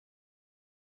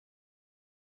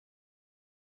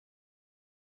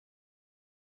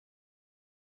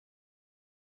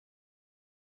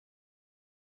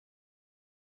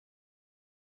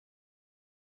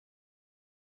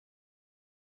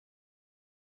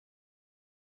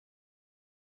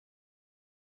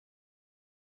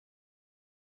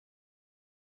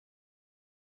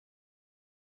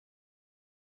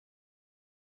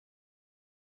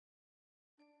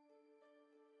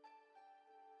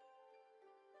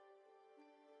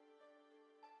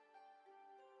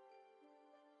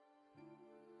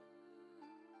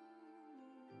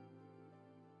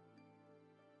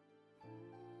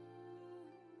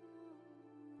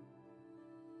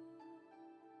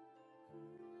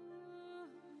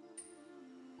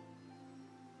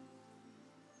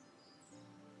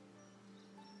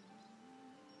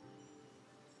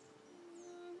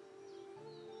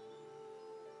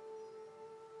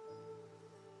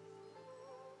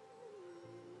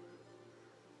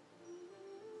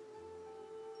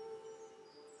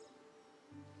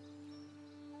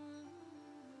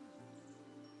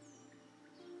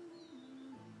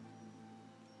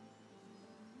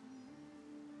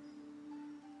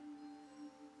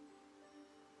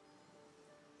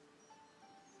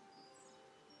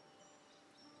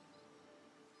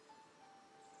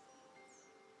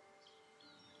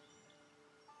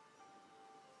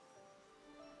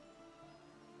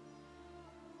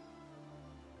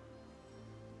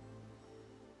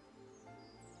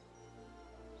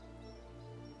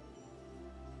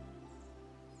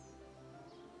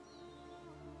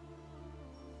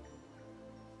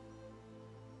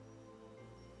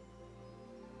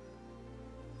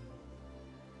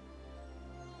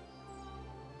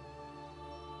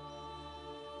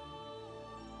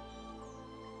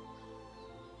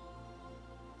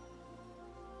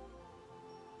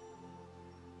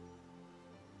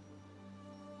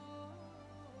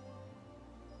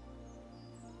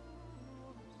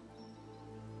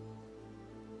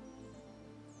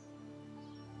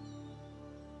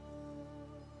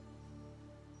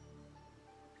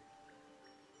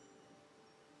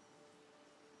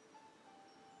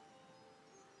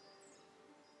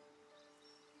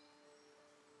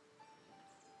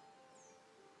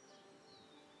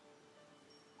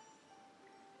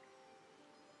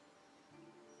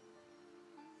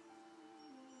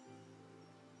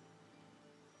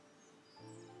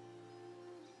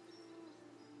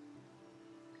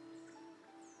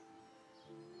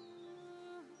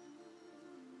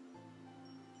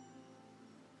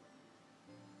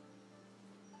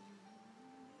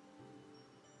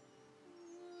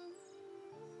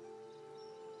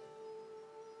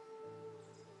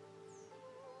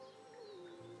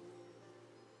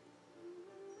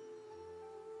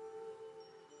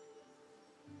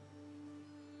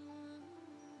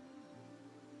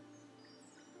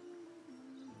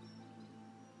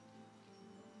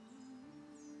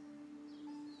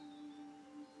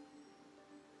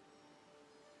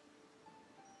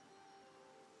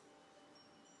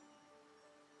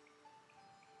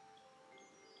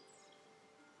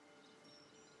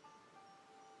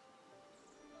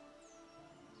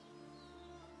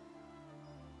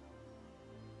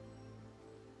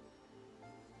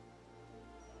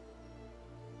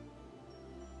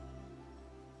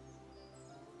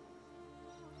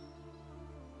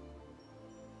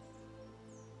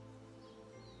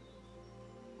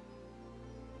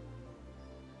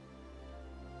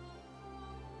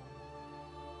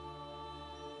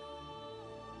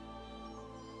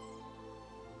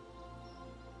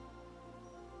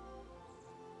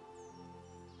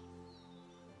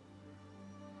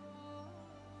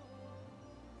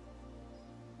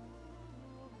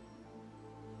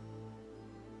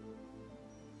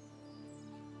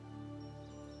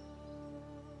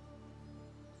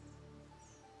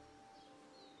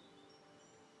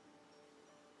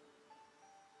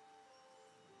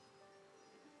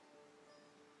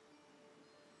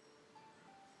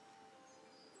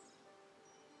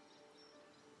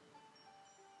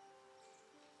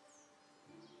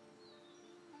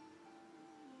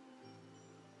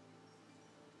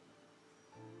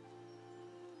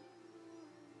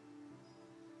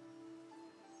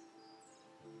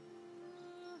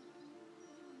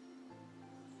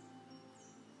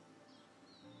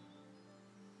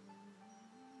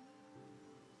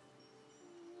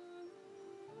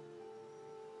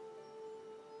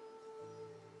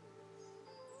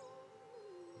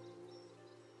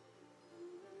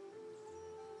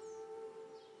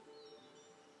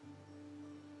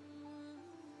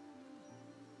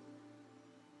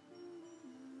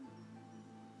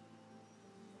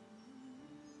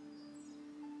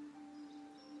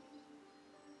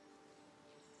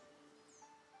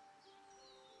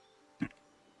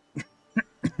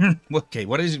Okay,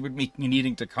 what is it with me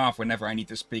needing to cough whenever I need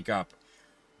to speak up?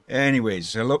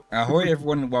 Anyways, hello, ahoy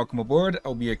everyone, and welcome aboard.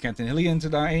 I'll be your Captain Hillyan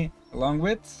today, along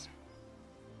with...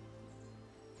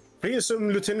 Presume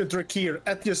Lieutenant Drakir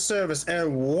at your service.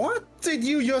 And what did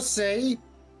you just say?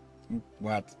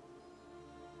 What?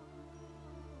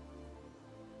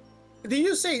 Did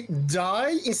you say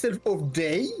die instead of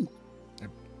day?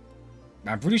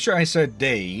 I'm pretty sure I said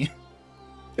day.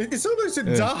 It's almost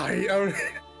a die.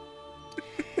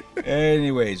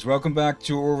 Anyways, welcome back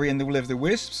to Ori and the Will of the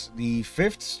Wisps, the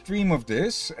 5th stream of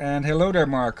this. And hello there,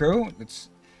 Marco.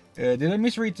 Did I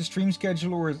misread the stream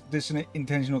schedule, or is this an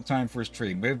intentional time for a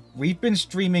stream? We've been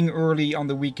streaming early on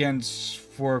the weekends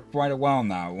for quite a while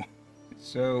now.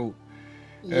 So,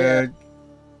 yeah.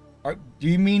 Do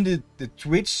you mean the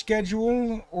Twitch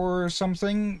schedule or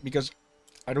something? Because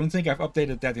I don't think I've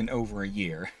updated that in over a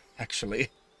year, actually.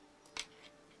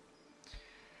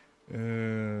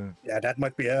 Yeah, that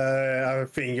might be a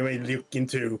thing you may look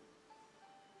into.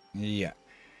 Yeah.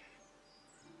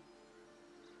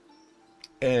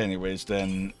 Anyways,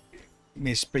 then,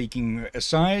 misspeaking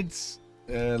aside,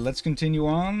 let's continue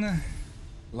on.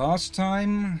 Last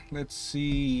time, let's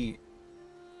see...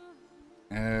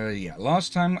 yeah,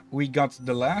 last time we got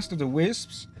the last of the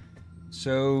Wisps.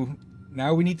 So,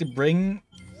 now we need to bring...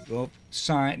 Well,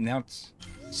 not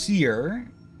Seer.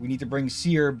 We need to bring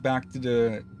Seer back to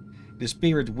the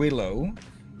Spirit Willow.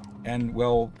 And,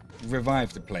 well,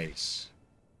 revive the place.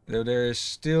 Though there is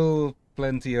still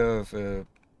plenty of...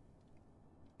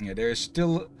 yeah, there's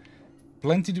still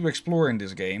plenty to explore in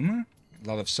this game. A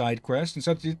lot of side quests and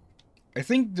such. I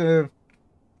think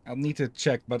I'll need to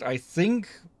check, but I think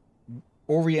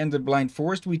Ori and the Blind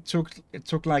Forest it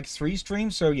took like 3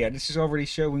 streams. So yeah, this is already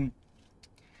showing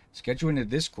schedule in the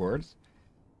Discord.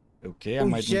 Okay, I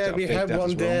might need to update we have that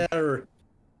one as well. there.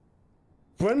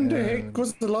 When the heck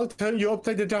was the last time you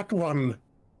updated that one?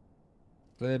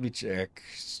 Let me check.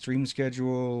 Stream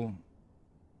schedule.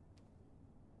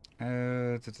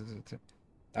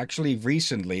 Actually,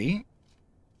 recently.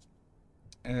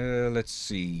 Let's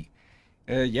see.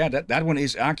 Yeah, that one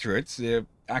is accurate.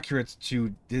 Accurate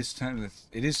to this time.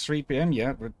 It is 3 p.m.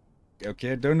 Yeah, but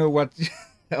okay. I don't know what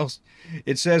else.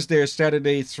 It says there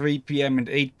Saturday 3 p.m. and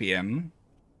 8 p.m.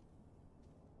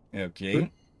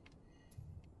 Okay.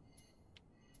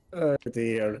 Oh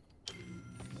dear.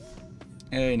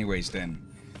 Anyways, then.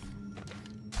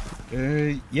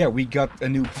 Yeah, we got a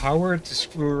new power to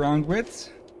screw around with.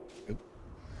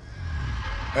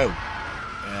 Oh.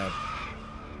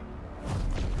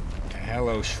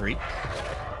 Hello, Shriek.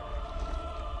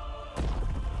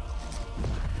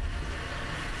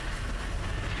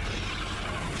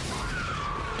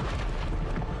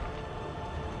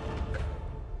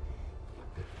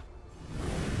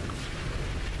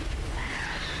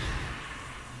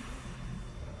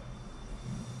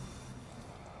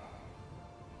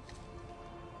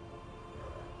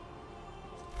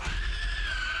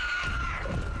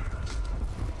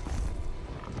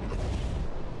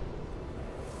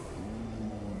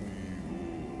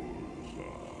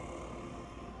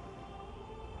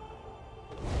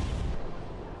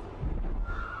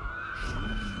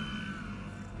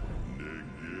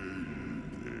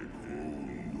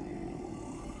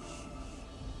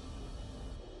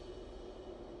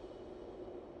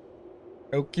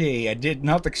 Okay, I did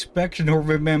not expect nor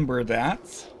remember that.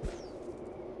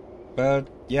 But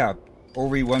yeah,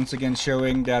 Ori once again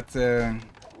showing that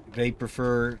they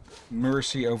prefer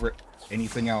mercy over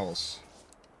anything else.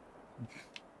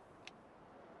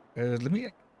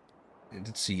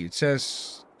 Let's see, it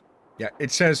says... Yeah,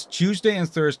 it says Tuesday and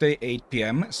Thursday 8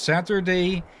 p.m,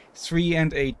 Saturday 3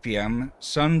 and 8 p.m,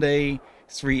 Sunday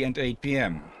 3 and 8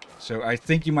 p.m. So I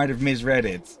think you might have misread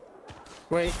it.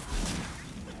 Wait.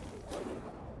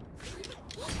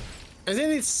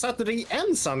 Isn't it Saturday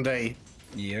and Sunday?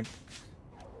 Yep.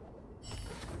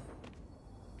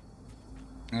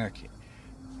 Okay.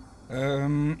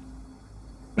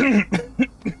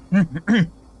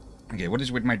 Okay, what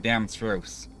is with my damn throat?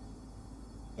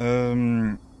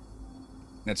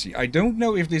 Let's see. I don't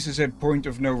know if this is a point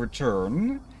of no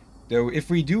return. Though,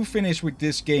 if we do finish with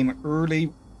this game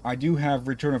early, I do have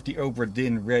Return of the Obra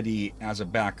Dinn ready as a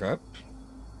backup.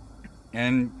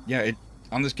 And, yeah,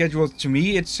 on the schedule, to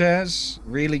me, it says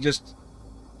really just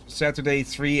Saturday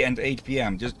 3 and 8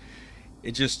 p.m.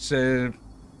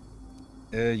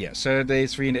 Yeah, Saturday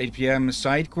 3 and 8 p.m.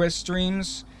 side quest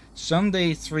streams,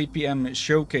 Sunday 3 p.m.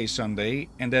 showcase Sunday,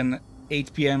 and then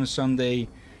 8 p.m. Sunday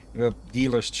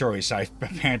dealer's choice. I've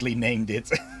apparently named it.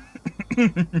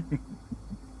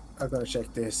 I gotta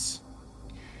check this.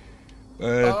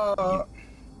 Oh.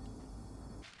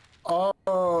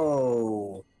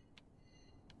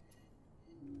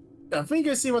 I think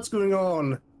I see what's going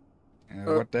on.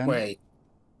 What then? Wait.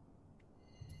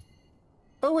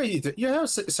 Oh wait, you have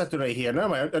Saturday here. Never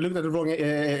mind. I looked at the wrong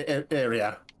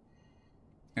area.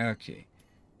 Okay.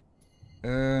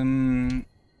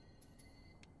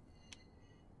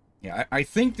 Yeah, I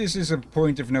think this is a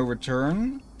point of no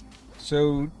return.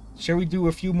 So, shall we do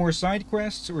a few more side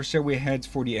quests, or shall we head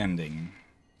for the ending?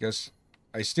 Because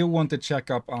I still want to check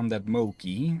up on that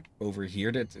Moki over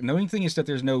here. That annoying thing is that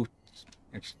there's no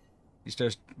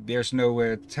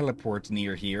teleport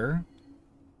near here.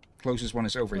 Closest one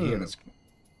is over here. That's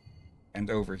and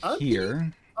over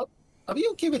here. Are we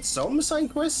okay with some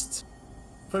side quests?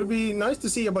 It would be nice to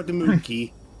see about the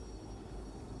Mookie.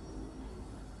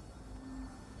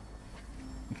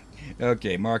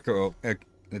 Okay, Marco.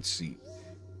 Let's see.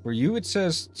 For you, it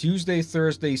says Tuesday,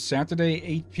 Thursday, Saturday,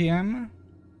 8 p.m.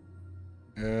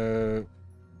 Where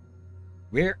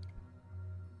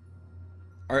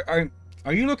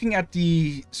are you looking at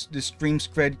the stream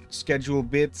schedule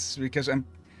bits? Because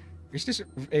is this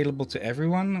available to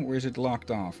everyone, or is it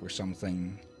locked off or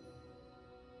something?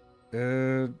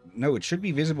 No, it should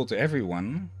be visible to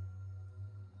everyone.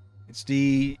 It's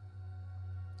the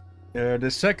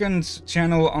second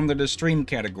channel under the stream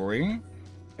category,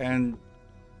 and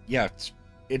yeah,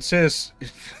 it says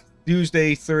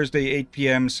Tuesday, Thursday 8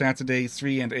 p.m, Saturday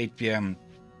 3 and 8 p.m,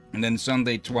 and then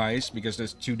Sunday twice, because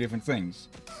there's two different things.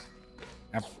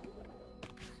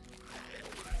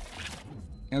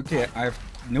 Okay, I have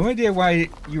no idea why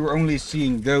you're only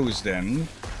seeing those then,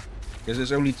 because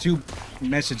there's only two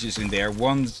messages in there,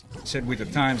 one said with the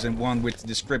times and one with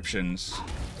descriptions.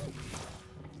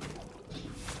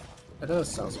 That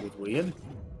does sound a bit weird.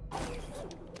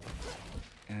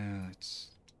 Let's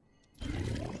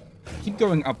keep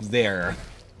going up there.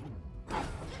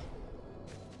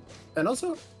 And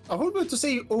also, I hope to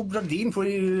say Obradin for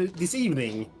this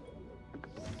evening.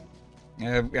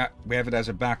 Yeah, we have it as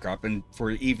a backup, and for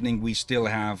evening we still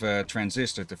have a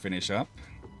Transistor to finish up.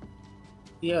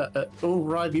 Yeah,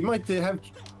 right, we might have...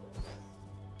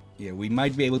 Yeah, we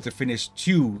might be able to finish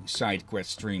 2 side quest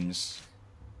streams.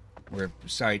 Or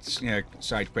side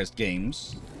quest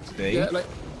games today. Yeah, like,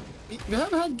 we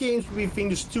have had games where we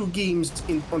finished 2 games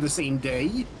on the same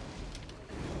day.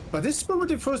 But this is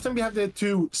probably the first time we have the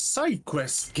 2 side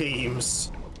quest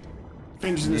games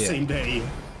finished in the same day.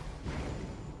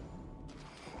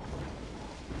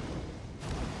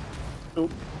 Oh,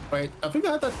 wait, I think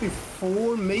I had that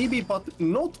before, maybe, but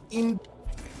not in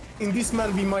this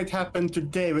manner. We might happen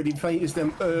today, where we finish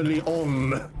them early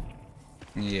on.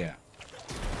 Yeah.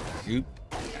 Oop,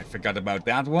 I forgot about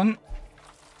that one.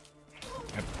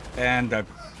 And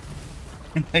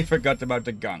I forgot about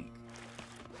the gun.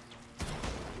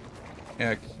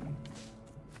 Okay.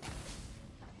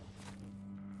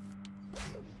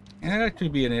 Yeah, that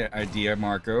could be an idea,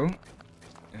 Marco.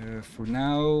 For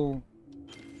now,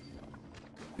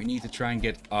 we need to try and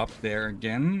get up there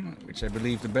again, which I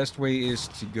believe the best way is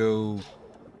to go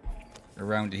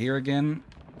around here again.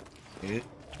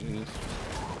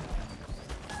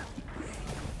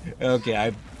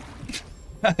 Okay,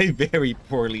 I very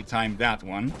poorly timed that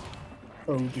one.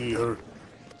 Oh dear.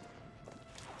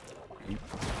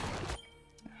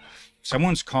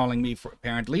 Someone's calling me,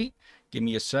 apparently. Give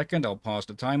me a second, I'll pause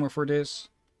the timer for this.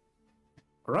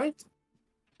 All right.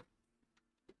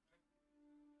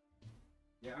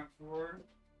 Yeah, for...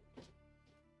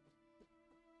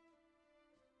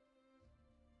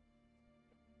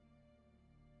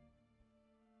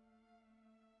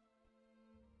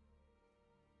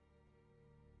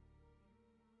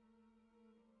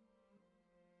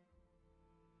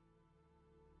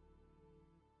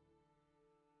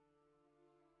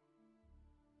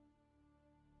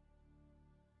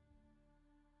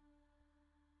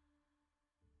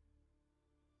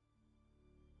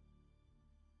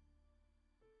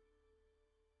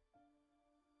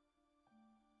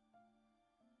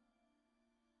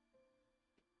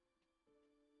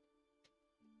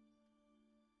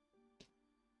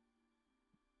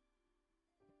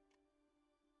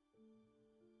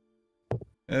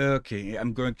 Okay,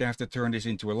 I'm going to have to turn this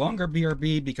into a longer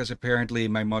BRB because apparently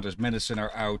my mother's medicine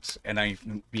are out and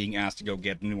I'm being asked to go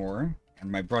get more. And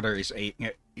my brother is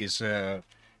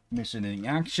missing in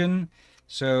action.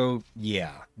 So,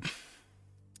 yeah.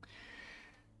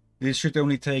 This should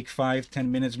only take 5-10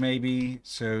 minutes maybe.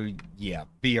 So, yeah,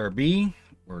 BRB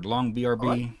or long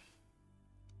BRB.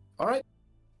 All right.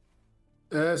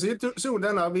 See you soon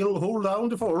then. I will hold down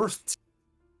the forest.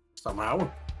 Somehow.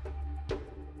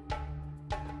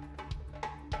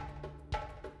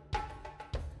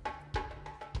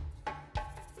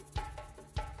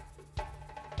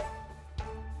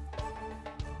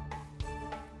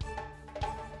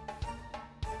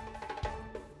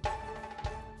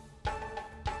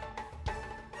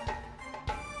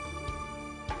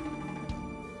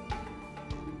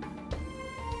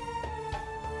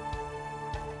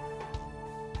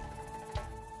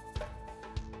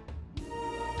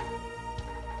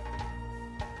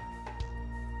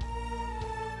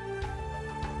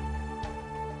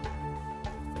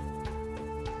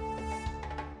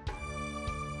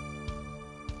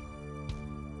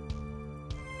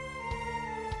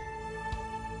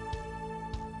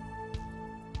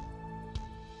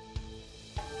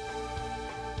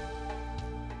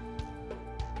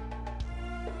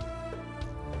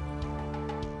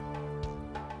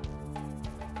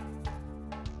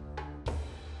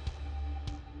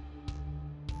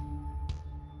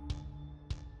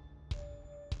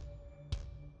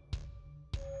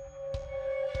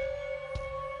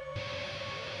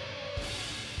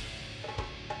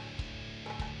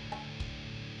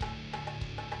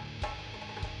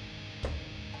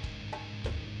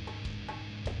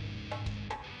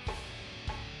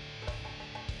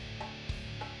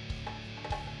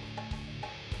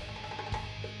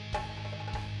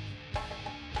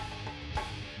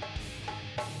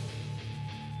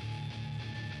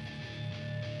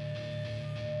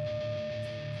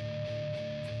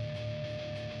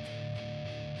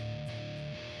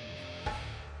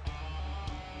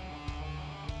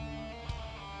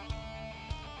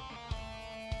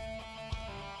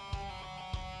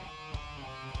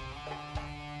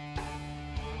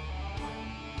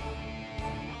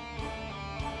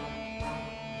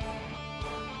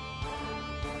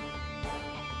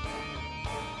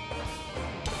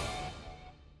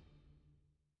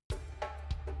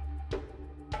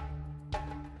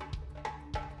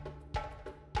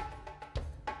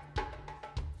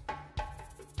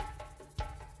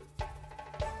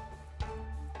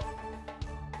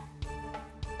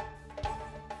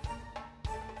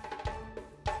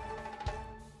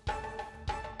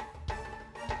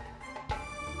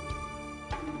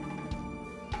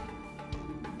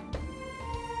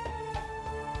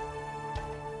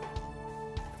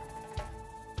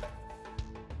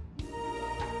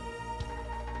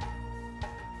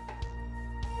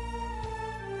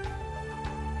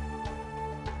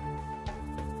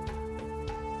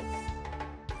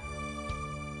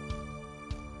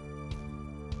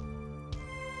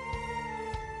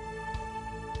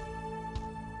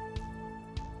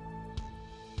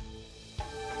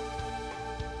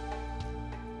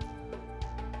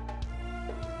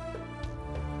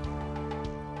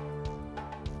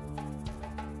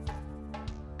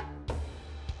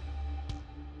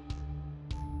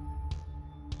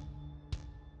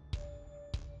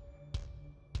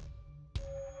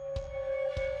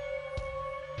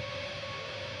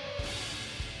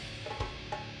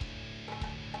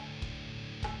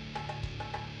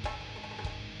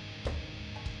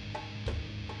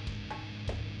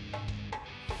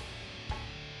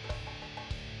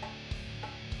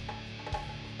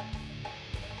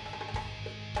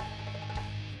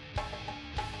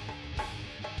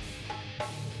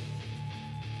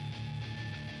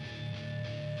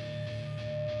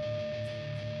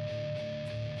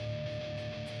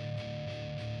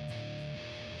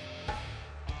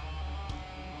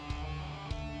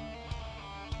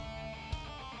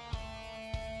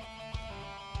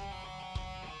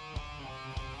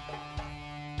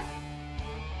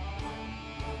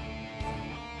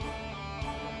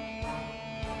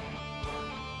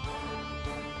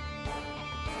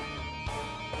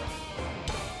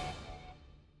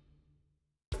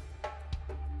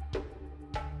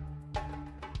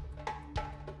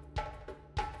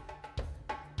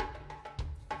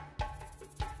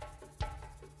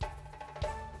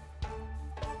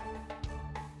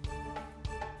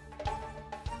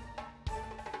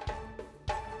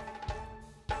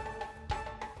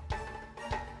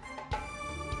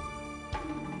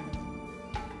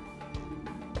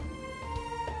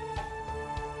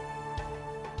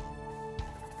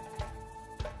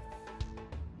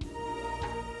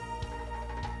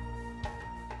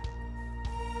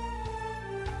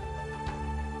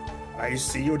 I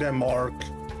see you there, Mark.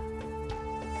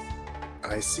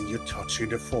 I see you touching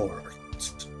the fort.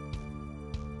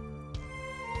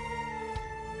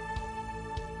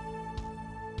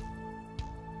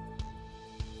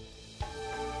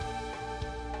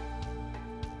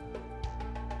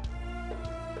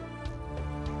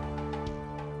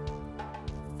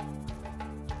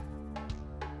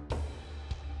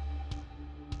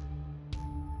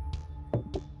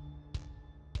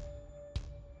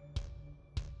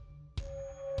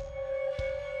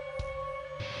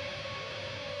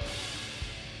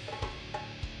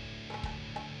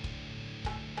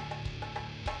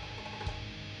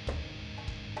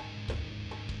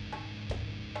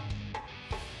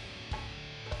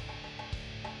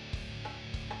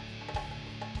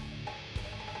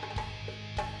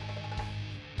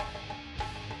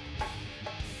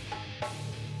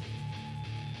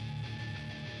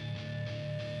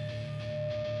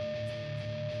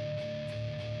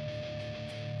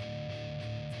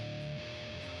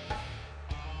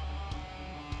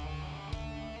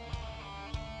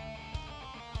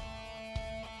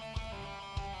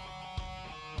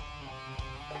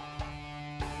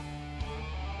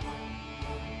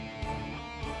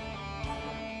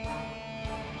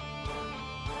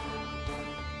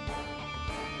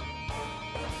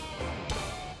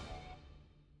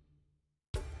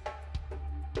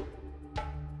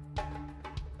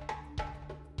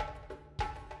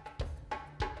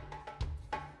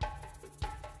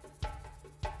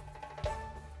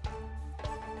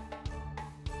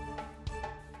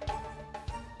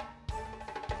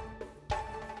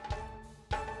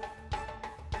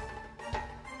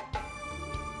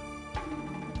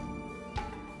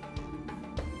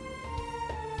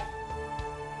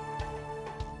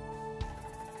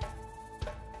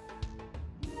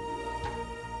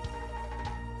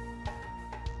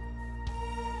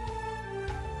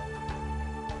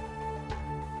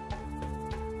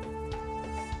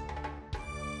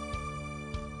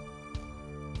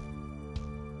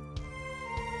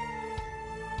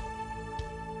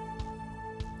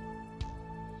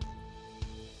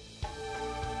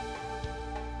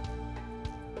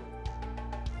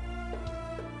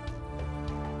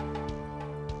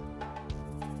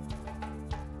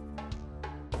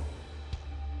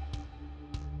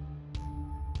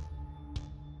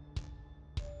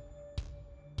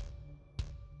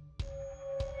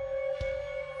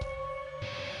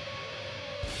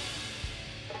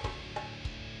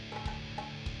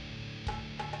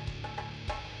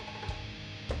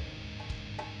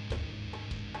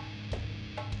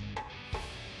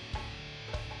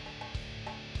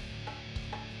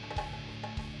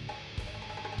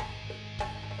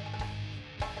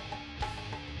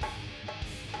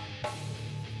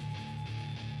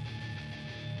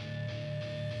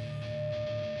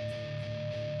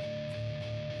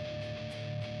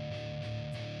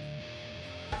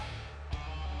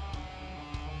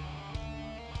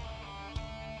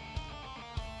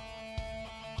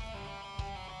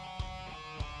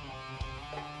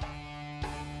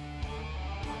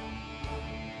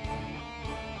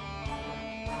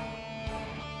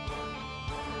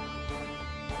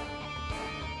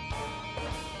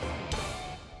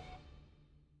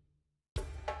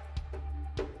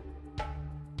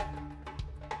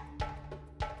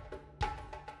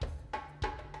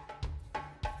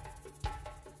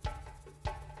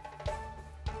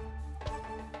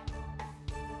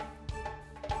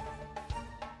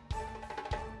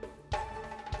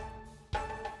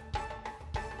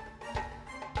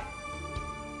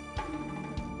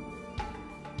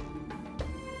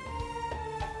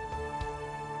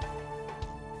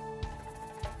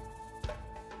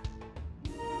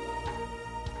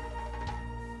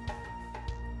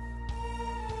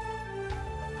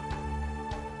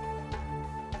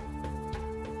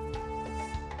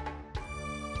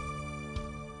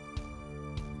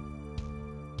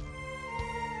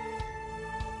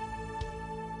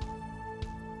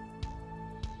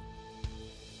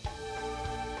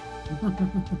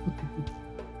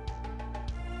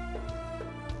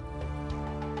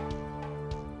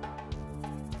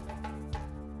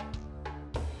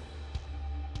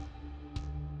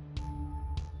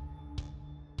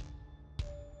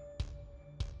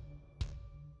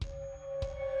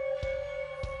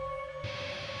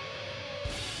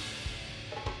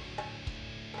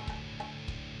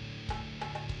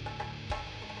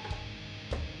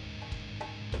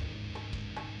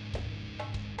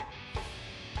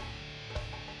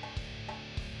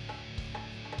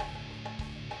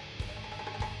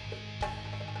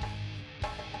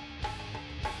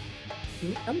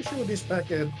 I'm sure this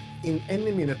packet in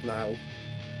any minute now.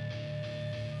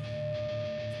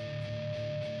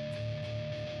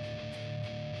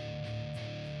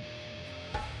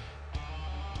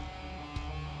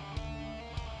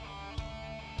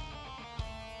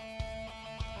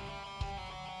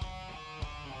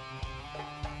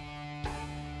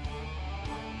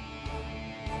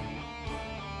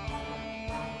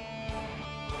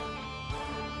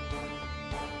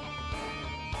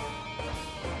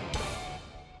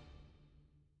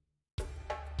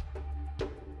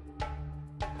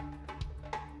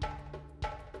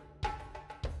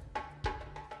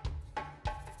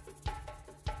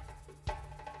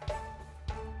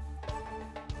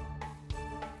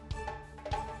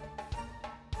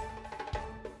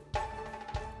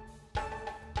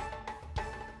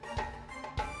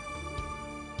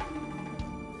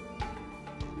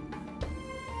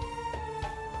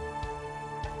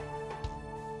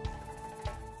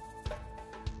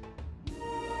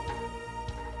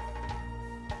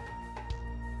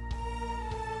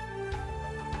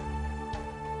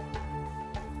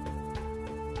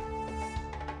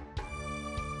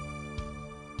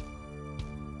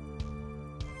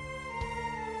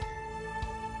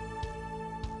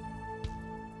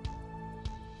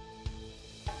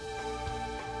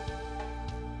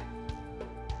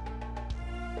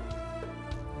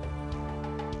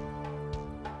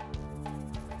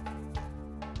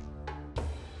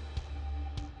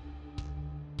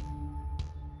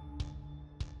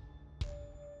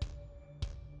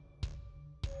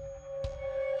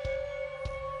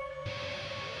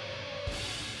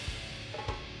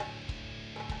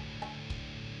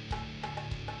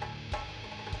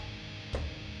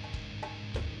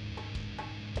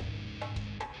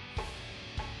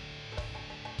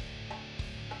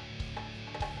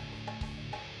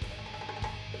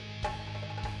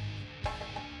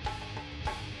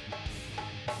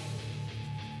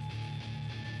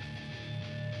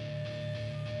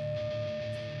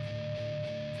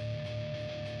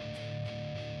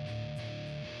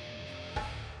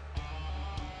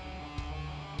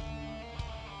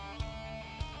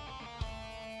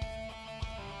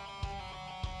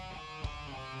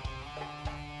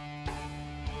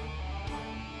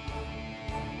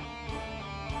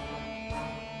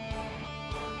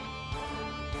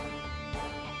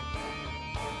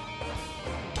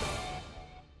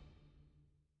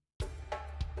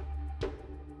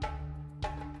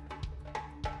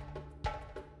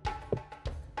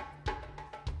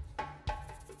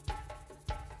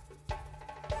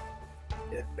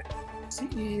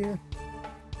 See.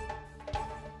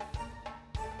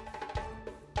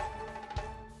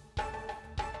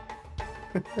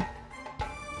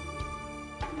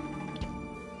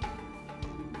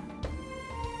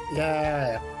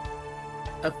 Yeah.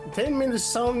 A 10-minute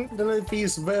song, then it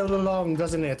feels very long,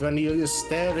 doesn't it? When you're just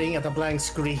staring at a blank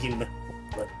screen.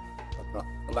 But not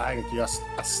blank, just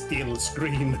a still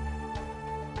screen.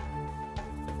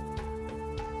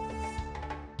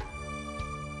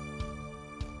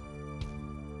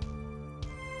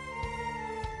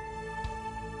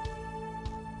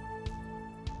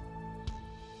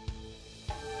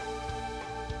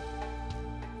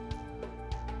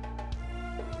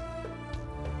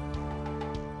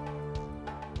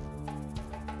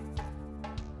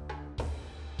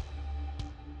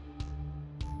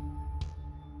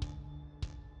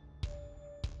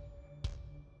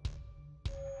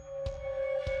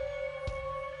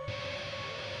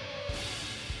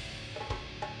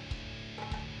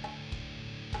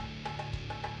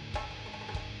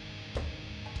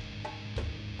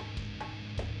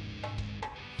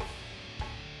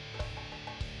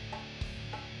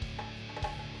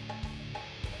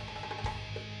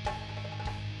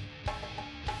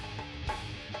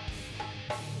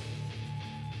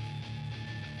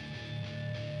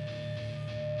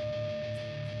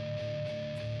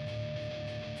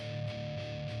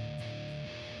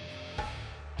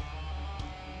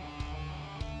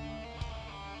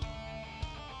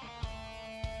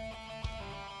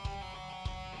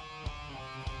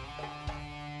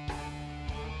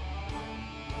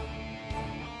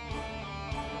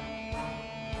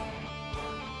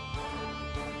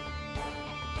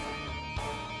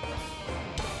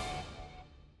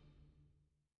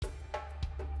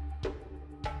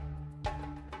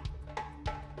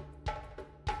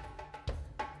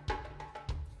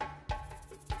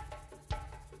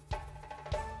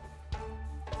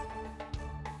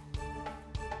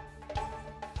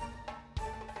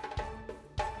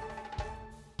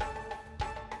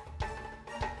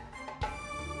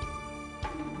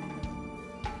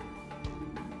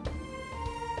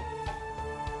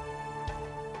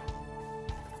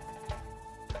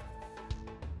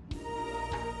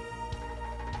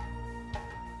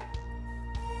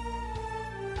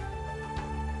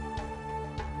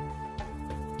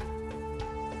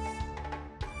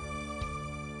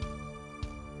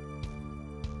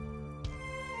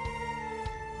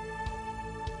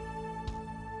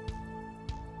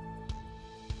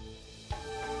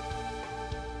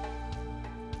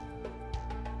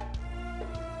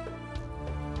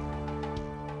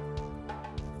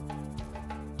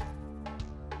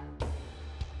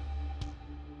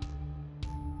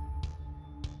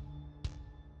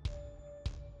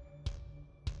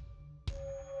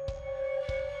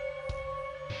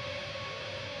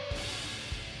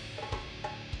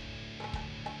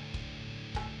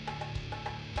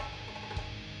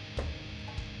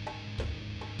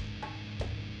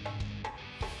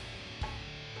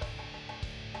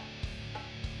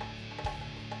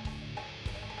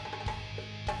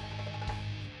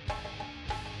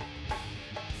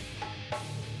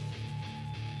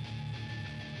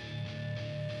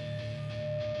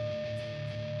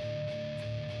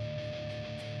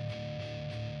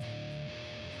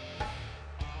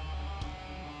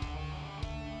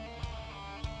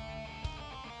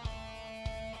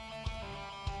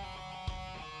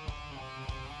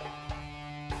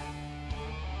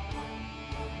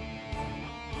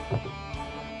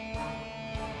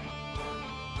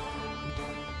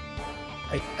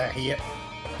 I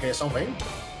hear something.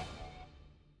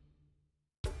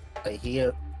 I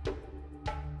hear.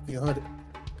 You heard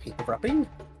people rapping?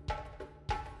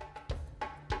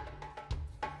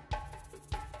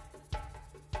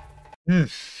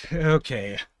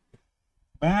 Okay.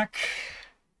 Back.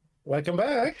 Welcome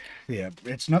back. Yeah,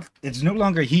 it's no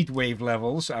longer heat wave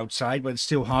levels outside, but it's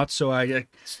still hot, so I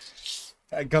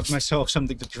got myself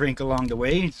something to drink along the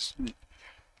way.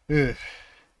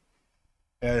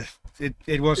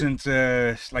 It wasn't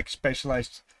like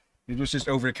specialized. It was just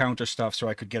over-the-counter stuff, so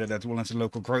I could get it at one of the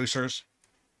local grocers.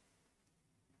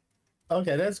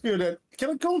 Okay, that's good. Can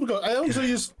I go? Because I also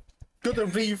just got a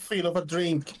refill of a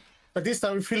drink, but this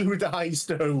time filled with ice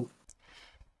though.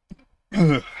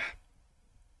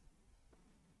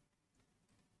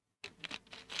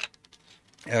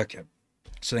 Okay,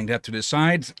 setting that to the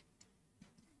side.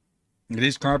 It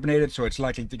is carbonated, so it's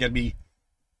likely to get me,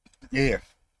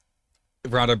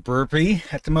 rather burpy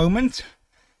at the moment.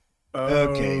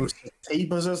 Okay. The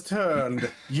tables has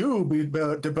turned. You be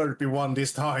the burpy one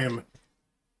this time.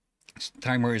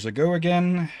 Timer is a go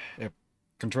again.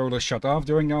 Controller shut off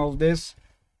during all of this.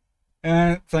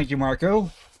 Thank you,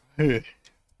 Marco.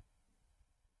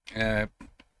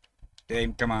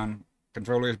 Game, come on.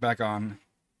 Controller is back on.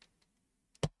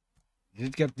 Did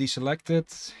it get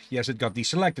deselected? Yes, it got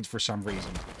deselected for some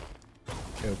reason.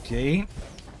 Okay.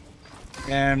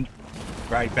 And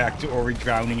right back to Ori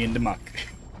drowning in the muck.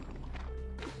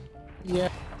 Yeah.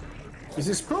 This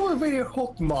is probably very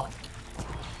hot muck.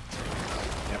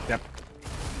 Yep.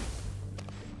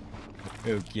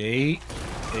 Okay.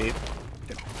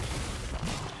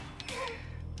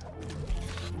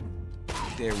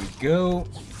 There we go.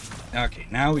 Okay,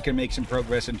 now we can make some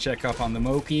progress and check up on the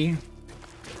Moki.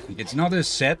 It's not a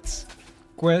set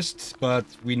quest, but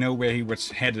we know where he was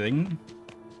heading.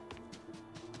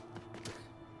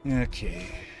 Okay.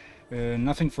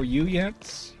 Nothing for you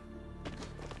yet.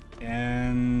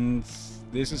 And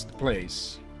this is the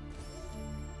place.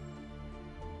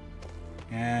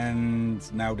 And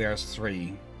now there's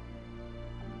 3.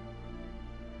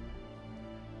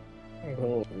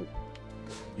 Oh.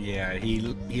 Yeah,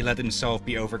 he let himself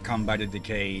be overcome by the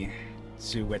decay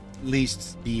to at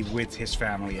least be with his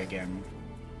family again.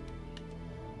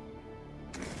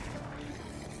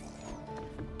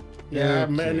 Yeah,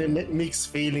 Okay. many mixed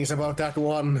feelings about that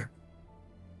one.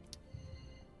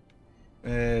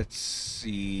 Let's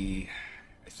see.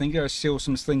 I think there are still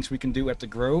some things we can do at the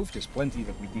Grove. There's plenty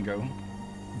that we can go.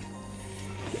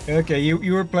 Okay,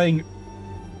 you were playing...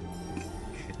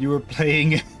 You were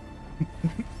playing...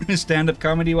 stand-up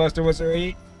comedy whilst there was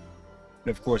a... And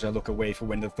of course I look away for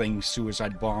when the thing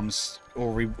suicide bombs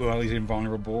or while he's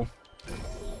invulnerable.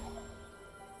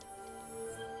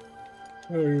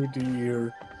 Oh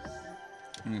dear.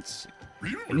 Let's see.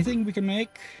 Anything we can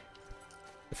make?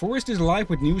 The forest is alive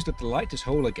with news that the light is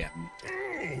whole again.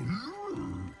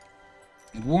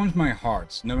 It warms my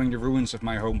heart, knowing the ruins of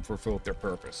my home fulfilled their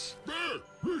purpose.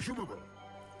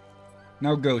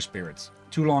 Now go, spirits.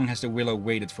 Too long has the willow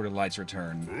waited for the light's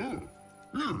return.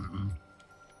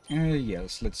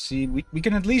 Yes, let's see. We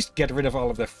can at least get rid of all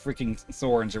of the freaking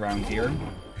thorns around here.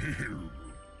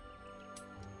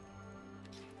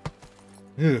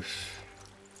 Oof.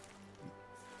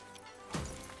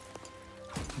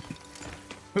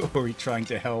 Are we trying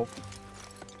to help?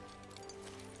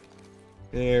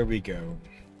 There we go.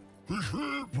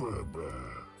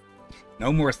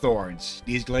 No more thorns.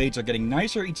 These glades are getting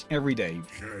nicer every day.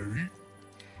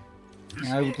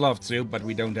 I would love to, but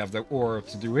we don't have the ore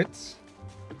to do it.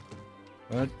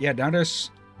 But yeah, now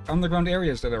there's underground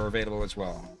areas that are available as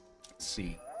well. Let's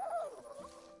see.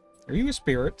 Are you a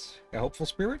spirit? A helpful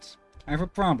spirit? I have a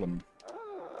problem.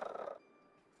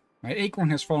 My acorn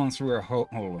has fallen through a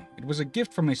hole. It was a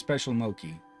gift from a special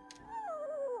Moki.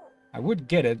 I would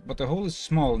get it, but the hole is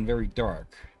small and very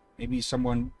dark. Maybe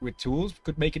someone with tools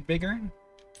could make it bigger?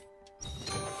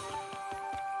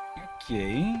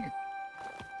 Okay.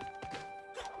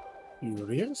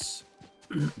 Curious.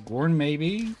 Gorn,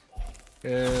 maybe?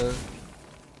 Oh,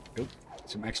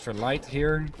 some extra light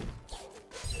here.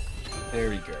 There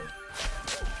we go.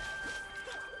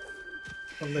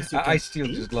 I still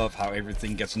just love how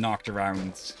everything gets knocked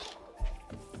around.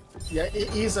 Yeah,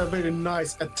 it is a very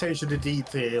nice attention to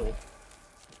detail.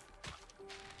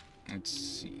 Let's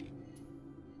see.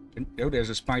 Oh, there's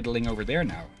a spiderling over there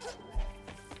now.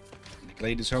 The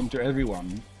glade is home to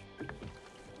everyone.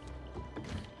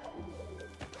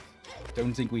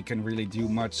 Don't think we can really do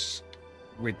much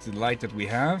with the light that we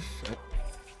have.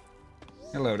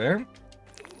 Hello there.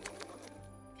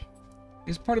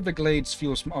 This part of the glades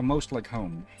feels almost like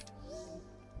home.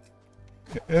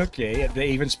 Okay, they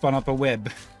even spun up a web.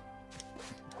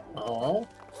 Oh.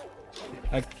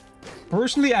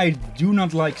 Personally, I do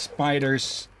not like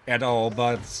spiders at all,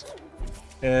 but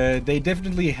they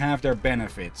definitely have their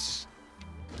benefits.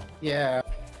 Yeah.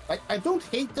 I don't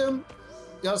hate them.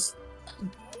 Just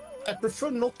I prefer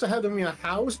not to have them in a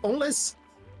house unless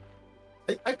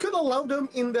I could allow them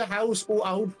in the house or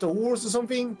outdoors or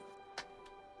something.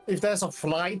 If there's a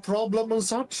fly problem and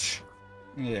such.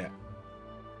 Yeah.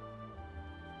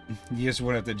 Here's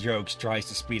one of the jokes tries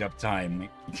to speed up time.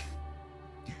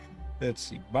 Let's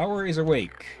see. Bauer is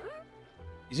awake.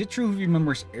 Is it true he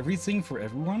remembers everything for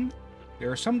everyone?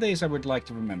 There are some days I would like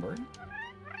to remember,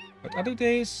 but other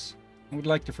days I would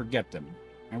like to forget them.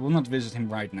 I will not visit him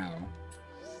right now.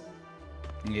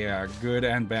 Yeah, good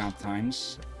and bad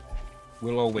times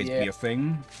will always be a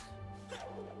thing.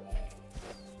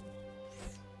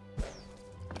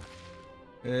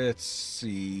 Let's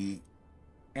see.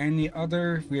 Any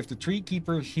other? We have the tree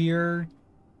keeper here.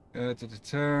 Yeah,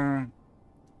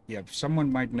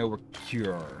 someone might know a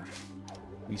cure.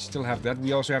 We still have that.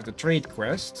 We also have the trade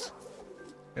quest.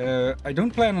 I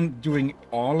don't plan on doing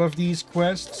all of these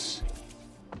quests.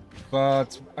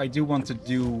 But I do want to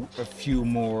do a few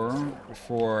more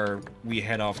before we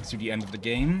head off to the end of the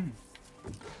game.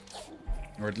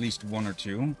 Or at least one or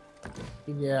two.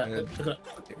 Yeah.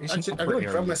 There's an I'm upper going to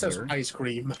grab area myself here. ice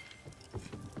cream.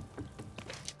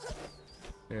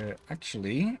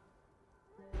 Actually,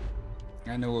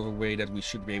 I know of a way that we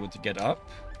should be able to get up.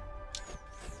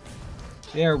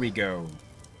 There we go.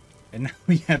 And now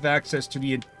we have access to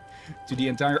the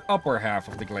entire upper half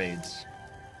of the glades.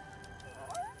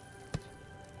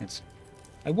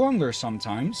 I wonder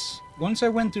sometimes. Once I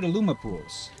went to the Luma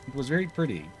pools. It was very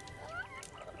pretty.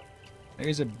 There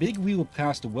is a big wheel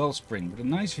past the wellspring with a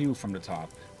nice view from the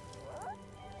top.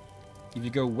 If you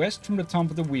go west from the top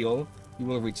of the wheel, you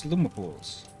will reach the Luma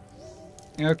pools.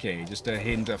 Okay, just a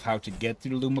hint of how to get to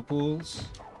the Luma pools.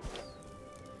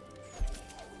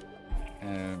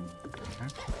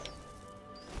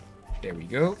 There we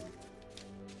go.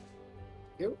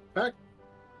 Go back.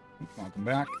 Welcome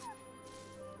back.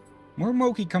 More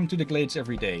Moki come to the glades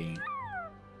every day.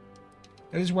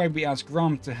 That is why we ask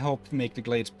Rom to help make the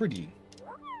glades pretty.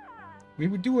 We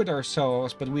would do it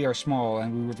ourselves, but we are small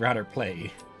and we would rather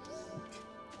play.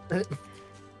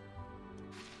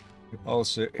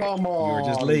 Also, Come you're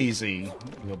just on. lazy,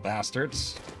 you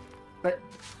bastards.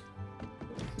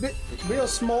 We are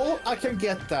small, I can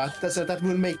get that. That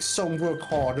will make some work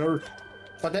harder.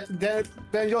 But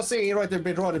then you're saying right a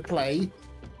bit rather play.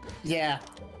 Yeah.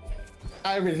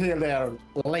 I will hear their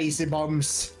lazy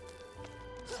bums.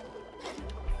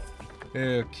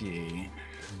 Okay.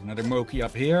 Another Moki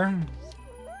up here.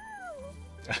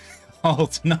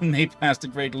 Halt, none may pass the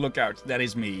great lookout. That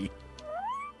is me.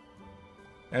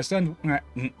 I stand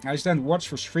watch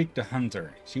for Shriek the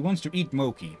Hunter. She wants to eat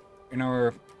Moki. In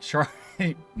our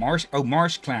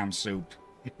marsh clam soup.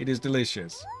 It is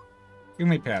delicious. You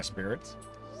may pass, Spirit.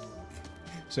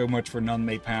 So much for none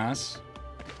may pass.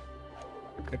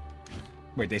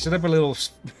 Wait, they set up a little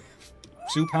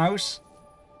soup house?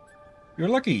 You're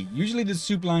lucky. Usually the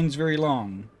soup line is very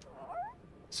long.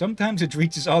 Sometimes it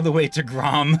reaches all the way to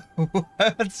Grom.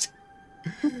 What?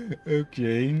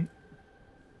 Okay.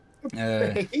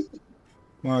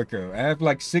 Marco, I have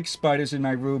like 6 spiders in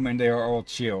my room and they are all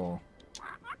chill.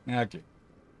 Okay.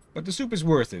 But the soup is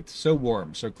worth it. So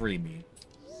warm, so creamy.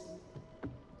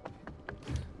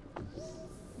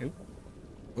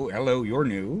 Oh, hello, you're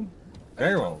new.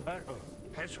 Barrel.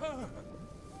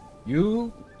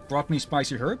 You brought me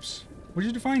spicy herbs? Where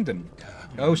did you find them?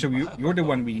 Oh, so you're the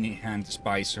one we hand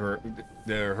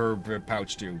the herb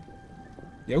pouch to.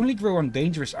 They only grow on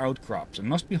dangerous outcrops and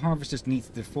must be harvested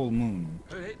neath the full moon.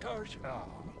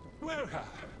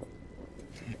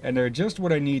 And they're just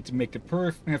what I need to make the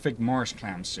perfect marsh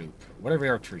clam soup. Whatever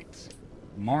our treat.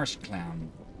 Marsh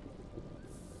clam.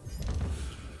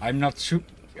 I'm not sure.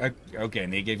 Okay,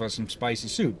 and they gave us some spicy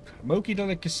soup. Moki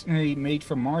delicacy made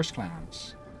from marsh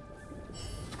clams.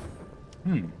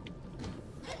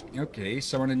 Okay,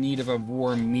 someone in need of a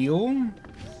warm meal.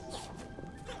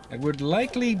 It would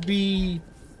likely be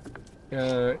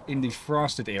in the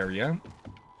frosted area.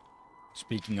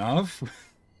 Speaking of,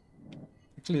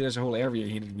 actually, there's a whole area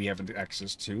here that we haven't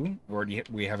access to, or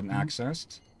we haven't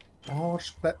accessed.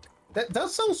 Gosh, that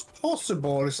sounds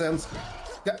possible since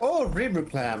there are river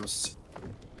clams.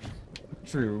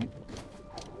 True.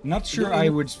 Not sure I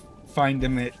would find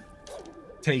them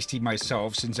tasty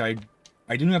myself, since I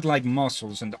do not like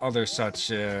mussels and other such,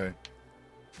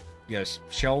 yes,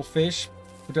 shellfish.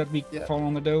 Would that be fall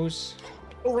under those?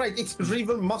 Oh right, it's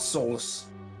river mussels.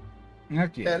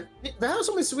 Okay. They have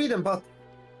some in Sweden, but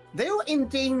they are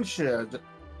endangered.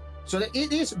 So that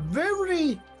it is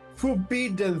very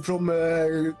forbidden from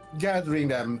gathering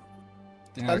them.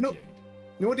 Okay.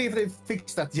 No idea if they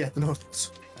fixed that yet or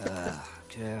not.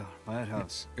 Yeah, my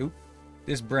house. Oop,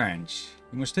 this branch.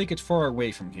 You must take it far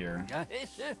away from here.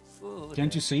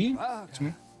 Can't you see?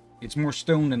 It's more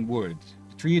stone than wood.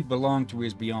 The tree it belonged to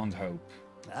is beyond hope.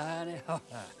 And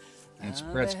it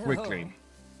spreads quickly.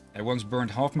 I once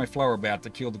burned half my flower bat to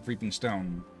kill the creeping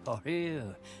stone.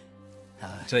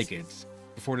 Take it,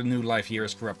 before the new life here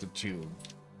is corrupted too.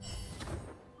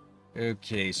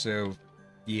 Okay, so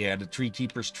yeah, the tree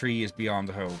keeper's tree is beyond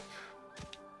hope.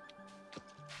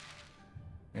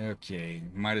 Okay,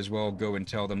 might as well go and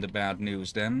tell them the bad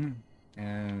news then.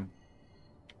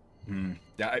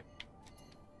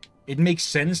 It makes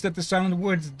sense that the Silent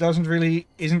Wood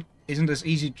isn't as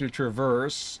easy to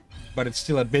traverse, but it's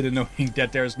still a bit annoying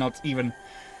that there's not even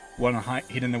one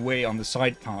hidden away on the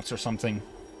side paths or something.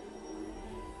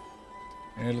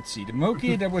 Let's see, the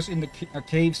Moki that was in the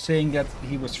cave saying that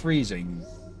he was freezing.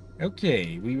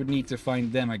 Okay, we would need to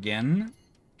find them again.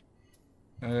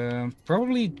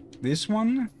 Probably this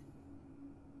one.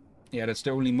 Yeah, that's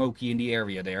the only Moki in the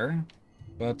area there.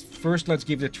 But first, let's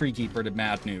give the Tree Keeper the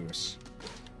bad news.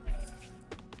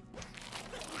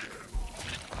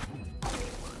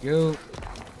 Go.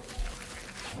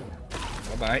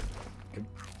 Bye-bye.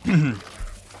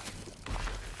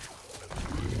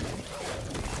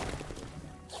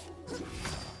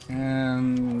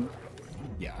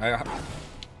 Yeah,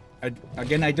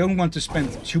 again, I don't want to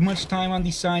spend too much time on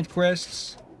these side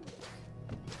quests.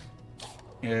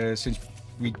 Since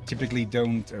we typically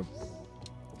don't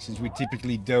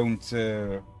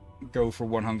go for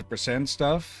 100%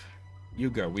 stuff.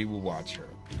 You go, we will watch her.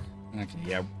 Okay,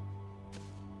 yeah.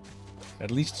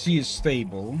 At least she is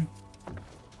stable.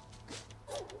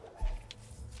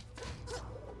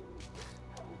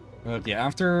 But yeah,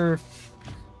 after...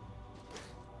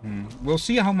 we'll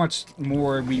see how much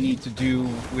more we need to do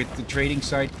with the trading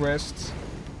side quests.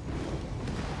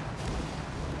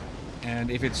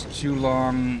 And if it's too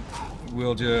long,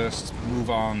 we'll just move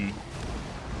on.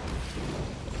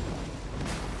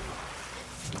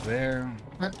 There.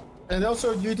 And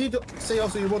also, you did say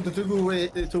also you wanted to go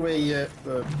to a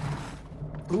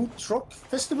food truck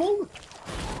festival?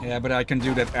 Yeah, but I can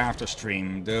do that after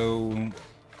stream, though.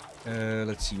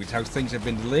 Let's see, with how things have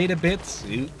been delayed a bit.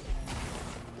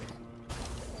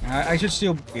 I should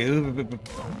still...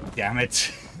 Damn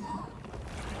it.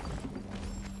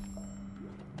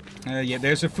 Yeah,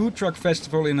 there's a food truck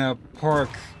festival in a park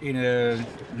in a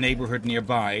neighborhood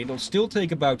nearby. It'll still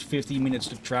take about 15 minutes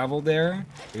to travel there.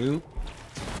 Ooh.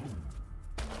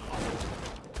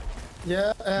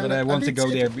 Yeah, but I want to go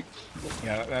there.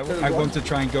 Yeah, I want to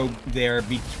try and go there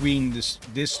between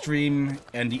this stream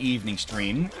and the evening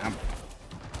stream.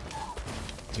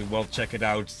 To, well, check it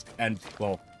out and,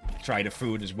 well, try the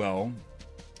food as well.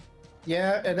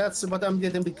 Yeah, and that's what I'm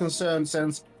getting a bit concerned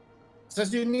since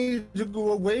you need to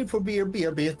go away for BRB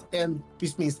a bit, and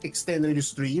this means extending the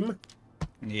stream.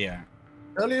 Yeah.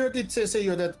 Earlier it did say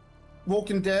that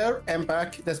walking there and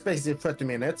back, that's basically 30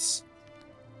 minutes.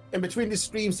 And between the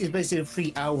streams is basically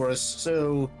 3 hours,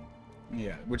 so...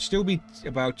 Yeah, would still be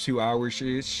about 2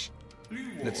 hours-ish.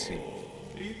 Let's see.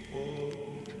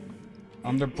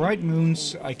 On the bright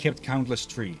moons, I kept countless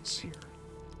trees here,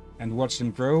 and watched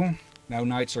them grow. Now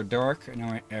nights are dark, and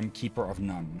I am keeper of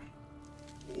none.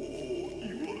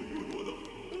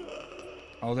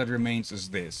 All that remains is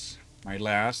this. My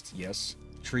last, yes,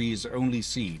 tree's only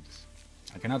seed.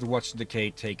 I cannot watch the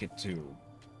decay take it too.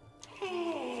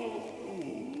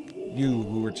 You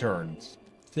who returned,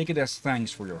 take it as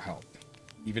thanks for your help,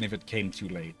 even if it came too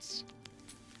late.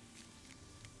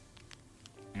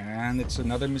 And it's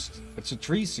another it's a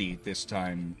tree seed this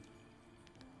time.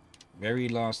 Very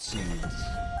last seed.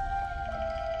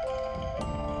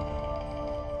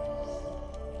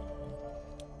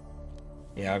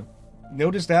 Yeah,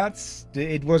 notice that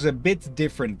it was a bit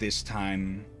different this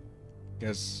time,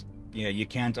 because yeah, you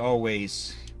can't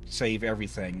always save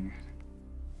everything.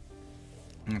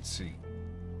 Let's see.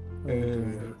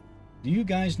 Do you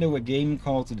guys know a game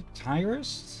called The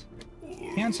Tyrist?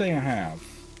 Can't say I have.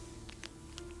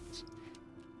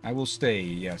 I will stay,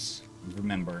 yes.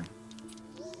 Remember.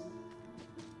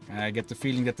 I get the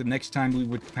feeling that the next time we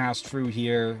would pass through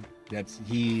here, that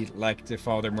he, like the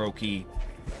Father Moki,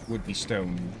 would be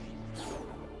stoned.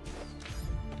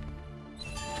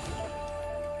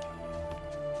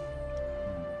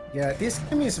 Yeah, this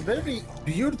game is very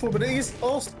beautiful, but it is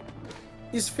also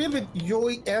filled with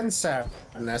joy and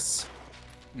sadness.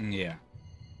 Yeah.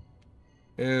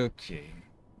 Okay.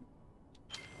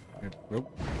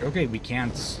 Okay, we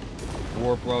can't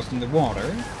warp whilst in the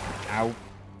water. Ow.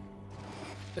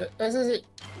 As I say,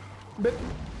 but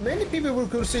many people will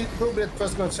consider probably at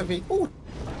first glance something, oh,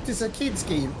 this is a kid's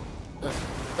game.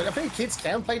 But I think kids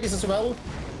can play this as well.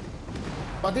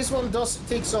 But this one does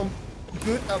take some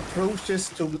good approaches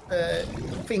to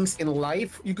things in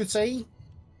life, you could say.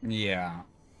 Yeah.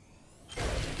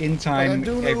 In time,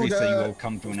 everything will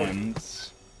come to an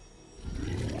end.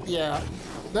 Yeah,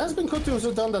 there's been cartoons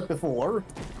who've done that before.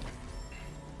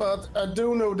 But I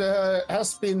do know there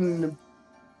has been...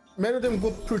 Many of them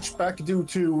got pushed back due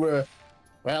to,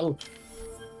 well,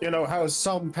 you know, how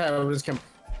some parents can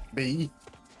be.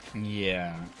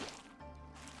 Yeah.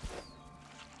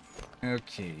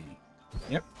 Okay.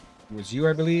 Yep. It was you,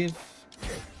 I believe.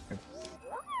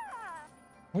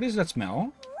 What is that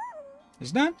smell?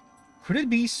 Is that... Could it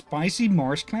be spicy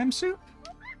marsh clam soup?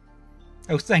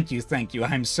 Oh, thank you,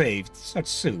 I'm saved. Such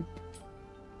soup.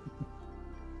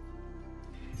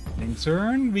 In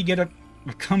turn, we get a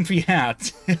comfy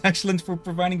hat. Excellent for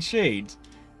providing shade.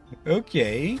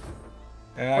 Okay.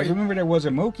 I remember there was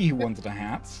a Moki who wanted a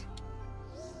hat.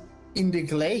 In the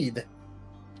glade.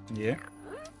 Yeah.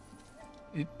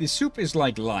 The soup is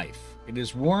like life. It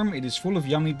is warm, it is full of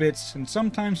yummy bits, and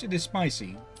sometimes it is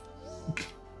spicy.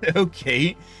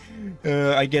 Okay.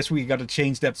 I guess we gotta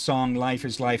change that song, Life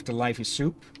is Life to Life is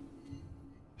Soup.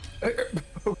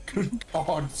 Oh, good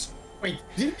God. Wait,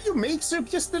 didn't you make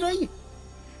soup yesterday?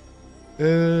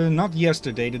 Not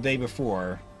yesterday, the day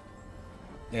before.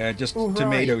 Yeah, just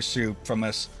tomato soup from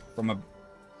a...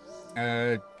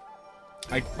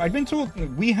 I've been told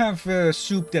we have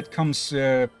soup that comes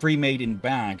pre-made in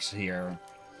bags here.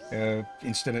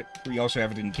 Instead of, we also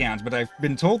have it in cans, but I've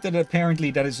been told that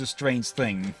apparently that is a strange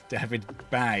thing, to have it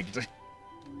bagged.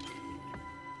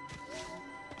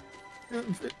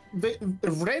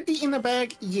 Ready in a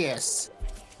bag, yes.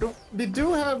 We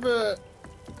do have, I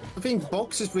think,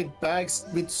 boxes with bags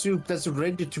with soup that's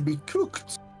ready to be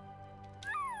cooked.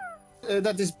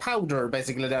 That is powder,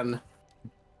 basically, then.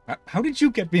 How did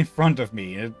you get in front of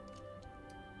me?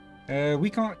 We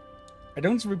can't... I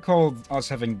don't recall us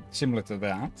having similar to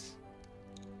that.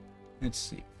 Let's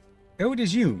see. Oh, it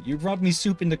is you. You brought me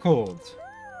soup in the cold.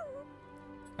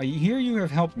 I hear you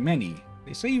have helped many.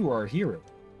 They say you are a hero.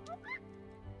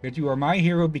 But you are my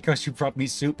hero because you brought me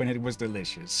soup and it was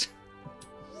delicious.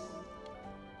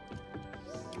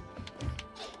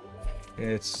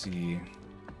 Let's see.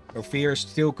 Ophir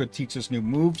still could teach us new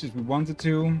moves if we wanted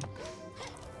to.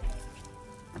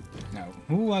 Now,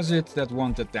 who was it that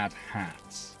wanted that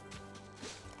hat?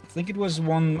 I think it was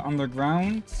one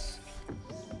underground.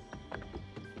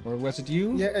 Or was it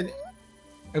you? Yeah.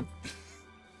 Oh.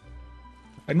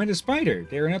 I met a spider.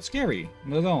 They are not scary.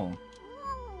 Not at all.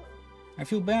 I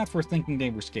feel bad for thinking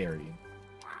they were scary.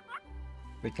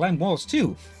 They climb walls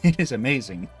too. It is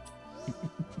amazing.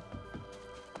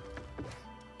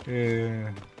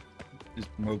 Just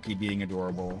Moki being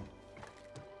adorable.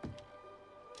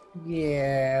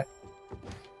 Yeah.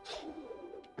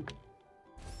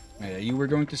 You were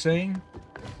going to say?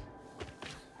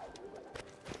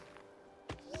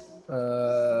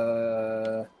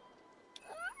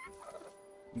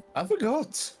 I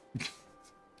forgot.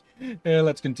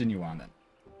 Let's continue on then.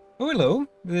 Oh, hello.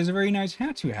 There's a very nice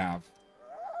hat you have.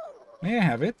 May I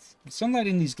have it? The sunlight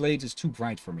in these glades is too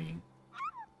bright for me.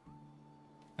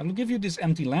 I will give you this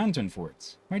empty lantern for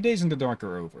it. My days in the dark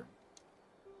are over.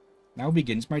 Now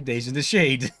begins my days in the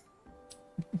shade.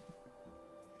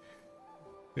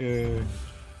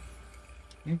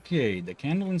 Okay, the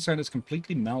candle inside is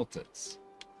completely melted.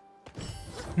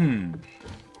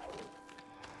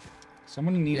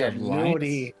 Someone need a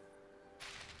light.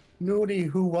 Naughty,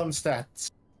 who wants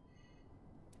that?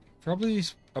 Probably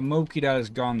a Moki that has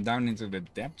gone down into the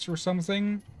depths or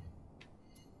something.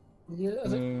 Yeah,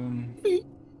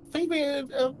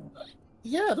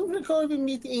 yeah, I don't recall even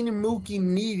meeting any Moki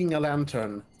needing a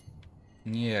lantern.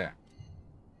 Yeah.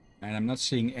 And I'm not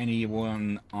seeing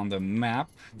anyone on the map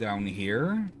down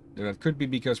here. That could be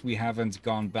because we haven't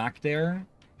gone back there.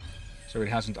 So it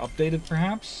hasn't updated,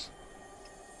 perhaps?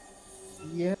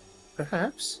 Yeah,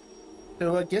 perhaps.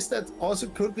 So I guess that also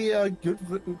could be a good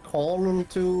call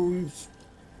to,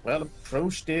 well,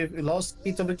 approach the last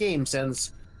bit of the game,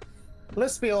 since,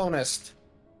 let's be honest.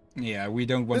 Yeah, we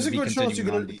don't want to be continuing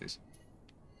on with this.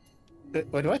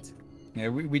 What? Yeah,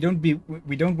 we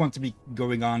don't want to be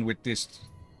going on with this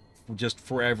just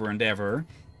forever and ever.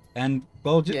 And,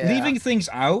 well, leaving things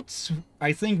out,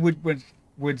 I think would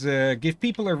give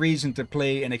people a reason to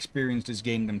play and experience this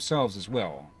game themselves as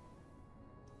well.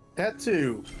 That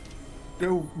too.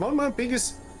 So one of my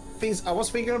biggest things I was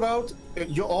thinking about,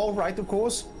 you're all right, of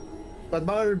course, but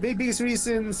my biggest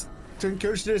reasons to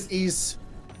encourage this is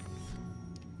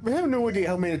we have no idea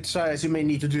how many tries you may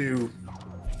need to do.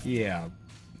 Yeah.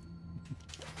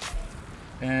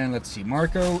 And let's see,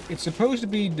 Marco, it's supposed to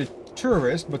be the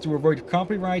tourist, but to avoid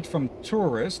copyright from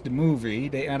Tourist, the movie,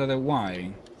 they added a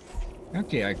Y.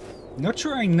 Okay, I'm not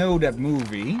sure I know that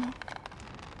movie.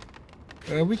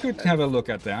 We could have a look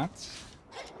at that.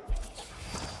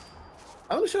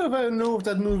 I'm not sure if I know of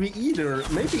that movie either.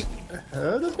 Maybe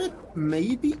heard of it?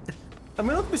 Maybe. I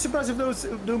may not be surprised if those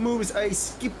movies I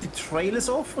skipped the trailers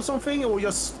off or something, or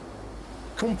just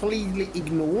completely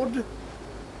ignored.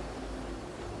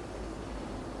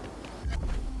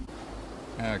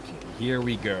 Okay, here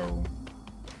we go.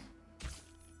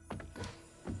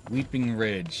 Weeping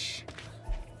Ridge.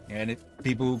 And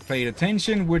people who paid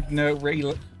attention would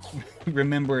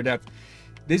remember that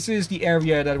this is the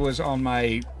area that was on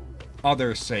my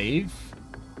other save.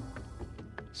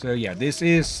 So yeah, this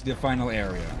is the final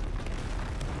area.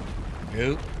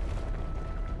 Go.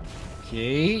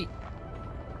 Okay.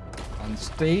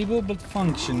 Unstable but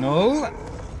functional.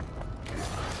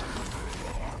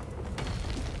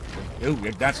 Oh,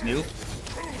 that's new.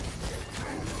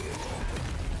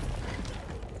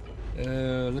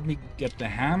 Let me get the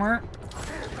hammer.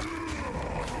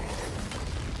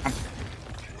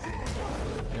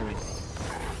 There we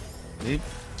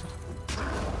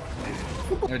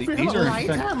go. These are light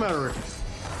hammer.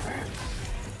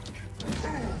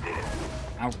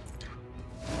 Ow.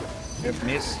 Yep,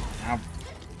 miss. Ow.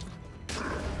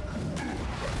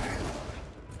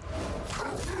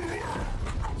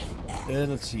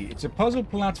 Let's see. It's a puzzle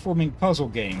platforming puzzle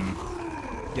game.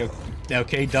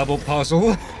 Okay, double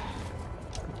puzzle.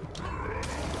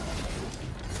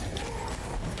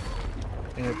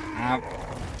 Ow.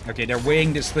 Okay, they're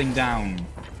weighing this thing down.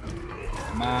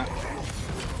 Come on.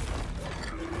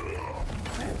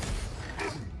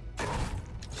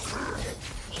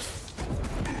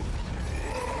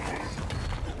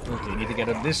 Okay, need to get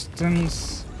a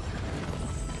distance.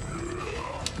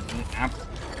 Ow.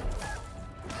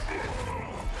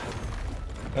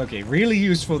 Okay, really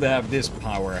useful to have this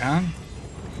power, huh?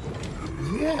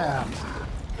 Yeah.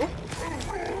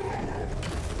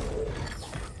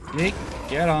 Nick,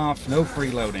 get off. No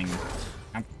freeloading.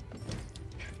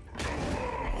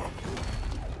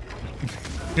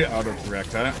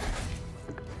 Autocorrect, huh?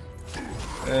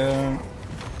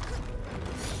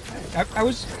 I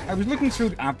was looking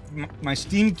through my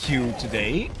Steam queue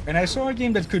today, and I saw a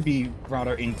game that could be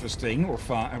rather interesting or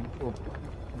fun, or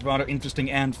rather interesting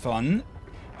and fun.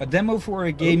 A demo for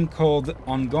a game called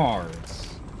On Guard.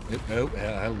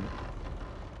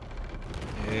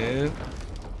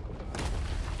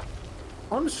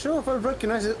 I'm sure if I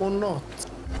recognize it or not.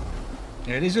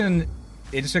 It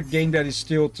is a game that is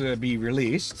still to be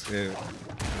released.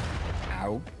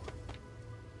 Ow.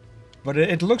 But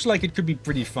it looks like it could be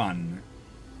pretty fun.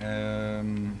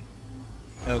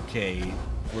 Okay.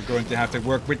 We're going to have to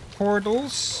work with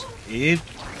portals.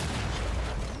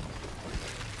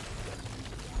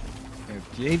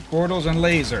 Okay, portals and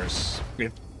lasers.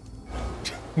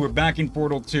 We're back in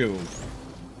Portal 2.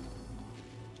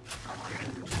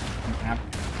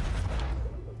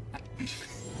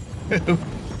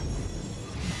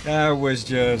 That was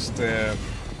just...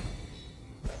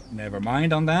 never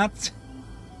mind on that.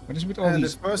 What is with all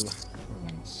these...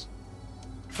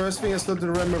 First thing I start to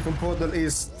remember from Portal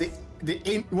is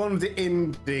one of the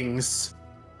endings.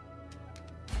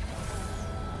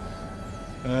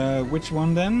 Which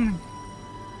one then?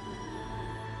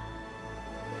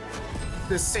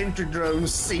 The sentry drone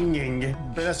singing,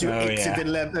 but as you exit the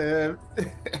level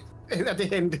at the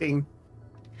ending.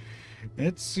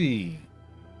 Let's see.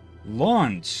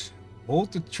 Launch.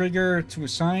 Hold the trigger to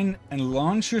assign and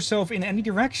launch yourself in any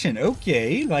direction.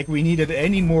 Okay, like we needed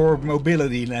any more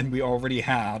mobility than we already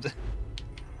had.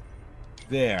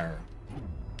 There.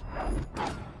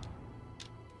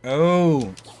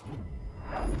 Oh.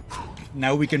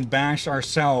 Now we can bash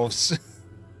ourselves.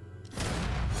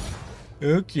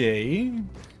 Okay.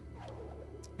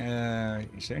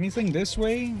 Is there anything this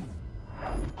way?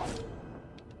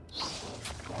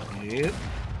 Yep.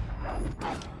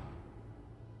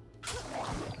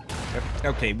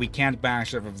 Okay, we can't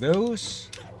bash off of those.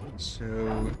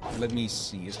 So, let me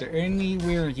see. Is there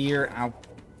anywhere here out?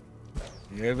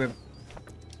 Yeah,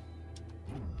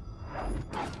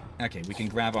 okay, we can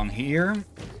grab on here.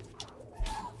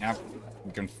 Yep,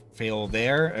 we can fail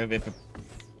there.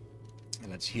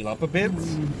 Let's heal up a bit.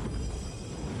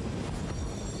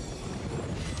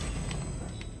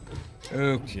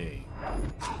 Okay.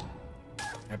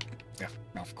 Yep,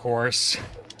 of course.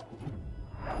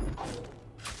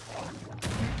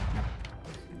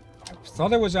 I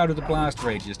thought I was out of the blast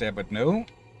radius there, but no.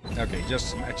 Okay, just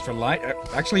some extra light.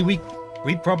 Actually, we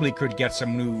probably could get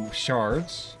some new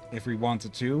shards if we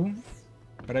wanted to.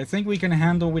 But I think we can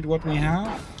handle with what we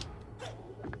have.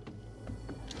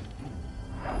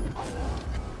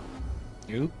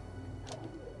 Oop.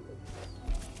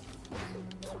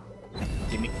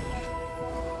 Gimme.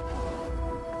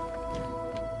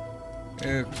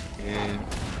 Okay.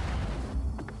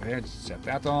 Let's set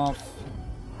that off.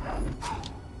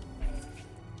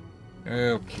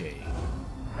 Okay.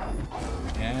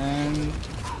 And...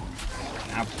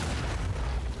 Ow.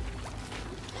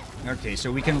 Okay,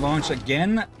 so we can launch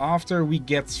again after we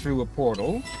get through a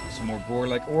portal. Some more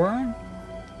gore-like ore.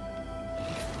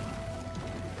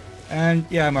 And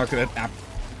yeah, Marco,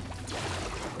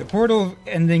 the portal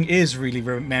ending is really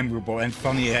memorable and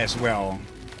funny as well.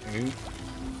 Ooh.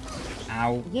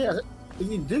 Ow. Yeah,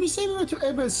 did we say we were to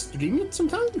ever stream it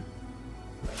sometime?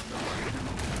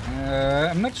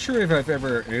 I'm not sure if I've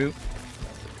ever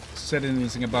said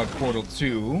anything about Portal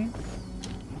 2.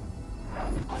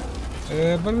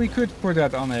 But we could put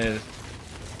that on a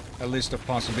list of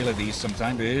possibilities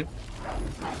sometime, dude.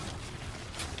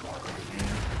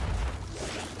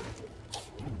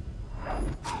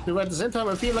 But at the same time,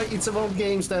 I feel like it's one of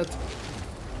games that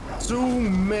so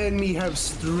many have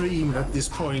streamed at this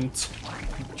point.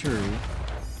 True.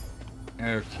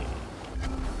 Okay.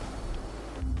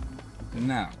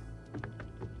 Now.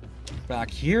 Back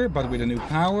here, but with a new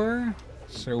power.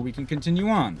 So we can continue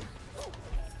on.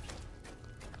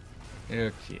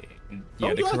 Okay.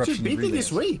 Yeah, the you actually corruption beat it relay.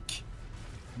 this week.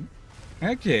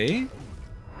 Okay.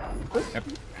 Yep.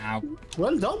 Ow.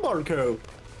 Well done, Marco.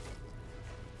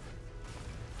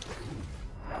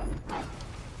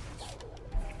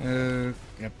 Yep.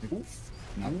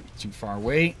 Not too far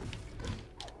away.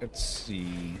 Let's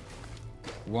see.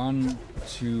 1,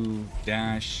 2,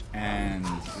 dash, and...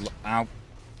 Ow.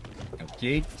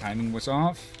 Okay, timing was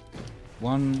off.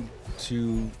 1,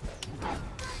 2...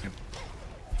 Yep.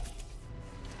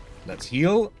 Let's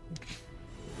heal.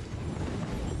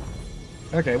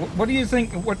 Okay, what do you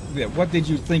think? What did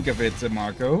you think of it,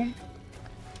 Marco?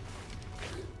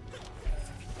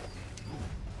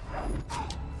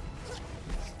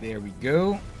 There we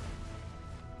go.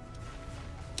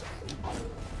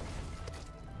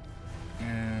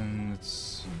 And let's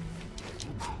see.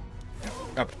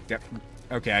 Yep.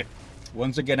 Okay.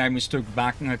 Once again, I mistook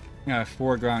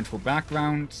foreground for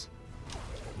background.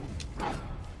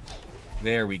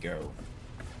 There we go.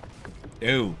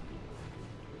 Oh.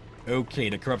 Okay,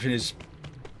 the corruption is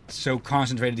so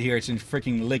concentrated here, it's in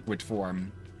freaking liquid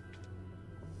form.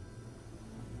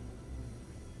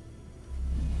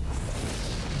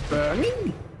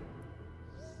 Burning?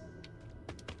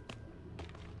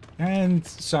 And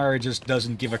Sire just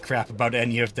doesn't give a crap about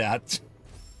any of that.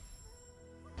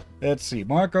 Let's see.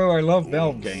 Marco, I love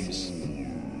Valve games.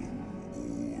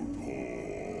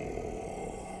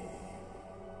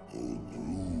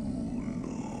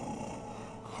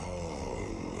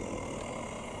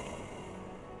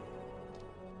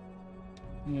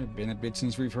 Yeah, been a bit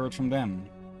since we've heard from them.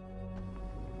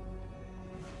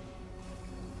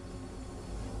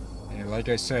 Yeah, like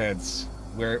I said,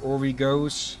 where Ori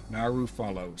goes, Naru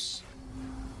follows.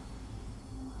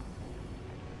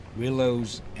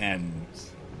 Willow's End.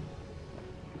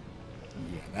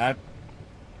 Yeah,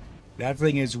 that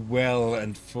thing is well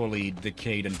and fully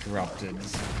decayed and corrupted.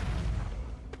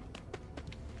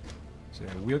 So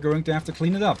we're going to have to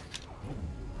clean it up.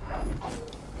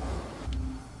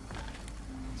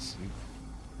 Let's see.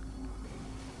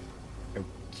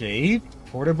 Okay,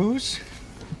 portaboos,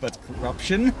 but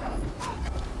corruption.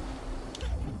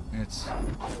 It's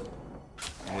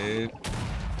okay,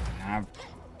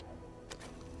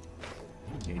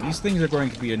 these things are going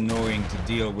to be annoying to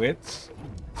deal with.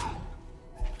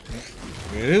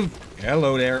 Ooh,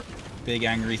 hello there, big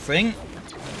angry thing.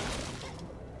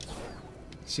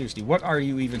 Seriously, what are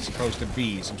you even supposed to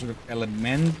be? Some sort of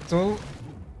elemental?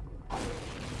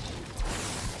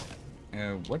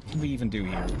 What can we even do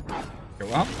here? Go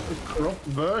up? A corrupt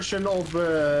version of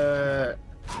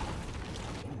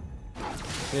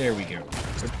There we go.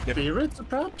 Spirit,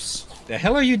 perhaps? The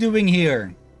hell are you doing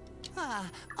here?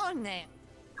 On there.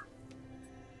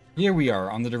 Here we are,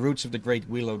 under the roots of the great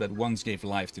willow that once gave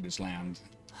life to this land.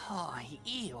 Oh,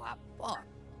 you are bored.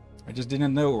 I just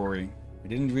didn't know, Ori. I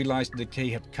didn't realize the decay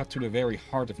had cut to the very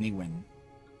heart of Niwen.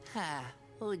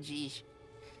 Oh, geez.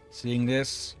 Seeing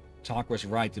this, Talk was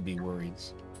right to be worried.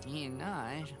 You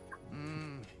know,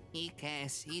 he can't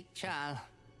see child.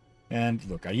 And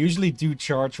look, I usually do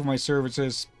charge for my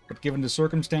services, but given the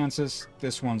circumstances,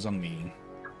 this one's on me.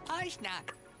 I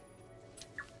snack.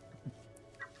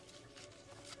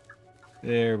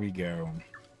 There we go.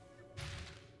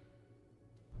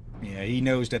 Yeah, he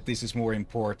knows that this is more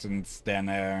important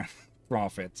than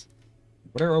profit.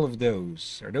 What are all of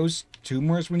those? Are those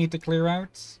tumors we need to clear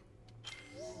out?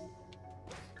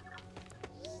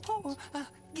 Oh,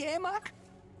 Gamak?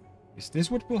 Is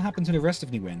this what will happen to the rest of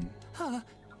Niwen?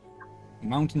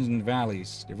 Mountains and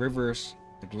valleys, the rivers,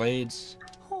 the glades.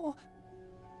 Oh,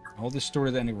 All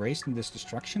distorted and erased in this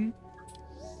destruction?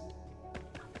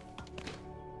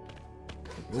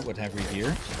 Oh, what have we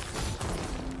here?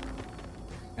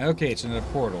 Okay, it's another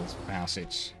portal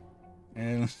passage.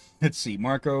 And let's see,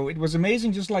 Marco, it was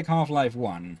amazing just like Half-Life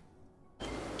 1.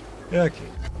 Okay.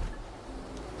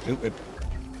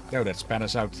 Oh, that spat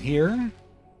us out here.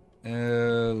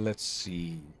 Let's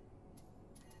see.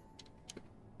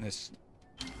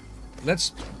 Let's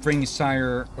bring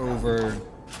Sire over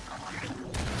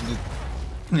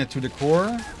to the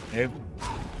core.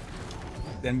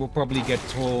 Then we'll probably get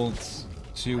told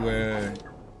to,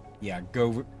 yeah,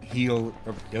 go heal.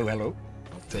 Oh, hello.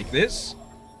 I'll take this.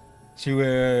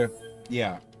 To,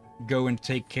 yeah, go and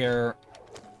take care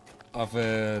of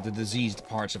the diseased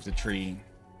parts of the tree.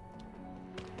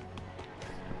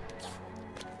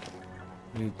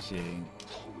 Okay.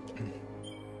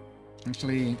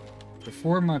 Actually,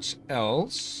 before much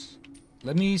else,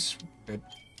 let me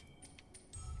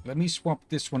swap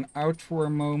this one out for a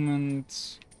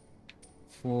moment.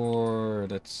 For,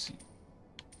 let's see.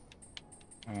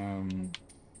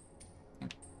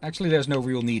 Actually, there's no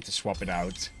real need to swap it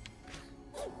out.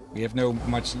 We have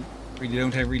we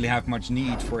don't really have much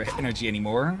need for energy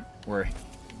anymore, or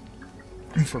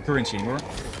for currency anymore.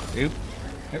 Oop.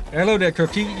 Hello there,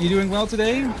 Cookie. You doing well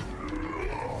today?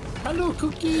 Hello,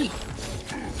 Cookie.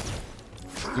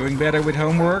 Doing better with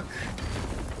homework?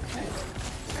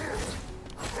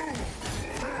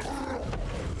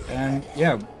 And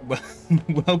yeah,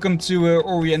 welcome to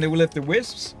Ori and the Will of the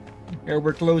Wisps. Here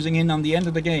we're closing in on the end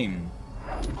of the game.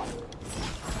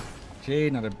 Okay,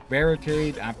 another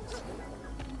barricade.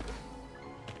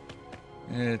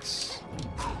 It's...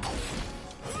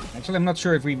 Actually, I'm not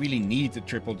sure if we really need the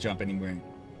triple jump anymore.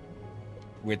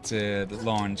 With the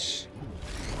launch.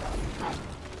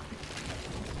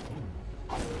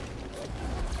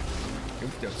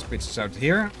 Oop, that spits out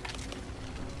here.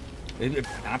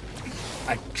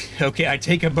 Okay, I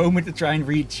take a moment to try and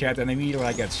read chat and immediately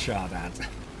I get shot at.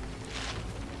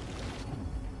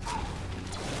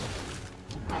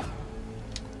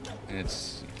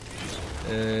 It's...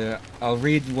 I'll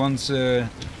read once I'm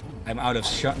out of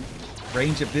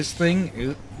range of this thing.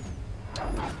 Oop.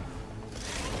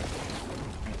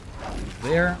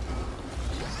 There.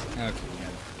 Okay, yeah.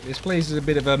 This place is a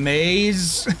bit of a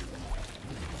maze.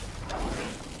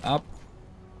 Up.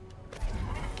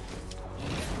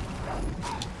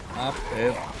 Up.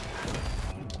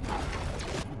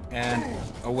 And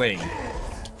away.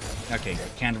 Okay,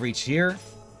 can't reach here.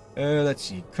 Let's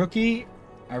see. Cookie.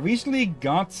 I recently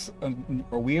got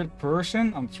a weird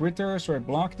person on Twitter, so I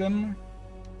blocked them.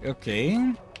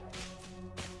 Okay.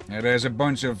 There's a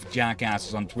bunch of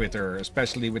jackasses on Twitter,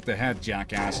 especially with the head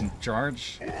jackass in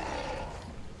charge.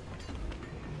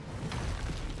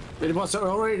 It was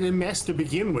already a mess to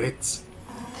begin with.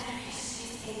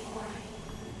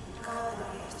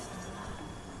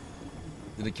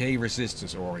 The decay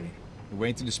resists Ori. The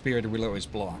way to the spirit willow is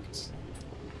blocked.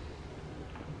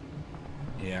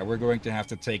 Yeah, we're going to have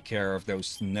to take care of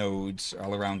those nodes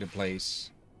all around the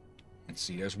place. Let's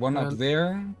see, there's one up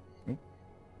there.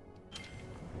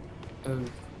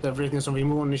 Everything som vi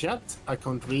må in the chat. I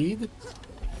can't read.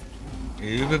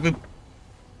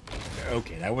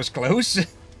 Okay, that was close.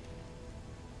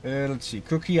 Let's see,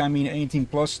 Cookie, I mean 18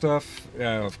 plus stuff.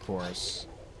 Of course.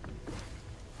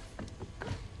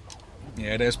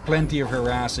 Yeah, there's plenty of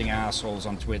harassing assholes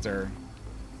on Twitter.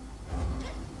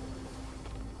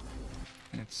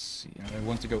 Let's see, I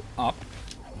want to go up.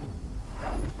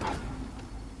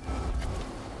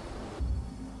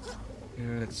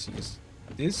 Let's see, is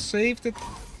this safe to...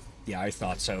 Yeah, I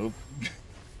thought so.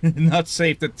 Not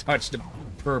safe to touch the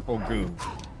purple goo.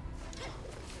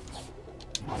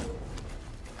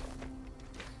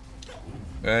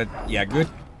 But yeah, good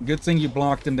thing you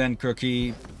blocked them then,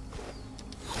 Cookie.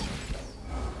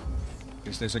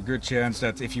 Because there's a good chance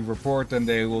that if you report them,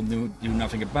 they will do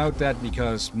nothing about that,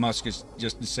 because Musk is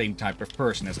just the same type of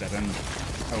person as that. And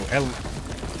oh,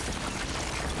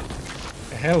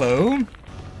 hello.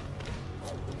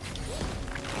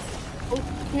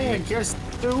 Okay, I guess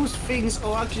those things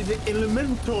are actually the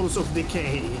elementals of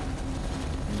decay.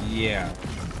 Yeah.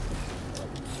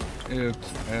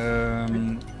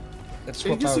 Let's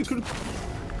swap I guess out. you could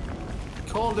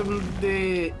call them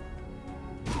the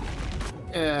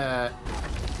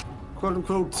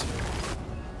quote-unquote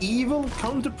evil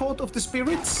counterpart of the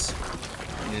spirits?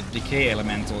 Decay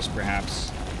elementals,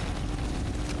 perhaps.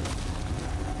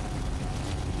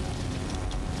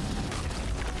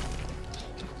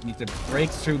 Need to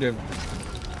break through the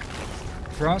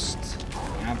crust.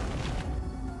 Yep.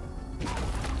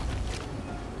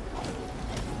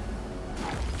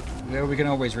 Well, we can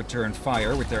always return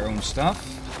fire with their own stuff.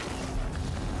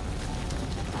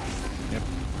 Yep.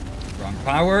 Wrong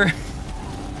power.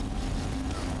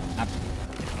 Up.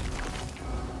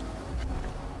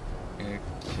 Okay.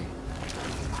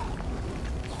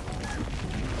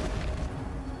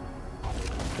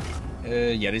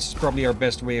 Yeah, this is probably our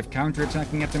best way of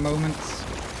counterattacking at the moment.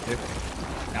 Yep.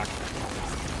 Ah.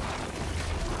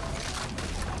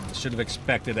 Should have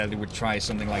expected that it would try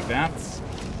something like that.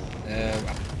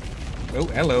 Oh,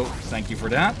 hello. Thank you for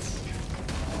that.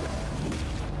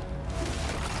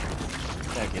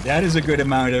 Okay, that is a good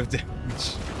amount of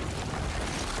damage.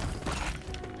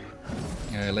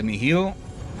 Let me heal.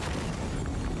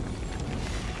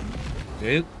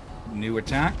 Oh, new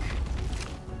attack.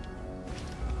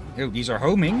 Oh, these are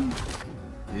homing.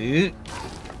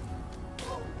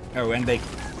 Oh, and they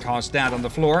caused that on the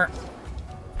floor.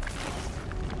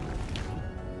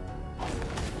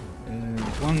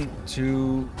 1,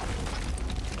 2.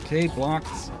 Okay,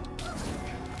 blocked.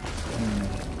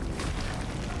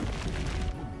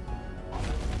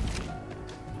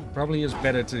 Probably is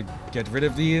better to get rid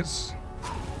of these.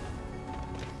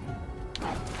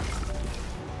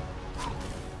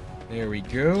 There we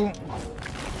go.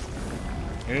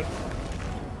 Okay.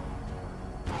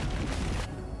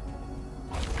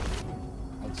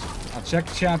 I'll check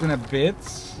chat in a bit,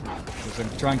 because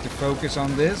I'm trying to focus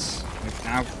on this.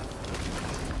 Ow.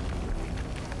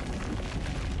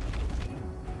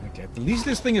 Okay, at least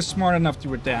this thing is smart enough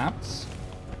to adapt.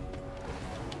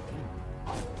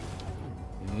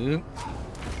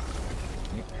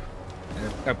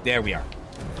 Oh, there we are.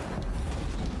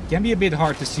 Can be a bit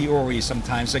hard to see Ori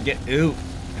sometimes. I get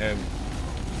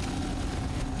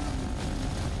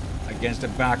against a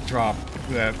backdrop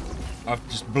of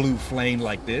just blue flame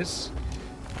like this.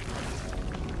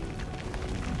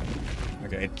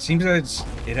 Okay, it seems that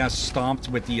it has stopped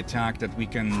with the attack that we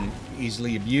can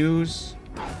easily abuse.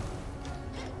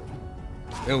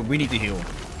 Oh, we need to heal.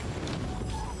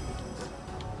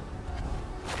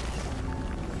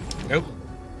 Nope.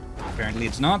 Apparently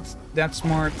it's not that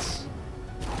smart.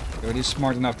 Though it is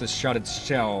smart enough to shut its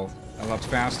shell a lot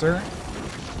faster.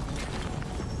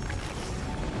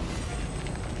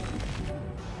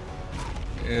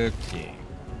 Okay.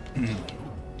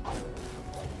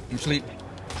 Actually,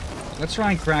 let's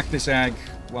try and crack this egg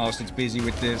whilst it's busy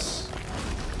with this.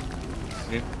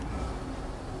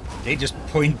 They just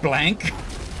point blank.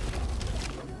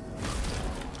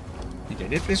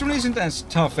 Okay, this one isn't as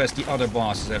tough as the other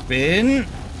bosses have been.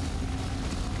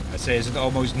 I say, is it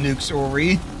almost nukes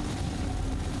Ori?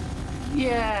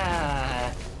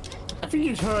 Yeah. I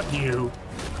think it hurt you.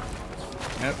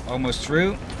 Yep, almost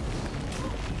true.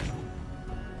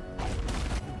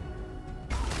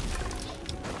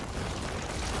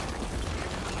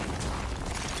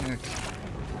 Okay.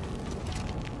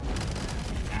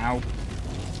 Ow.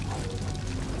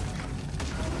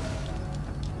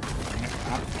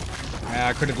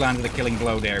 I could have landed a killing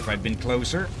blow there if I'd been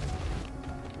closer.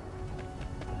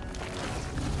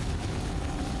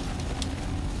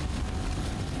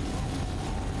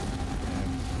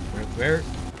 Where?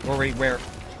 Ori, where?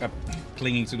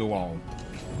 Clinging to the wall.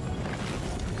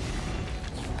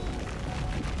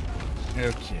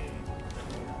 Okay.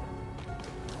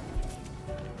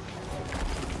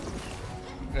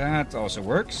 That also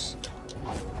works.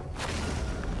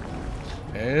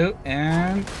 Oh,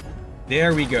 and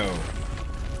there we go.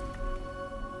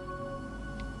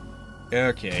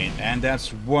 Okay, and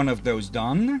that's one of those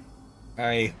done.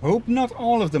 I hope not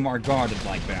all of them are guarded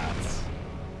like that.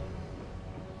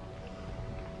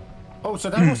 Oh,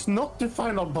 so that was not the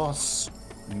final boss.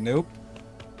 Nope.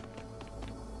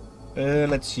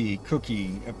 Let's see.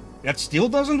 Cookie. That still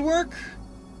doesn't work?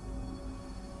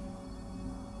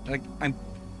 Like,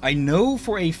 I know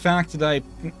for a fact that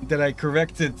I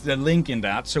corrected the link in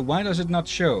that, so why does it not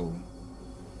show?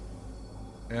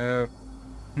 Oh,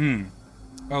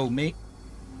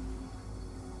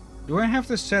 do I have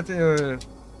to set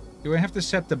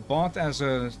the bot as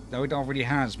a... No, it already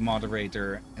has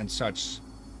moderator and such.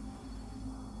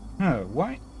 Huh,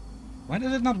 why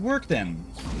does it not work then?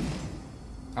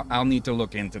 I'll need to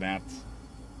look into that.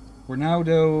 For now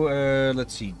though,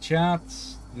 let's see, chat.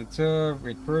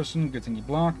 Great person, good thing you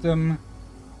blocked them.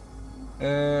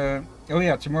 Oh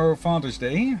yeah, tomorrow Father's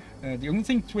Day. The only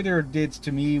thing Twitter did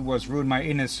to me was ruin my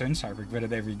innocence. I regret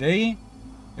it every day.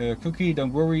 Cookie,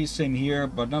 don't worry, same here,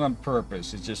 but not on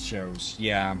purpose. It just shows.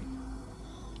 Yeah.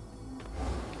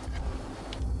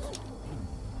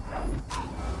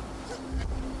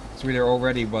 Twitter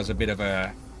already was a bit of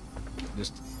a...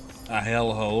 just a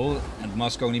hellhole, and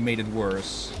Musk only made it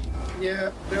worse. Yeah,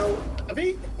 no, I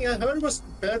think I heard it was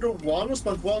better once,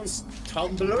 but once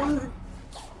Tumblr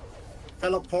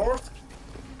fell apart,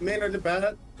 mainly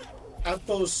bad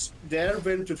apples there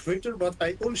went to Twitter, but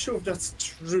I'm unsure if that's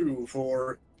true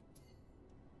for...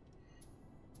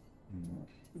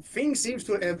 Things seems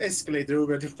to have escalated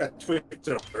over at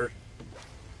Twitter.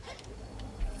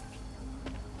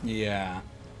 Yeah.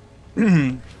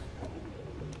 And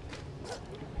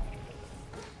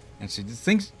see,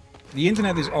 the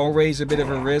internet is always a bit of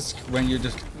a risk when you're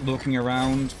just looking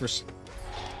around for...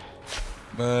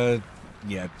 But,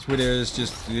 yeah, Twitter is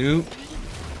just... Thank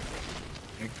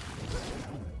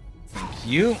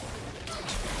you.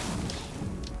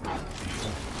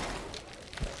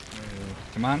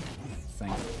 Come on.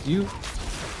 Thank you.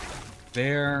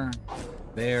 There.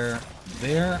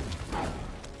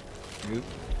 Oop.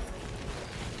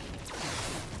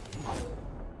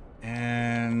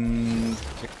 And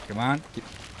come on,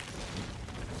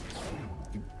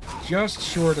 just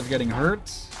short of getting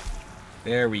hurt.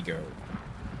 There we go.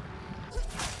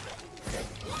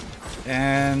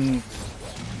 And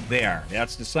there.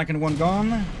 That's the second one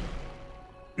gone.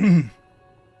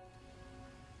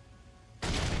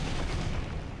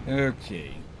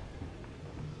 Okay.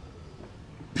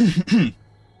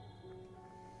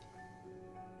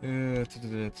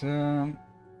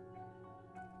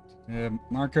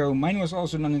 Marco, mine was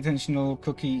also an unintentional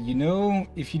cookie. You know,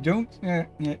 if you don't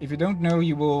know,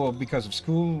 you will because of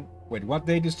school. Wait, what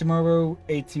date is tomorrow?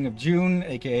 18th of June,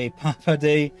 aka Papa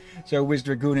Day. So wish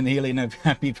Dragoon and Hillyan a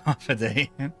happy Papa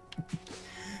Day.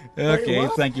 Okay,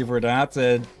 Wait, thank you for that.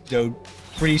 Though,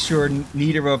 pretty sure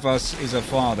neither of us is a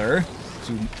father,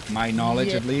 to my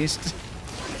knowledge at least.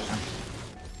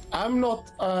 I'm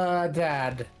not a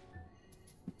dad.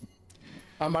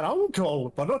 I'm an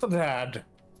uncle, but not a dad.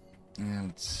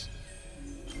 Let's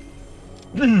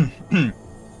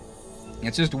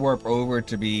let's just warp over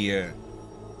to be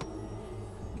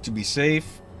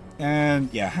safe. And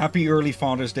yeah, happy early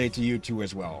Father's Day to you too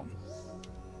as well.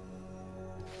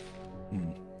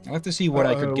 I'll have to see what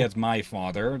I could get my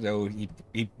father, though he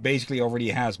basically already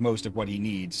has most of what he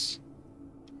needs.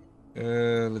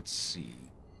 Let's see.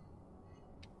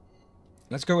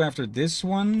 Let's go after this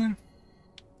one.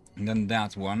 And then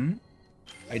that one.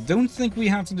 I don't think we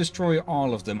have to destroy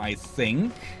all of them, I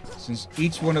think. Since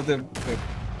each one of the...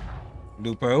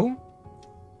 Lupo?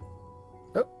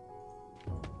 Oh.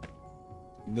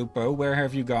 Lupo, where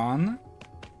have you gone?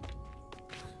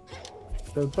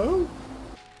 Lupo?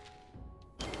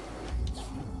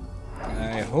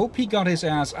 I hope he got his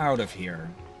ass out of here.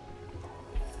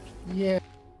 Yeah.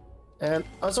 And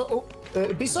also,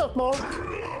 be safe, Mark.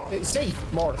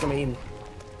 Safe, Mark, I mean.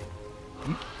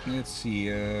 Let's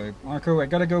see, Marco, I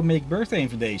gotta go make birthday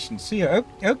invitations. See ya.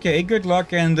 Oh, okay, good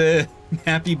luck and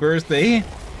happy birthday.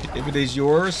 If it is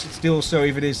yours, still so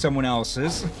if it is someone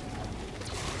else's.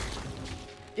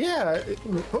 Yeah,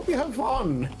 hope you have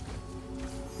fun.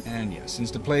 And yeah, since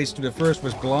the place to the first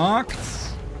was blocked,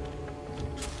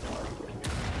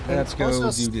 let's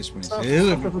go do this one.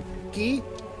 From Cookie.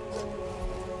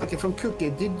 Okay, from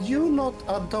Cookie, did you not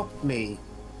adopt me?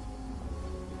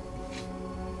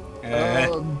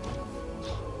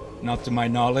 Not to my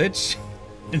knowledge.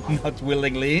 Not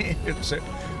willingly. So,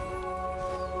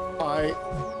 I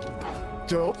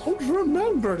don't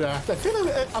remember that. I feel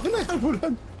like I would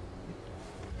have... okay,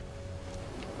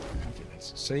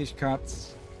 let's save cut.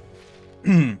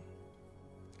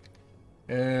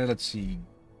 Let's see.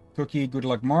 Cookie, good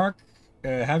luck, Mark.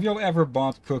 Have y'all ever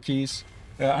bought cookies?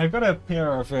 I've got a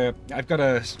pair of... I've got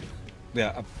a...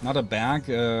 Yeah, not a bag.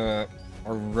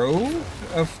 A row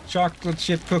of chocolate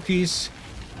chip cookies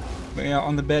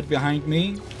on the bed behind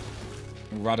me.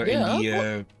 Rather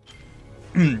in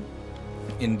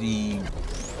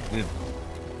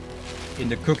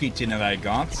the cookie tin that I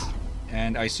got.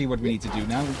 And I see what we need to do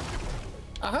now.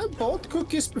 I have bought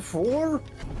cookies before,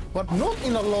 but not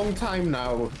in a long time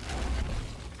now.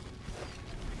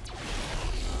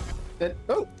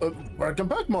 Welcome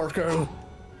back, Marco.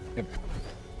 Yep.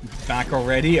 Back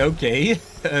already? Okay.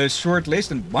 Short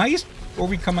list. And why are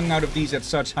we coming out of these at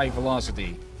such high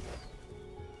velocity?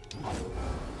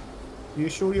 You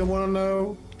sure you want to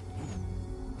know?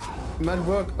 Might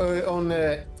work on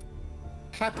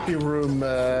happy room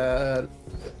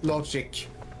logic.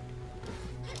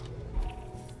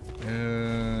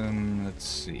 Let's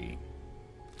see.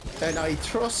 And I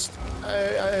trust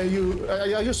you.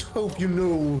 I just hope you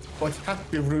know what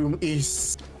happy room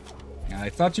is. I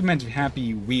thought you meant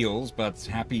Happy Wheels, but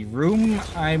Happy Room,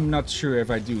 I'm not sure if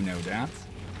I do know that.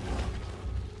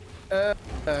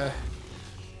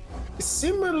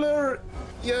 Similar,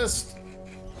 yes.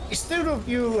 Instead of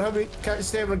you having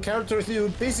seven characters, you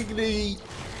basically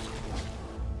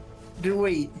do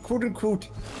a quote-unquote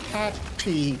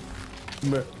happy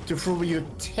to throw your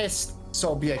test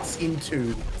subjects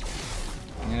into.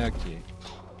 Okay.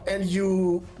 And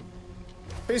you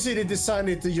basically design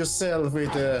it yourself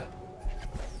with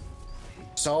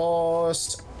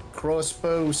saws,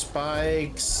 crossbow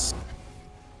spikes,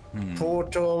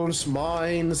 portals,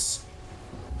 mines.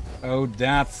 Oh,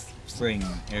 that thing.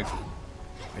 I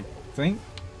think.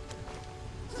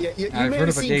 Yeah, you I've may heard have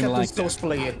of a seen game Captain like Stores that.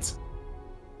 play it.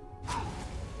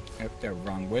 Yep, the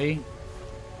wrong way.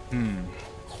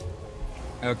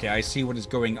 Okay, I see what is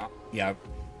going on. Yeah,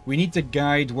 we need to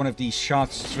guide one of these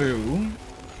shots through.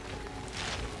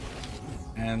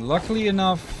 And luckily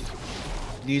enough,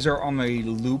 these are on a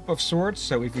loop of sorts,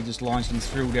 so if we just launch them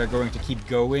through, they're going to keep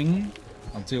going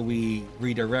until we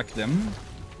redirect them.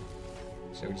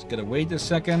 So we're just gonna wait a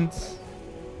second.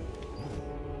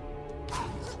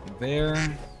 There.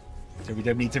 So we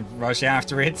don't need to rush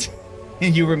after it.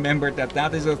 You remembered that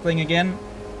that is a thing again?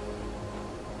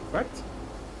 What?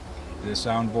 The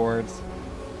soundboard.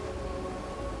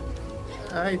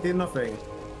 I did nothing.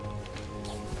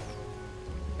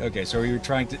 Okay, so you're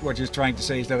trying to, what you're trying to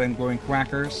say is that I'm going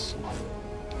quackers?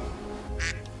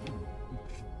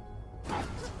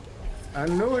 I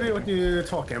have no idea what you're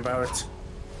talking about.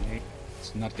 Okay,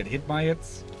 let's not get hit by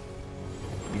it.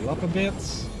 Heal up a bit.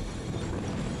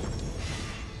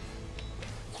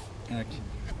 Okay.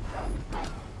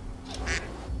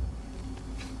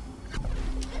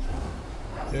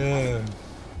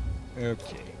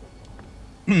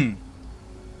 Okay.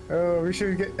 Oh, we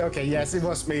should get... Okay, yes, it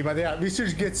was me, but yeah, we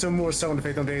should get some more sound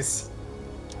effect on this.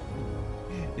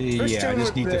 Yeah, I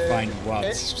just need to the- find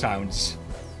what sounds.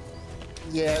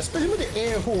 Yeah, especially when the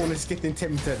air horn is getting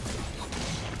tempted.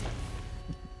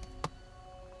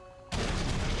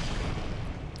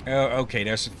 Oh, okay,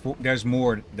 there's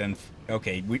more than...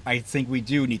 Okay, I think we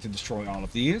do need to destroy all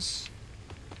of these.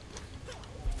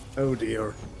 Oh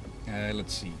dear.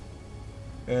 Let's see.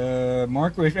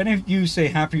 Marco, if any of you say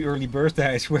happy early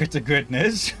birthday, I swear to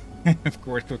goodness. Of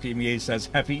course, Cookie Me says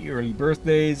happy early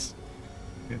birthdays.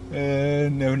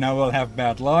 No, now I'll have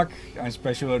bad luck. I'm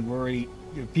special and worry.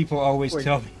 People always Wait.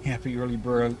 tell me happy early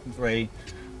birthday.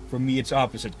 For me, it's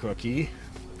opposite, Cookie.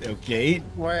 Okay.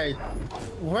 Wait,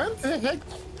 when the heck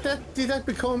did that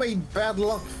become a bad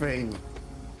luck thing?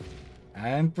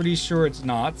 I'm pretty sure it's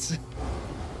not.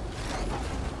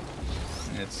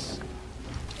 It's...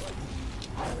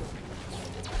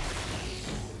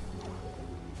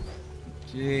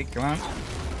 Okay, come on.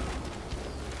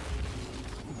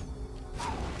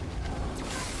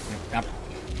 Yep.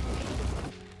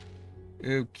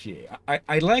 Okay,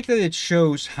 I like that it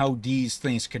shows how these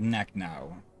things connect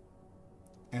now.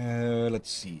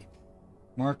 Let's see.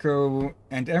 Marco,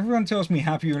 and everyone tells me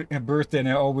happy birthday and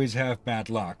I always have bad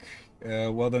luck.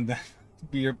 Well then that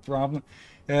would be a problem.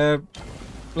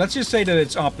 Let's just say that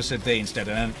it's opposite day instead.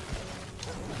 And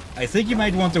I think you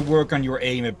might want to work on your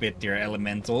aim a bit there,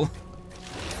 Elemental.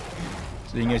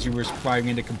 Seeing as you were firing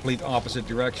in the complete opposite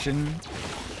direction.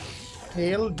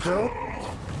 Hell,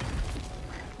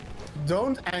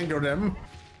 don't anger them.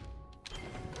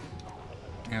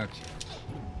 Okay.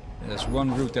 There's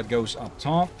one route that goes up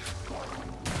top.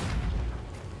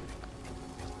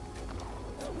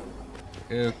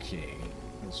 Okay.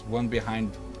 There's one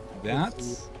behind that.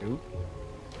 Oop.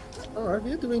 Alright,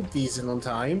 you're doing decent on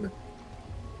time.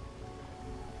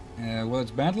 Well,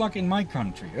 it's bad luck in my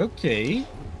country. Okay.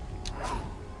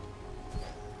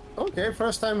 Okay,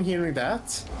 first time hearing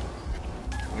that.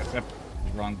 Yep.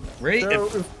 Wrong way. So,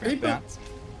 Yep. if people- That.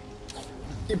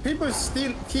 If people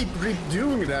still keep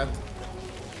redoing that,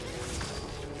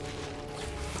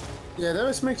 yeah, that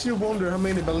just makes you wonder how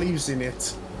many believes in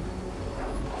it.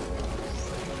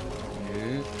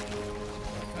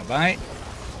 Bye-bye.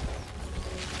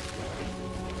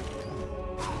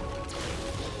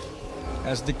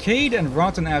 As decayed and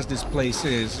rotten as this place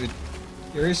is,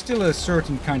 there is still a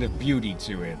certain kind of beauty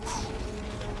to it.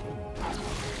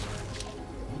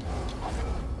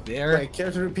 There, Wait,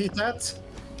 care to repeat that?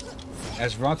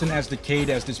 as rotten as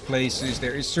decayed as this place is,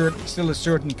 there is still a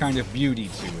certain kind of beauty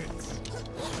to it.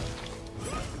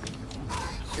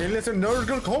 Illicit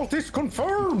Nurgle cult is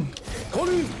confirmed!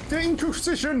 Calling the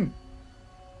Inquisition!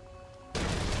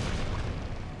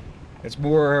 It's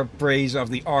more praise of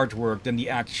the artwork than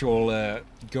the actual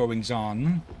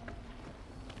goings-on.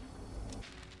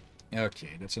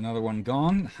 Okay, that's another one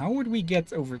gone. How would we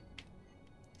get over...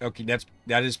 Okay, that's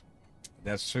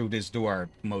through this door,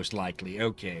 most likely.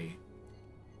 Okay.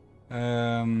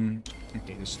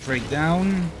 Okay, straight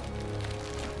down.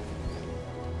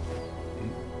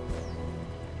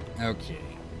 Okay.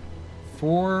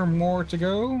 4 more to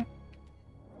go.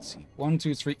 Let's see. 1,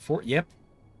 2, 3, 4. Yep.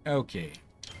 Okay.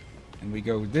 And we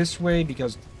go this way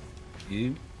because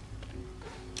you.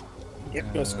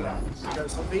 Yep, just got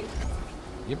something.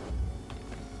 Yep.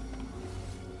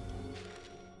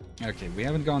 Okay, we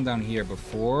haven't gone down here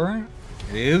before.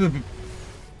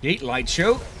 Gate light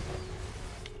show.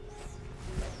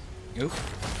 Nope.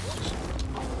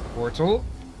 Portal.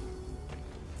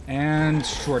 And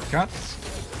shortcut.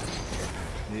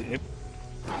 Yep.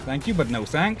 Thank you, but no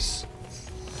thanks.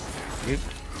 Yep.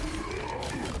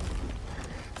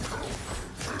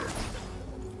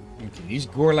 Okay, these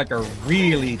Gorlek are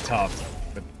really tough,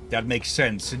 but that makes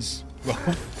sense since,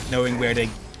 well, knowing where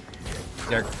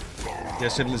their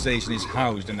civilization is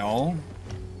housed and all.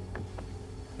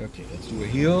 Okay, let's do a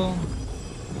heal.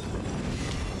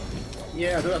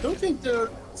 Yeah, I don't think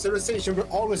the civilization were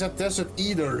always at desert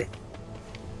either.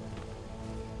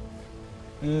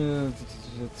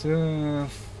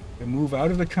 Move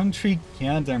out of the country?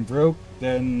 Can't, I'm broke.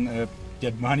 then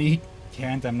get money.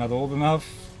 Can't, I'm not old enough.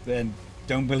 Then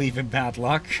don't believe in bad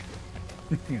luck.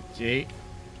 Okay.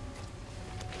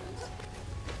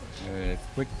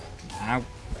 Quick. Ow.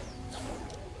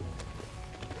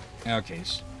 Okay.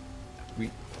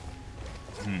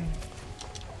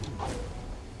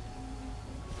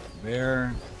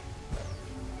 There.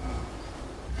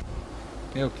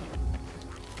 Okay.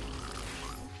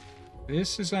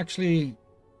 This is actually...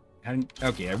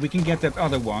 Okay, we can get that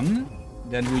other one.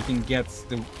 Then we can get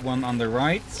the one on the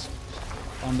right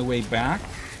on the way back.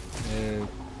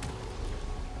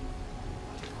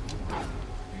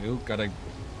 You gotta...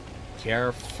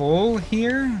 Careful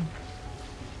here.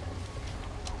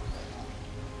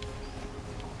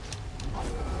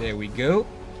 There we go.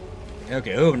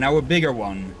 Okay, oh, now a bigger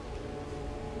one.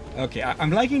 Okay,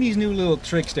 I'm liking these new little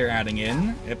tricks they're adding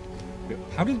in.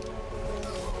 How did...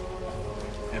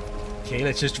 Okay,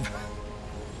 let's just...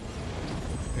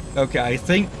 Okay, I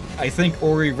think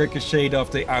Ori ricocheted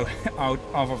off the out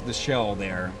of the shell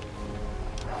there.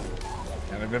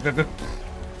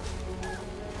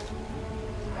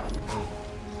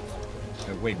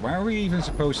 Wait, why are we even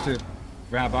supposed to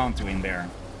grab onto him there?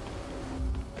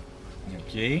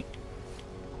 Okay.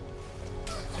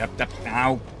 Yep,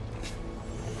 ow.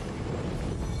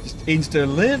 Just inched a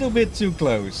little bit too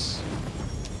close.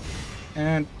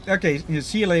 And, okay,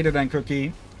 see you later then,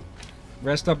 Cookie.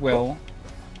 Rest up well.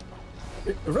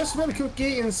 Rest well,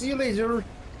 Cookie, and see you later.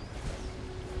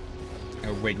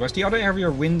 Oh, wait, was the other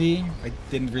area windy? I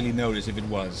didn't really notice if it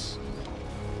was.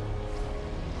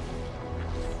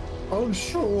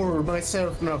 Unsure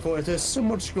myself now, for there's so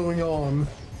much going on.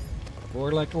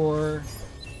 Or like or.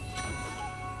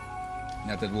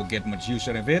 Not that we'll get much use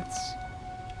out of it.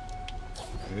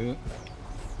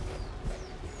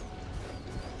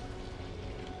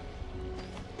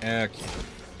 Okay.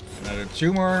 Another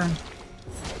tumor.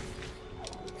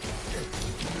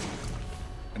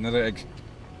 Another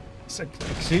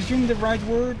excision, the right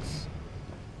words?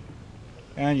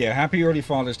 And yeah, happy early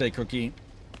Father's Day, Cookie.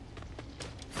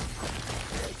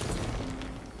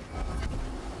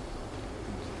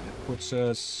 That puts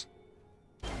us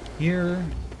here.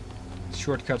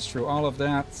 Shortcuts through all of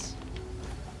that.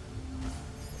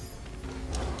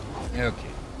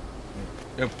 Okay.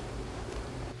 Oh.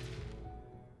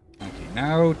 Okay,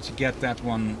 now to get that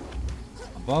one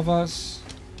above us.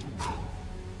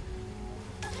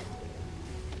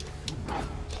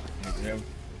 There we go.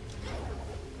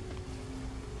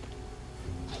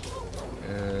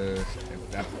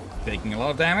 That's taking a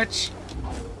lot of damage.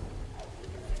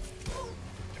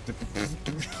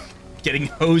 Getting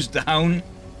hosed down.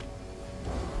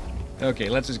 Okay,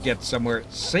 let's just get somewhere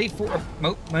safe for a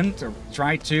moment, or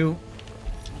try to.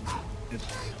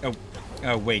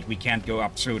 Oh, wait, we can't go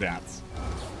up through that.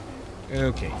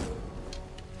 Okay.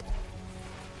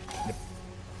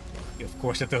 Of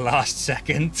course, at the last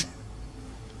second.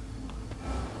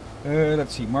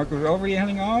 Let's see, Marco's already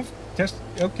heading off. Test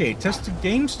the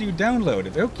games you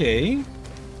downloaded. Okay.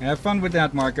 Have fun with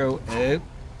that, Marco.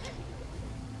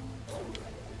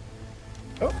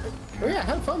 Oh yeah,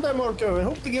 have fun there, Marco, and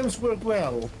hope the games work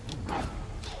well.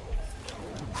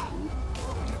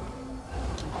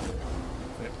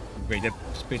 Wait, that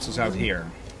spits us out here.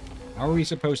 How are we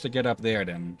supposed to get up there,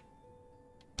 then?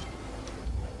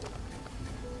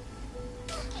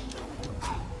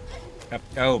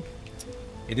 Oh,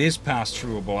 it is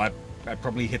pass-throughable. I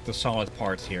probably hit the solid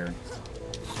part here.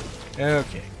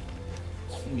 Okay.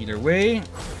 Either way.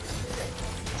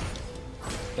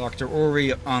 Dr.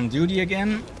 Ori on duty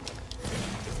again.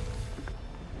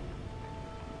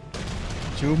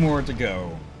 2 more to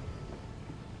go.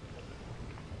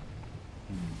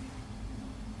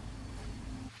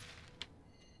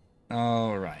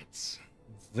 Alright.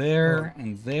 There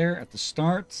and there at the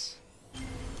start.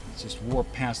 Let's just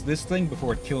warp past this thing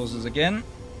before it kills us again.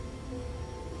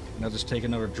 And I'll just take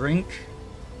another drink.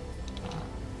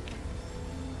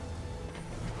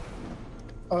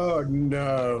 Oh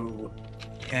no.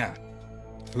 Yeah.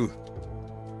 Ooh.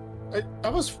 I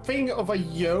was thinking of a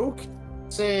joke,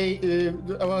 say,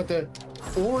 about the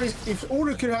Ori. If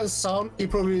Ori could have a sound, it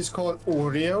probably is called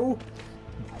Oreo.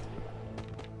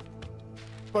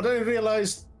 But then I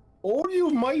realized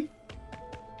Oreo might.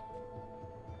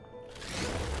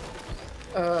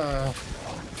 I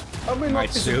mean, not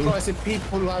be surprised if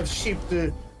people have shipped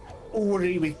the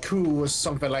Ori with Ku or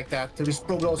something like that. This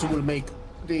probably also will make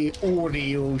the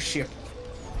Oreo ship.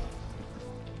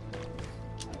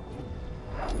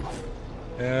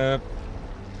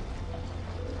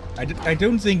 I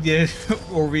don't think the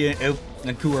Ori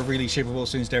and Ku are really shippable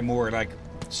since they're more like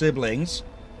siblings.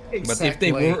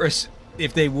 Exactly. But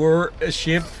if they were a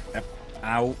ship,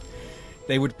 ow,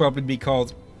 they would probably be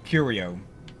called Curio.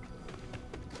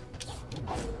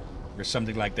 Or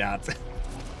something like that.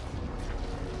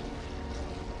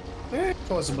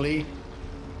 Possibly.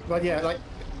 But yeah, like,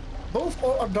 both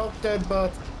are adopted,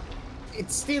 but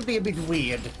it'd still be a bit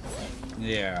weird.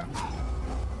 Yeah.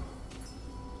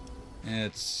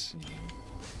 It's...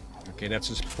 Okay, that's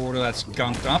his portal that's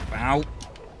gunked up. Ow.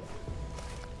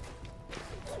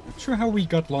 Not sure how we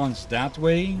got launched that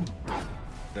way.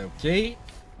 Okay.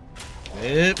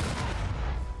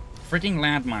 Freaking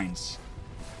landmines.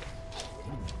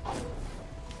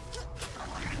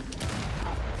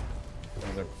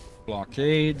 Other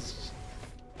blockades.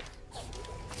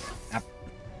 Up.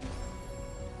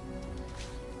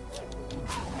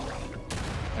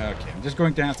 Okay, I'm just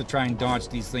going to have to try and dodge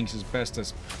these things as best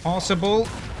as possible.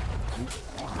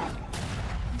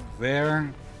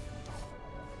 There.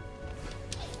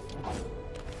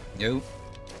 Nope.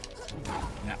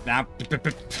 Now.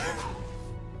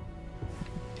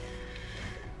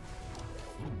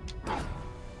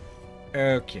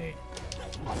 Okay.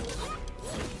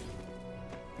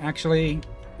 Actually.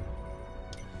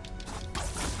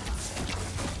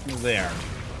 There.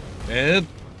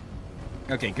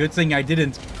 Okay, good thing I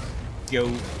didn't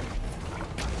go...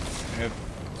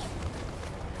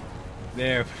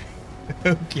 there.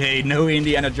 Okay, no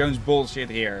Indiana Jones bullshit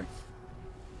here.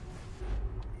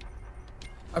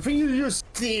 I think you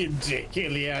just did,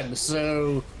 Hillyan,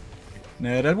 so...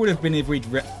 No, that would have been if we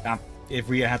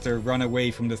had to run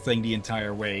away from the thing the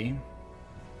entire way.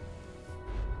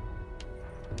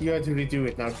 You have to redo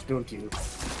it now, don't you?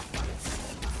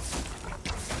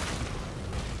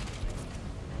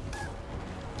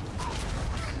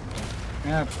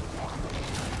 Yep.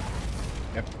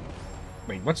 Yep.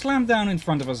 Wait, what slammed down in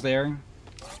front of us there?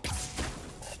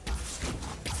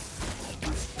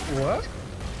 What?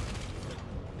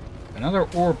 Another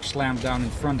orb slammed down in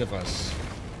front of us.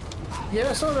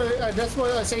 Yeah, so that's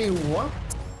why I say what?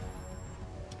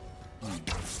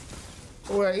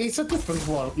 Well, it's a different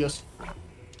one, yes.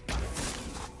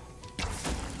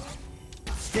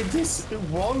 Did this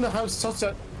one have such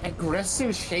an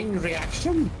aggressive chain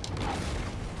reaction?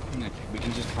 Okay, we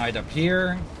can just hide up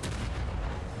here.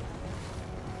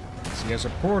 See, there's a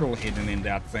portal hidden in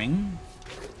that thing.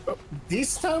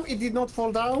 This time it did not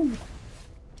fall down?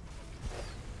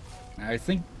 I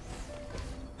think...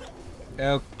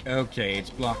 Okay, it's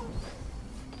blocked.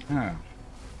 Huh.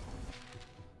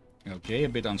 Okay, a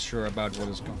bit unsure about what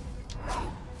is going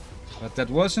on. But that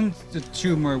wasn't the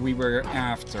tumor we were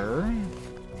after.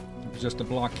 It was just a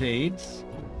blockade.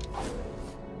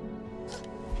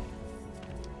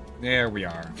 There we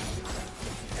are.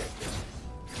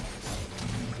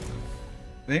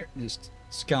 There, just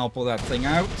scalpel that thing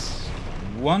out.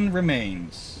 One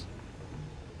remains.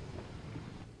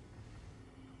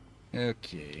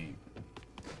 Okay.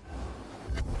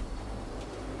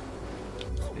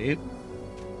 It.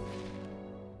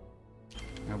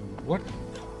 Now what?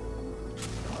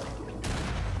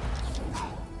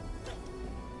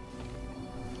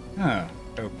 Huh.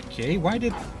 Okay. Why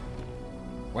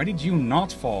did you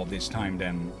not fall this time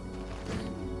then?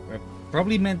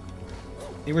 Probably meant...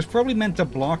 It was probably meant to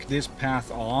block this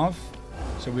path off.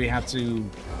 So we had to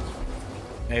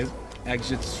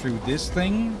exit through this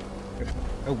thing.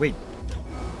 Oh, wait.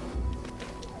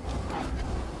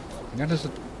 That is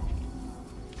a...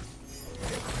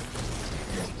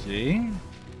 Okay.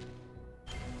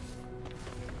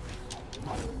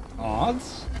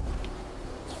 Odds?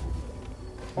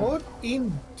 Odd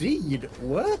indeed.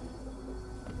 What?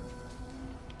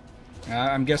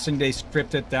 I'm guessing they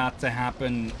scripted that to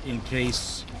happen in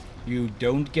case you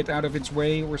don't get out of its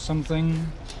way or something.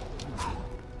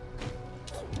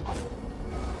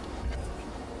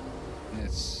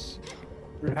 Yes.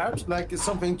 Perhaps like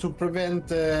something to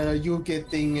prevent you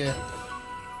getting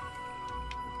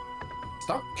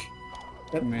stuck?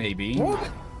 Maybe. What?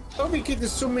 How we get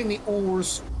so many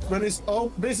ores when it's all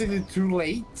basically too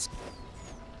late?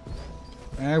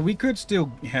 We could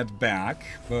still head back,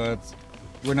 but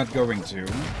we're not going to.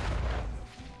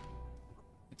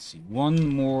 Let's see, one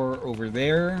more over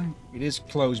there. It is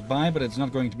close by, but it's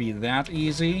not going to be that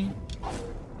easy.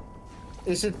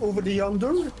 Is it over the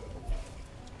yonder?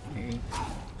 Okay.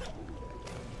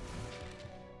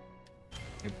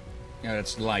 Yeah,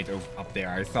 that's light up there.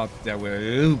 I thought that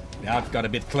that got a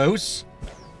bit close.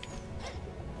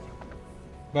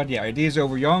 But yeah, it is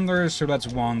over yonder, so let's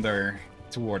wander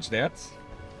towards that.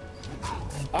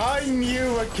 I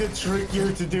knew I could trick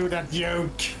you to do that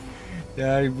joke.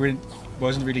 It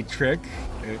wasn't really trick.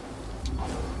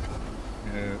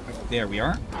 There we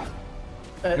are.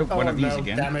 Nope, one of these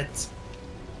again. Damn it.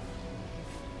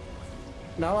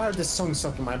 Now I have the song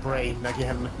stuck in my brain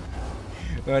again.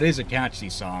 Well, it is a catchy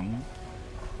song.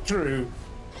 True.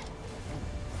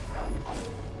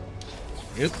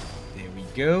 Yep, there we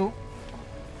go.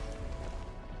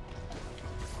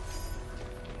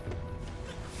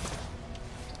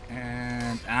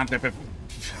 And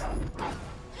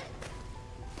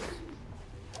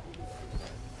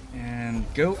and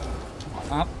go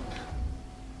up.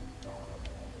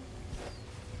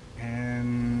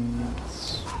 And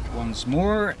once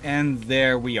more, and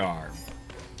there we are.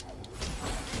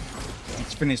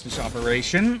 Let's finish this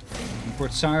operation and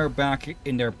put Sire back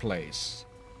in their place.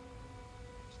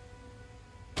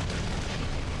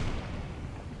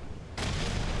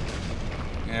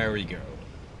 There we go.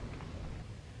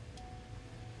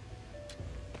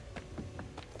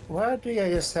 Why do I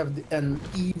just have an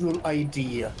evil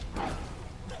idea?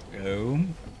 Go.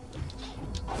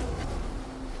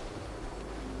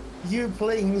 You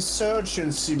playing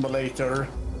Surgeon Simulator.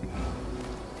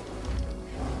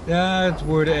 That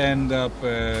would end up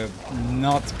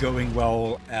not going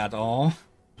well at all.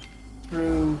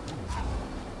 True.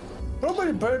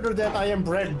 Probably better than I Am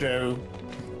Bread, though.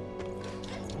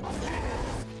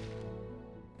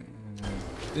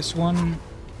 This one.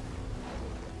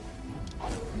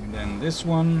 And then this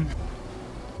one.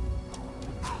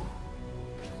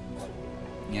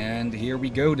 And here we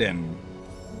go then.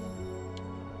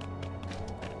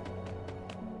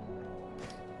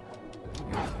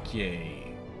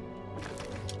 Okay.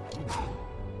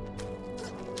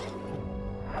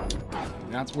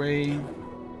 That way.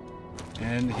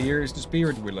 And here's the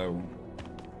Spirit Willow.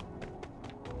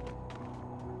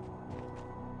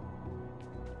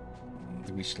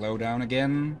 Do we slow down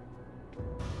again?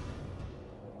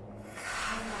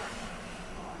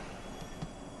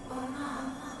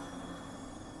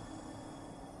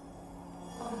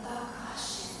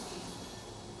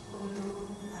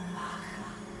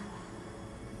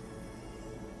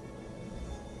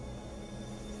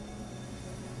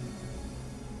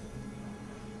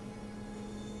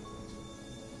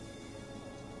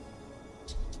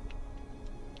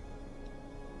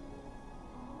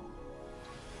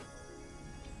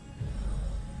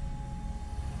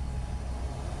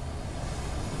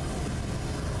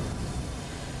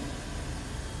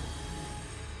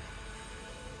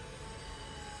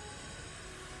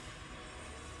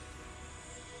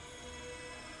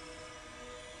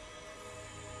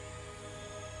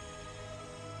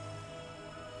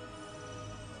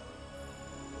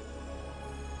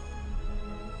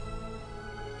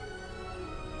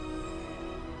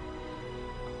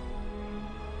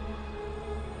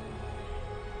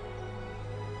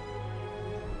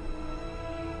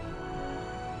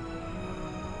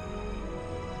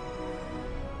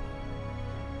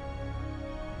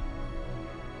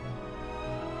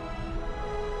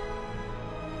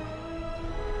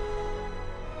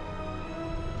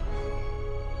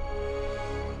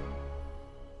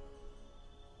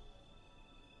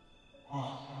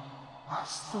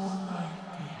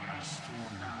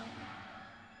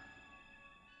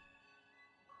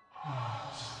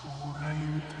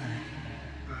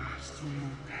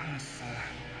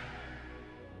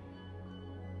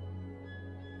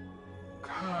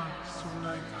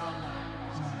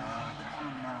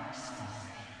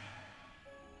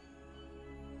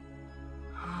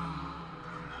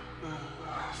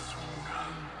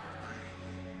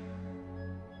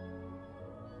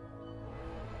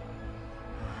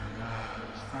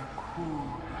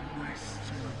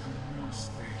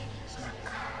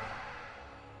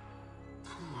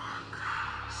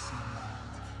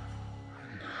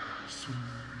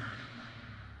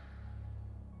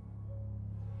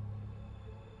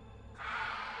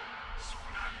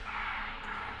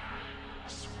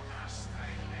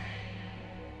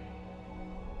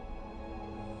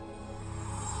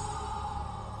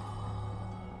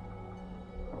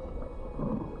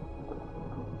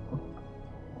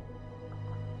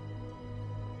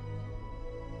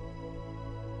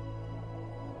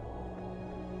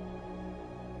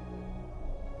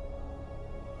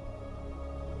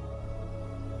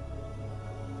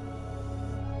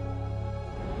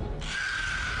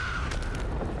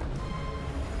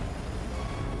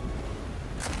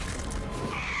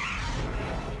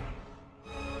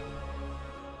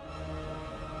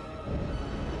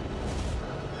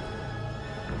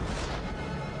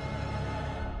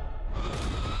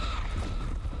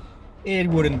 It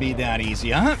wouldn't be that easy,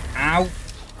 huh? Ow!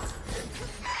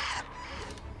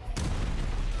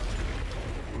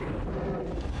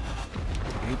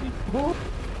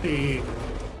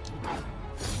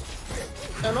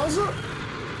 And also,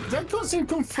 that concept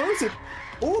confirms it.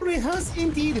 Ori has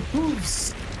indeed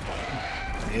hooves.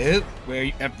 Yep,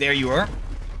 up there you are.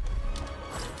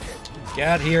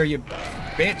 Get here, you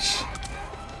bitch.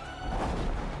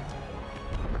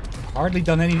 Hardly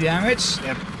done any damage.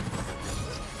 Yep.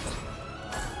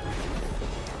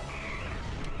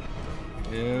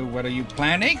 What are you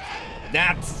planning?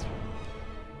 That's...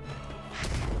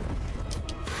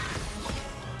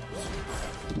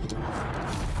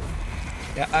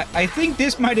 Yeah, I think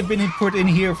this might have been put in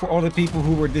here for all the people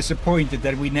who were disappointed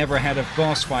that we never had a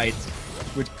boss fight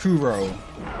with Kuro.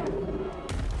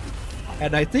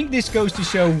 And I think this goes to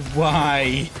show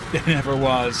why there never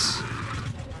was.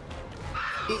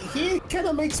 He kind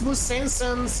of makes more sense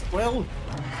since, well,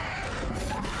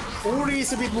 Ori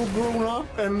is a bit more grown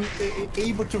up and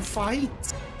able to fight.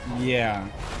 Yeah.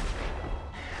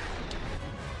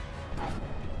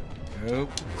 Oh.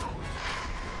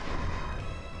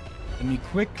 Let me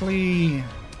quickly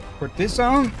put this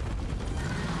on.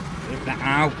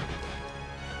 Ow.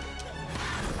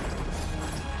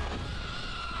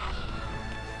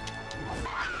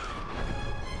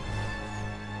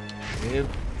 Yep.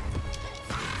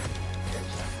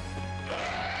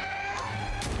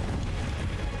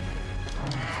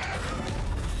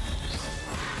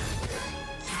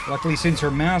 Luckily, since her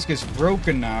mask is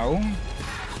broken now,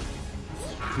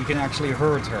 we can actually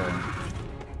hurt her.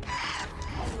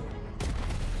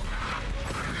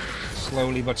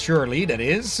 Slowly but surely, that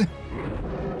is.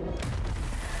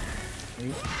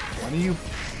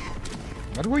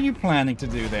 What were you planning to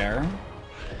do there?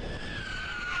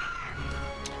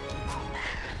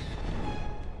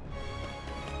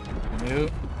 No.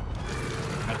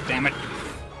 God damn it.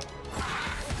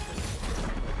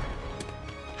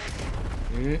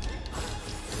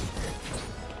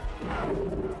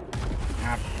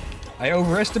 I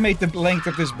overestimate the length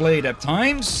of this blade at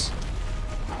times.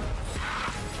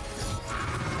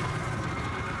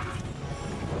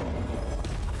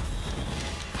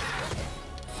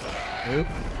 Oop.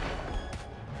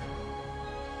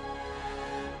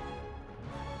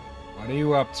 What are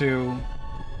you up to?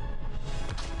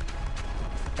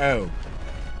 Oh.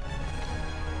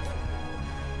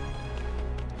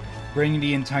 Bring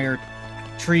the entire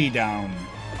tree down.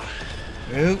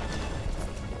 Oop.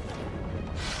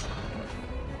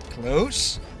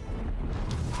 Close.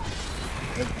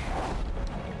 Oop.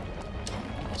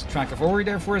 Lost track of Ori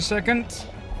there for a second.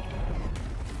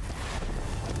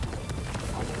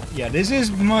 Yeah, this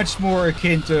is much more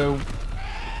akin to...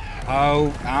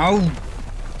 Ow.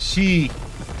 She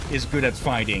is good at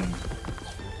fighting.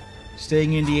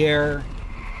 Staying in the air,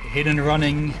 hidden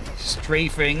running,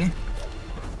 strafing.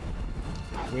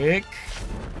 Quick.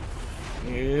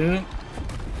 Yeah.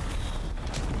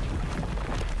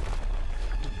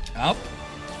 Up.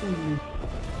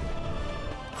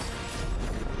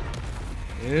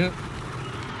 Yeah.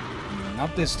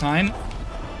 Not this time.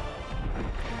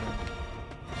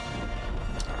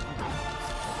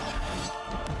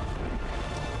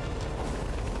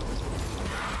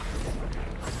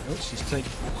 Oh, she's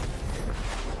taking...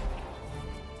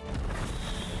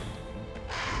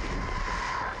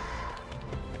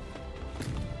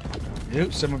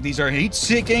 Yep, some of these are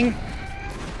heat-seeking.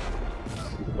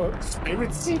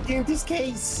 Spirit-seeking in this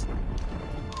case.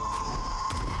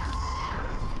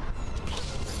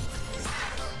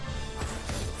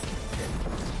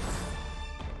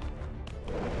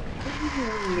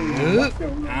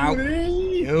 Ow.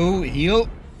 Yo, heal.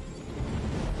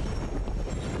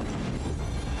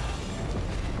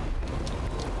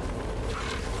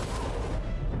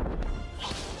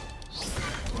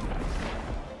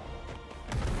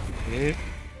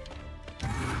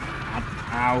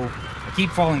 Ow. I keep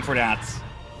falling for that.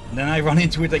 And then I run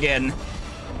into it again.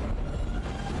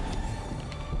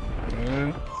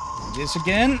 This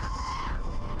again.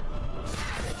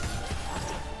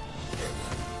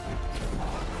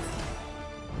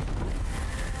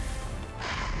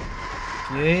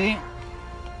 Okay.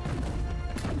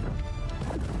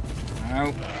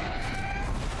 Ow.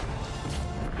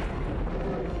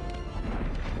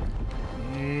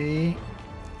 Okay.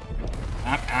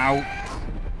 Ow.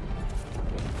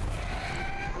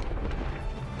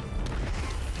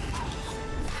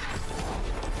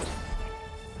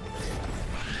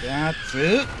 That's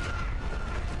it.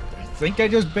 I think I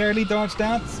just barely dodged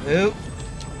that. Oh.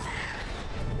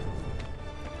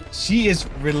 She is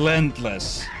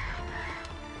relentless.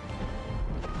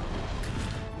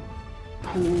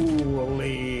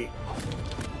 Holy.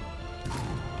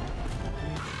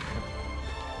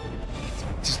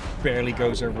 Just barely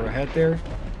goes over her head there.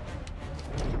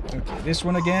 Okay, this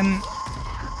one again.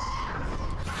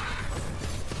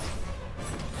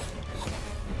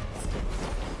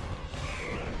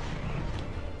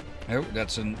 Oh,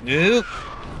 that's a new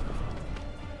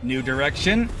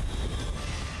direction.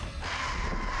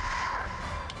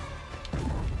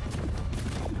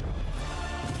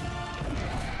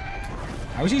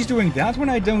 How she's doing that one,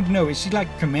 I don't know. Is she like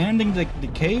commanding the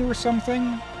decay or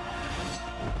something?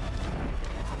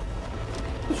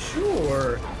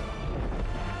 Sure.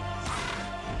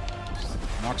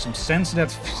 Knock some sense in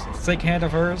that thick head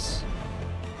of hers.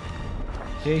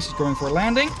 Okay, she's going for a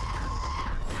landing.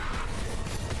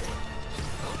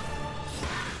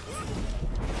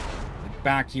 Get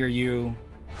back here, you.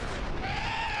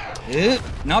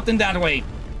 Not in that way.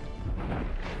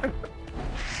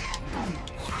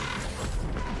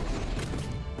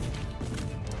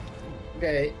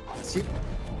 Okay. See.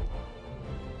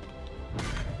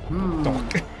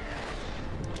 Donk.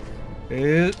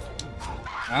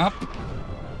 Up.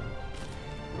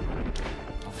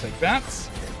 I'll take that.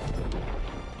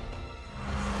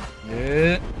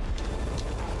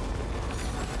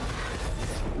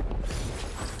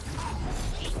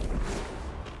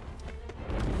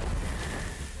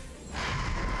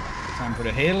 Time for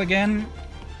the hail again.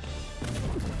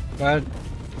 But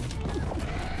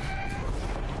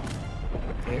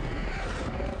okay.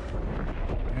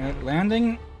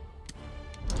 Landing.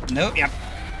 Nope, yep.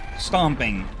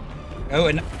 Stomping. Oh,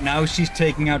 and now she's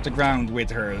taking out the ground with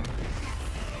her.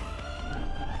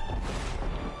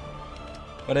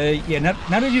 But yeah,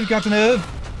 now that you've gotten a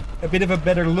bit of a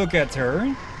better look at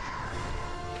her,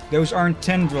 those aren't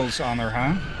tendrils on her,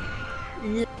 huh?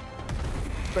 Yeah.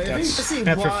 But if you can see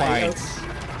petrified.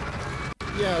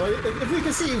 Yeah, well, if you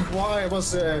can see why I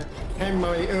was having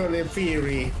my earlier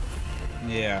theory.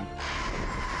 Yeah.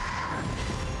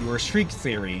 Your shriek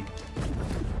theory.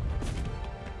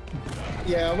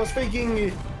 Yeah, I was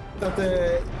thinking that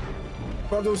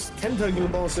well, those tentacle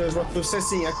monsters were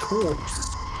possessing a corpse.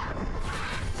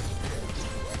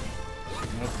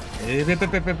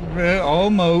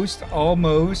 Almost.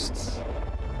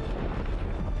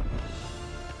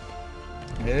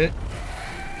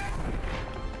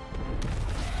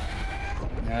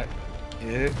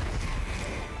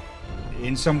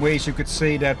 In some ways, you could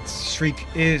say that Shriek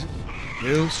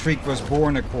was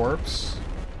born a corpse.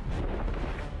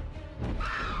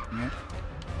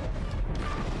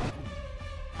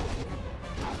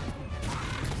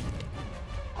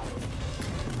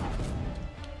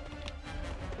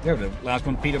 There, the last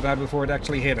one petered out before it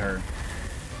actually hit her.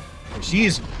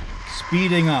 She's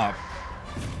speeding up.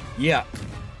 Yeah.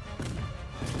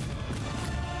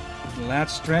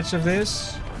 Last stretch of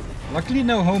this. Luckily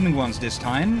no homing ones this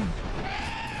time.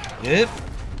 Yep.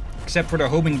 Except for the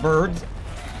homing bird.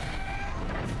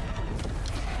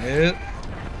 Yep.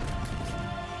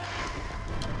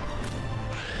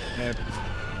 Yep.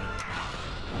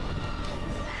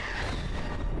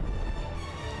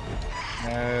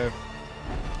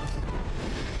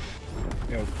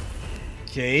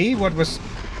 Okay, what was...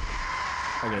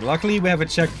 Okay, luckily we have a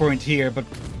checkpoint here, but...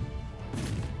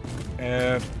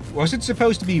 was it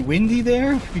supposed to be windy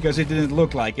there? Because it didn't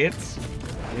look like it.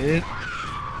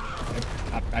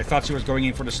 I thought she was going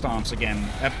in for the stomps again.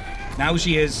 Now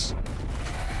she is.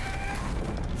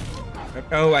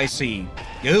 Oh, I see.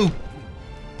 Go!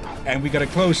 And we got a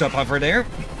close-up of her there.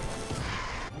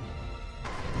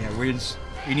 Yeah, we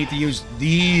need to use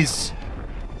these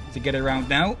to get around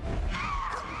now.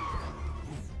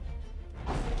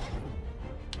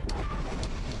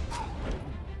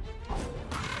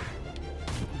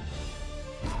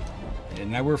 And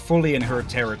now we're fully in her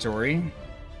territory.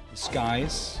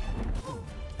 Skies.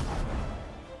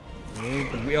 Okay,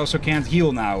 but we also can't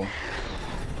heal now.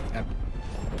 Yep.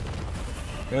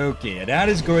 Okay, that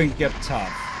is going to get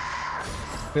tough.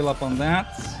 Fill up on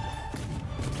that.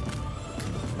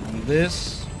 On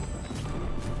this.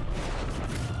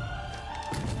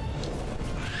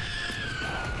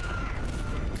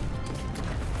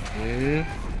 Okay.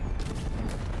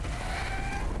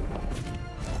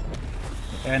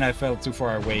 And I fell too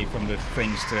far away from the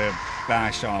things to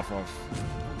bash off of.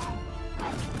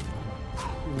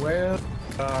 Well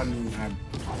done.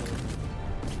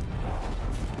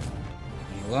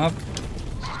 Heal up.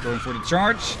 Just going for the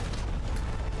charge.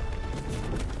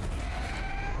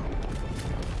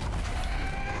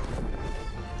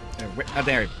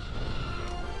 There.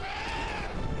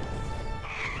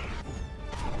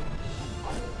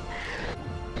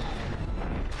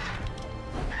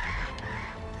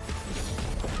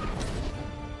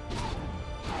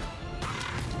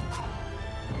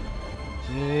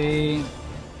 Okay.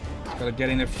 Gotta get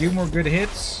in a few more good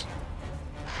hits.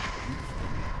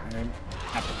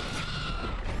 Up.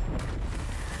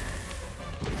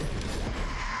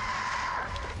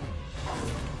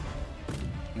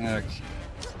 Okay.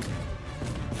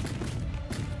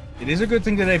 It is a good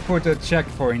thing that I put a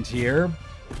checkpoint here.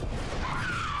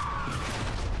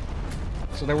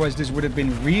 So otherwise this would have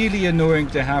been really annoying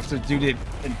to have to do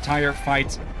entire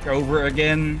fight over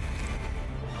again.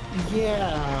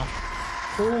 Yeah.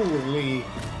 Holy.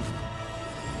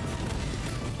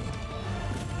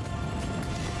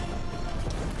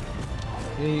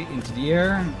 Okay, into the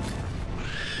air.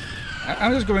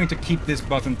 I'm just going to keep this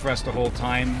button pressed the whole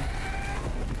time.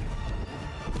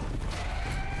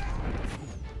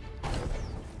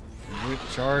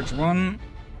 Charge 1.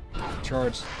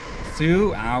 Charge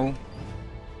 2. Ow.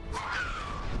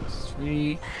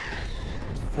 3.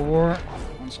 4.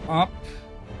 One's up.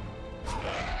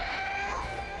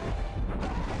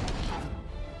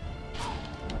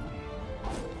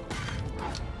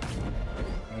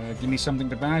 Give me something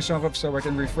to bash off of so I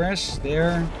can refresh.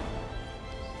 There.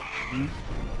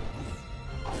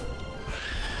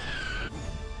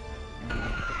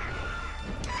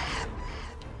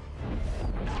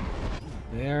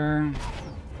 There.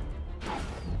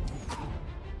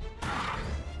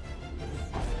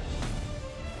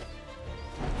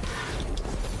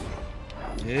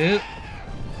 Yep.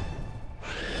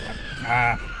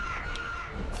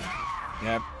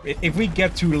 Yeah. If we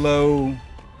get too low,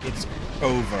 it's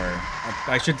over.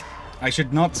 I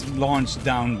should not launch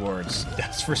downwards.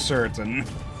 That's for certain.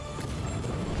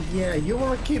 Yeah, you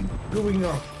want to keep going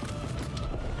up.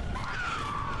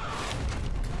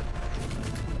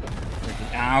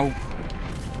 Ow.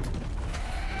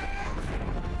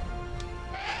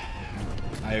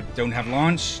 I don't have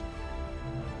launch.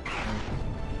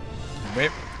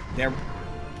 Whip. There.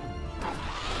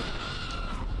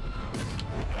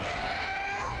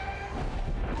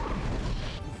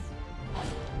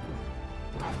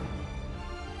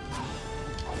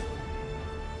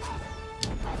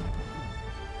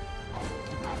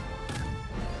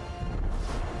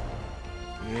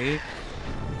 Okay.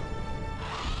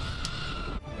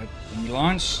 Let me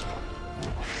launch.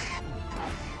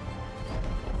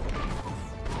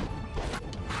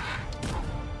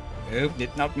 Oh,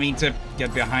 did not mean to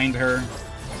get behind her.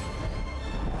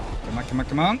 Come on, come on,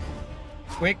 come on.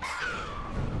 Quick.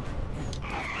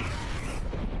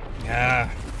 Yeah.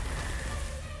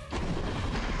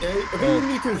 I really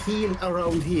need to heal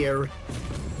around here.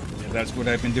 Yeah, that's what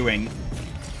I've been doing.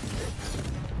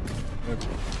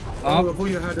 Oh, Up. before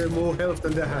you had more health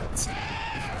than that.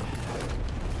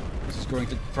 This is going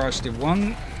to crush the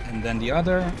one and then the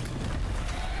other.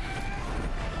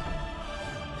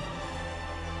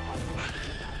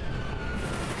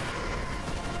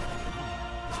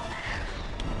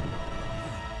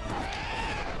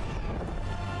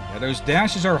 Yeah, those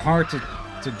dashes are hard to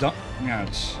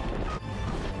dodge.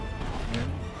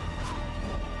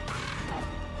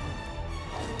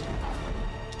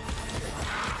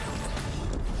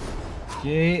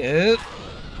 Okay,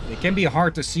 they can be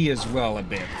hard to see as well a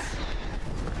bit.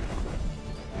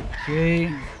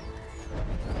 Okay.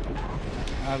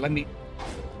 Let me...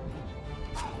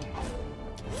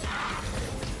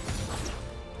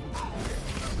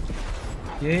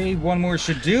 Okay, one more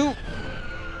should do.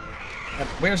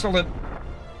 Where's all the...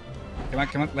 Come on,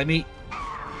 come on, let me...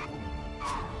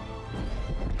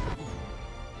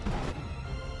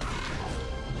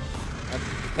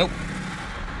 Oh.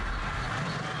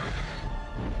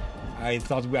 I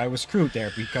thought I was screwed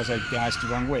there because I dashed the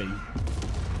wrong way.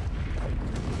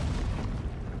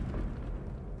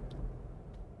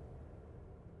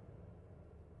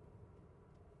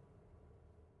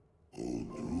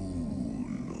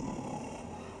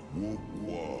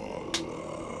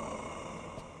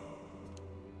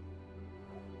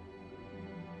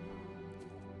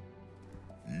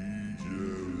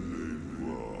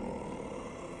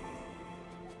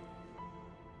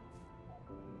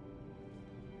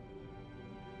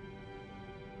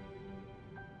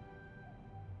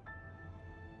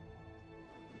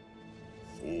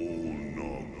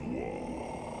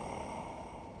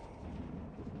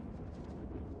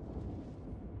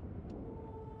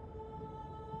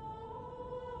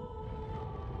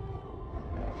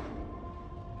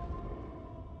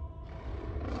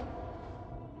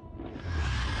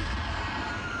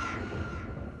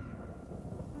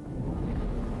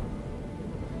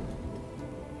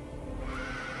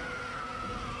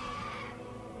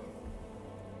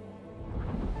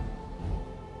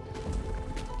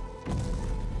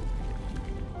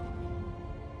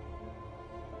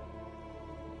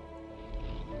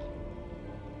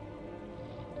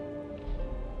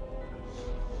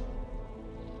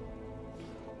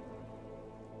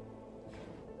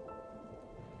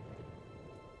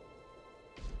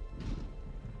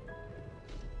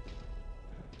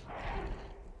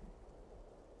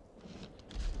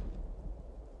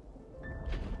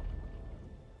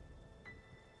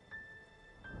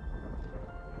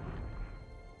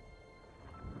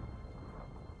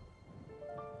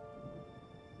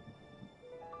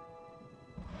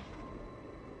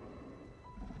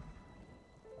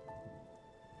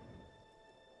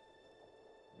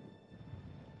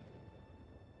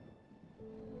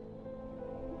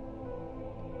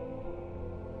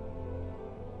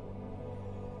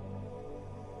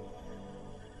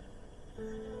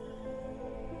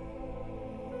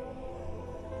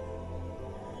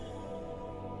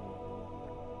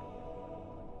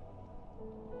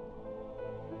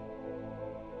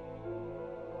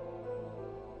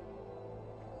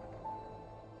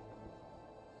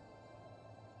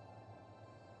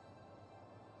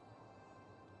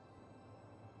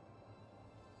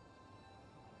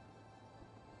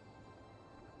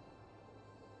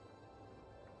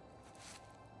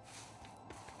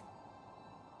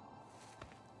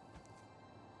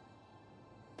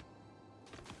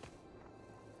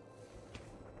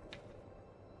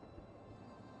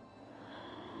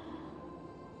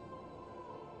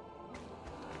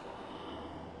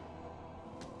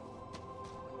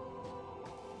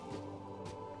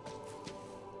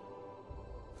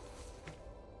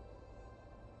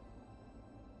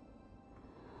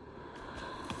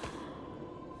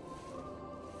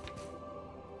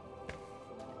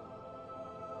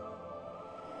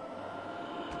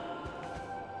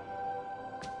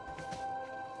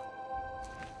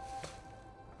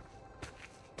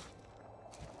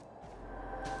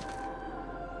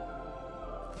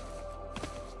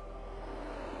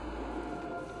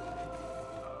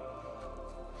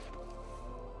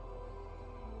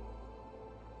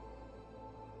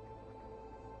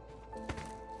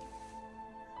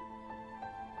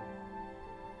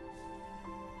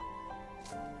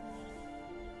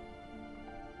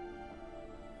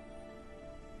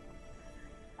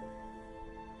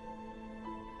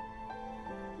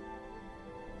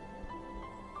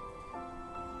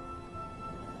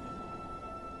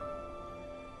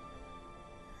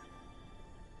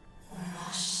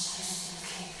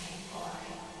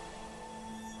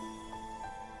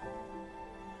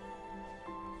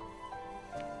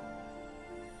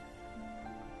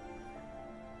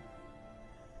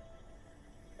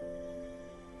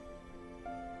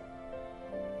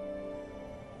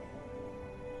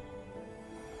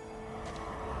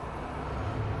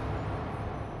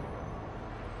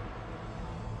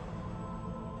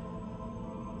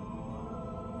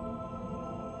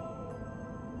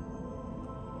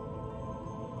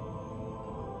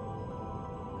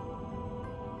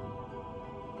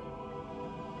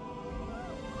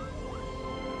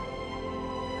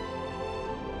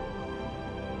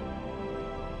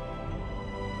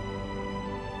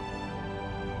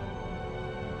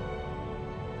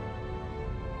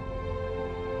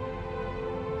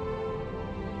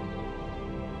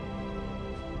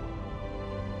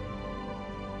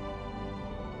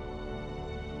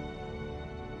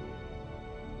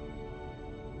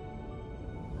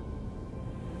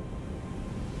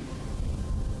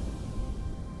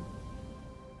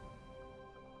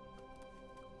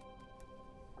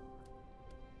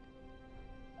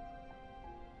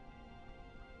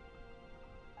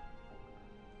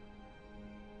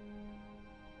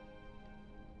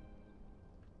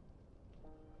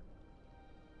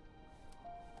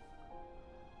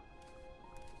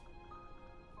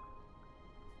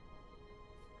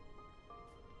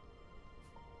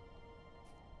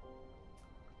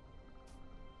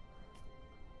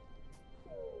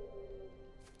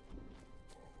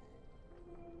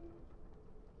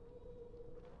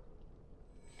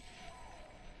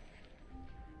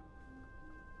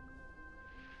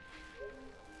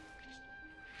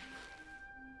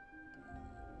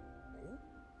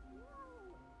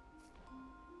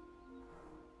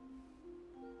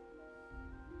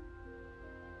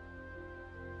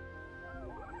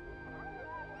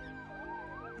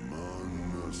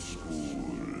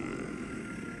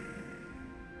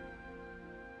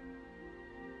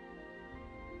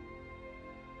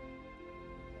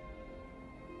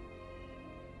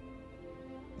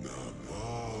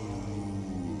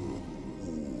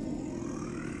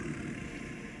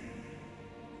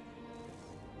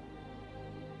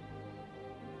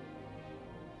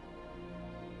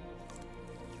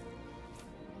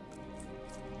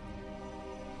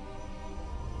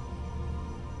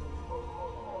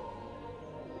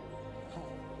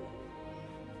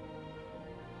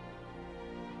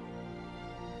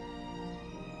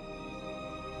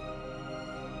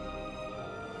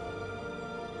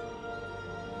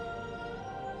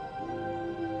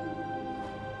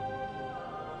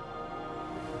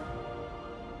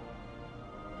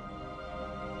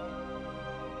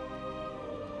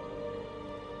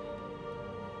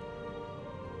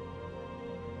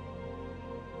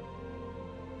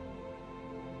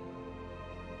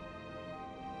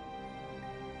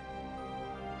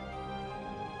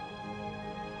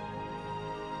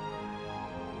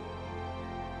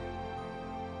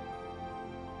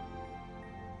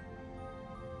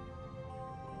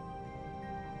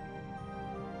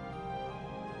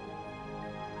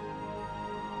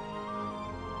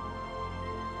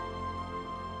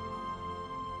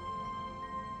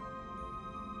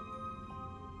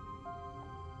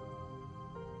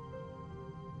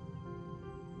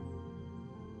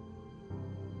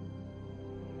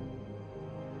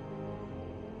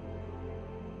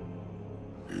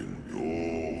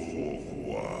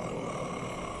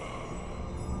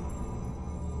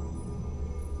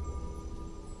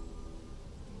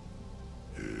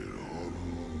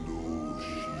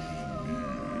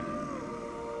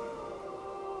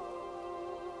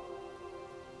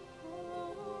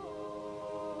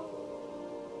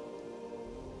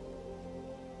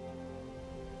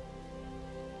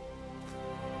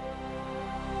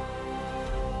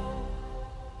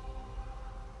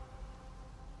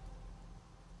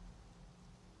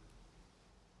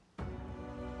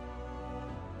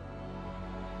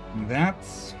 that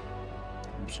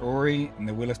was Ori and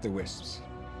the Will of the Wisps.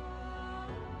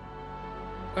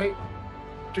 I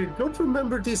did not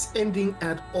remember this ending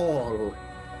at all.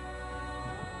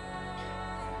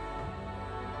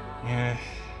 Yeah.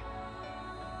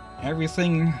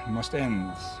 Everything must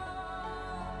end.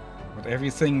 But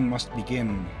everything must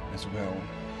begin as well.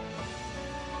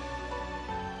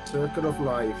 Circle of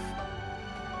life.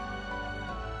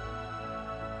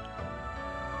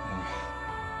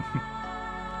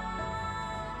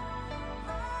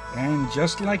 And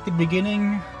just like the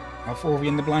beginning of Ori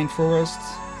and the Blind Forest,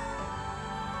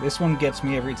 this one gets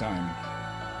me every time.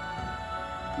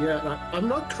 Yeah, I'm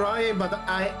not crying, but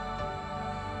I'm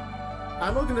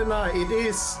not gonna lie, it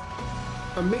is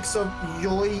a mix of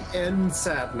joy and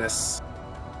sadness.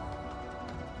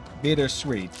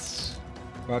 Bittersweet.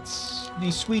 But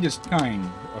the sweetest kind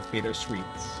of bittersweet.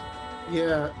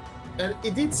 Yeah, and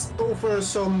it did offer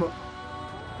some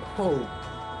hope.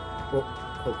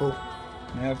 Hope.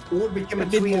 Yeah, Or became a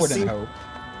bit more than hope.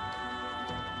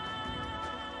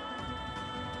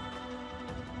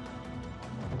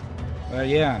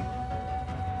 Yeah.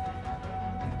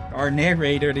 Our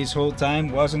narrator this whole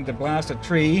time wasn't the blasted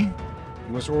tree,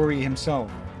 it was Ori himself.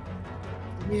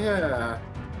 Yeah.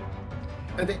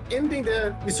 And the ending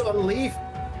there, we saw a leaf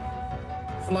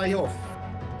fly off.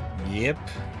 Yep.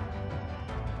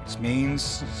 This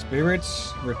means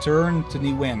spirits return to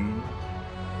Niwen.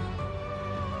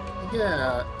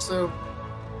 Yeah, so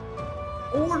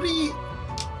Ori,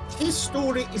 his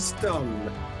story is done.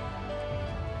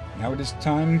 Now it is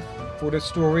time for the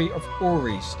story of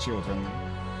Ori's children.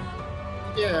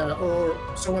 Yeah, or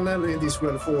someone else in this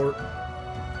world for.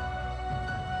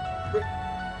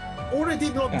 Ori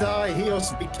did not die, he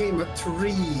just became a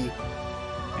tree.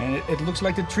 And it looks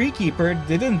like the tree keeper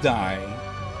didn't die.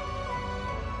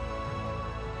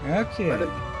 Okay. But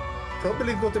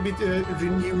probably got a bit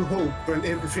renewed hope when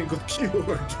everything got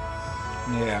cured.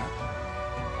 Yeah.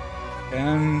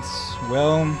 And,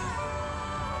 well,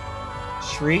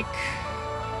 Shriek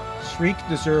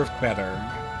deserved better.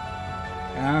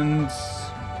 And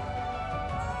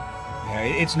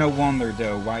yeah, it's no wonder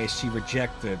though why she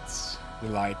rejected the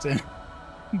light.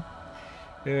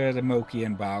 The Moki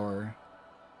and Bauer.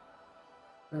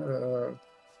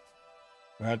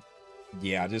 But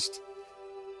yeah, just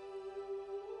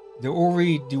the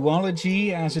Ori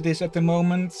duology as it is at the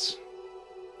moment.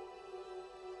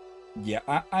 Yeah,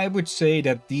 I would say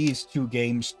that these two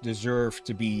games deserve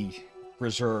to be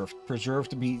preserved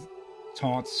to be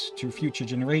taught to future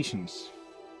generations.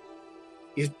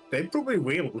 They probably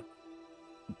will.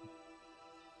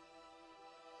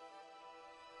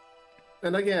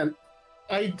 And again,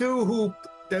 I do hope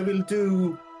they will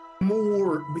do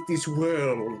more with this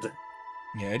world.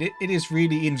 Yeah, it is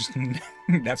really interesting.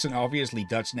 That's an obviously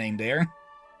Dutch name there.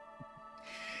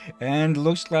 And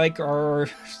looks like our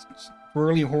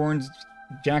swirly-horned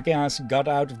jackass got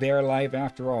out of there alive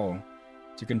after all,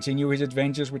 to continue his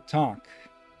adventures with Talk.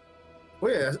 Oh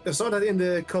yeah, I saw that in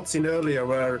the cutscene earlier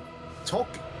where Talk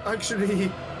actually,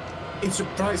 in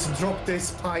surprise, dropped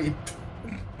his pipe.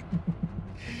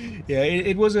 Yeah,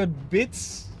 it was a bit,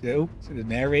 the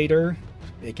narrator,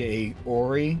 aka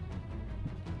Ori.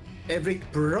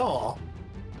 Eric Bra.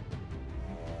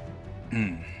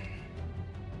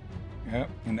 Yeah,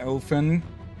 and Ofen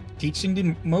teaching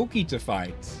the Moki to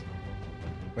fight.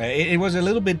 Well, it was a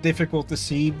little bit difficult to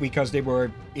see because they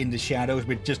were in the shadows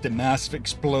with just a massive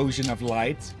explosion of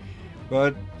light.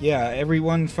 But yeah,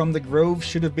 everyone from the Grove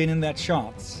should have been in that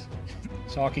shot.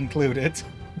 Talk included.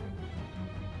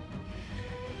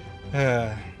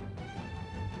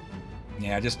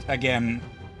 Yeah, just again,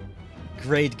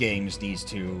 great games, these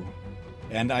two.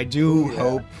 And I do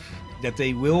hope that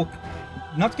they will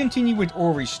not continue with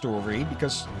Ori's story,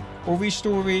 because Ori's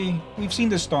story, we've seen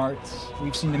the start,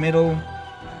 we've seen the middle,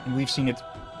 and we've seen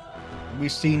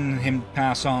him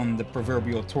pass on the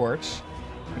proverbial torch.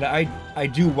 But I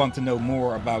do want to know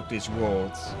more about this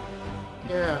world.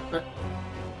 Yeah,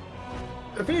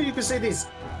 I think you could say this.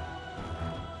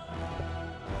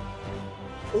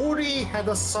 Ori had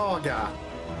a saga.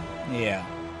 Yeah.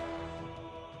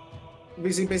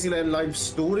 Basically a life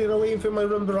story in a way, if I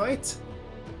remember right.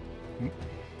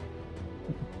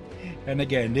 And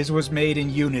again, this was made in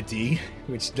Unity,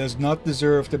 which does not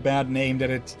deserve the bad name that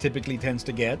it typically tends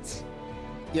to get.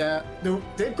 Yeah,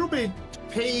 they probably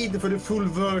paid for the full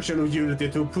version of Unity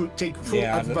to take full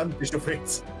advantage of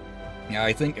it. Yeah,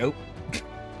 I think,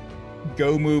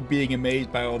 Gomu being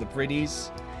amazed by all the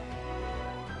pretties.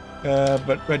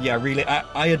 But yeah, really,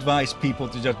 I advise people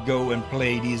to just go and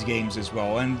play these games as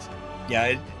well. And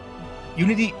yeah,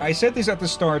 Unity, I said this at the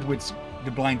start with the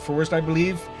Blind Forest, I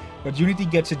believe. But Unity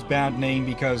gets its bad name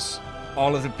because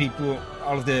all of the people,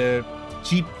 all of the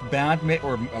cheap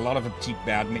or a lot of the cheap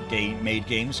made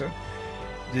games,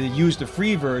 they use the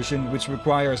free version, which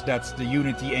requires that the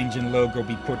Unity engine logo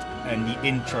be put in the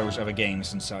intros of the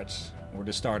games and such, or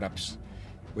the startups,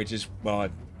 which is, well,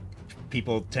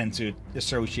 people tend to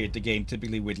associate the game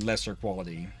typically with lesser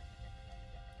quality.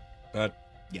 But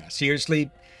yeah, seriously,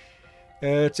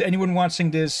 to anyone watching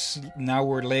this now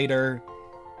or later,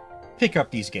 pick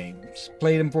up these games,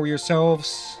 play them for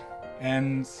yourselves,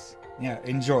 and yeah,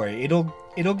 enjoy.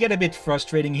 It'll get a bit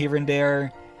frustrating here and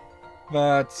there,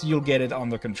 but you'll get it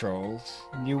under control.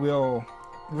 You will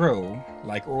grow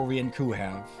like Ori and Ku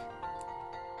have.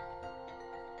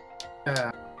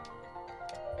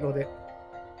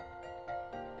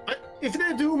 If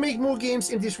they do make more games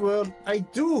in this world, I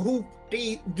do hope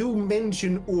they do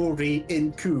mention Ori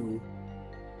and Ku.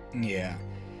 Yeah.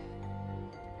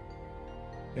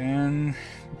 And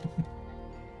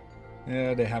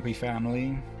the happy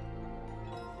family.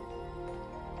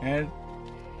 And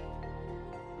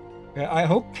I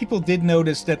hope people did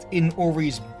notice that in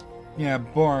Ori's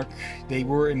bark, they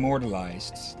were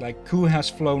immortalized. Like, Ku has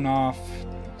flown off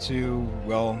to,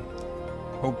 well,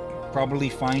 probably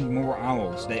find more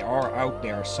owls. They are out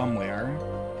there somewhere.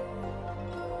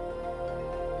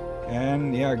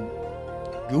 And yeah,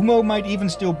 Gumo might even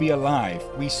still be alive.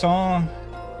 We saw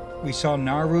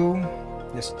Naru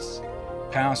just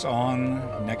pass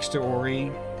on next to Ori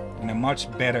in a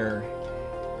much better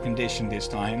condition this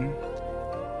time.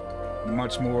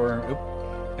 Much more.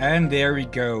 And there we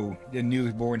go, the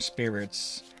newborn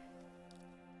spirits.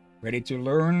 Ready to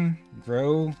learn,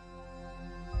 grow,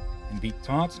 and be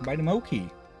taught by the Moki.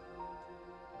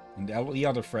 And all the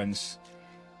other friends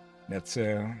that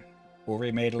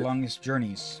Ori made along his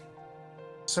journeys.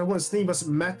 Someone's name was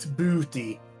Matt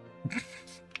Booty.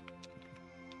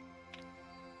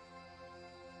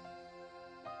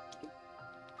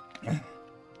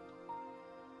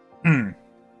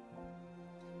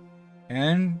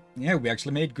 And yeah, we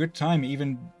actually made good time,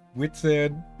 even with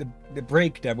the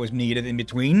break that was needed in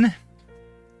between.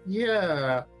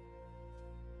 Yeah.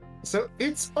 So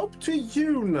it's up to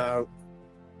you now.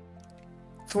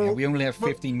 Yeah, we only have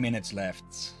 15 minutes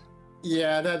left.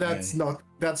 Yeah, that's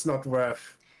not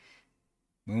worth.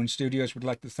 Moon Studios would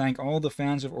like to thank all the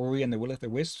fans of Ori and the Will of the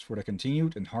Wisps for their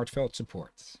continued and heartfelt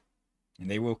support. And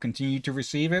they will continue to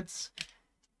receive it.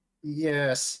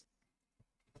 Yes.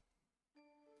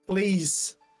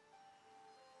 Please.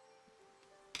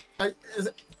 You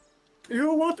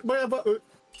know what?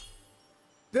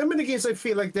 There are many games I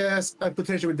feel like there's a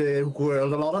potential with the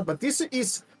world a lot of, but this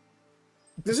is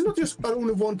not just I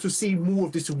only want to see more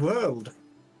of this world.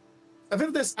 I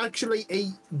feel there's actually a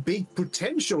big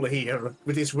potential here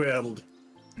with this world.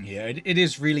 Yeah, it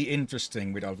is really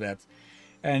interesting with all that.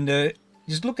 And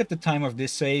just look at the time of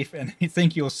this save, and I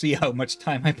think you'll see how much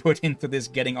time I put into this,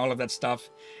 getting all of that stuff.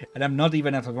 And I'm not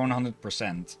even at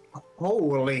 100%.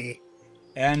 Holy.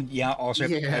 And yeah, also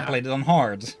I played it on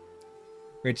hard.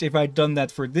 Which, if I'd done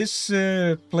that for this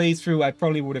playthrough, I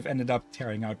probably would have ended up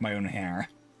tearing out my own hair.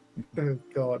 Oh,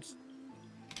 God.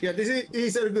 Yeah, this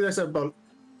is a good example.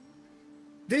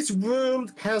 This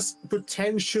world has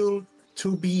potential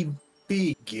to be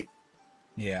big.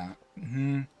 Yeah.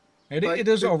 Mm-hmm. It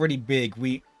is already big.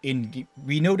 We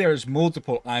know there's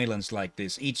multiple islands like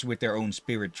this, each with their own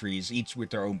spirit trees, each with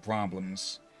their own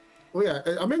problems. Oh yeah,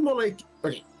 I mean more like,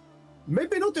 okay,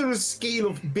 maybe not on the scale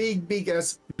of big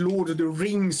as Lord of the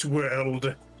Rings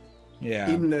world. Yeah.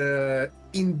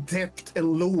 In depth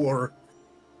and lore,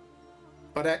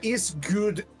 but there is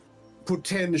good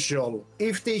potential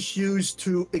if they choose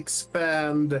to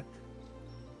expand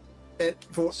it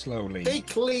for slowly. They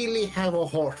clearly have a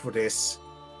heart for this.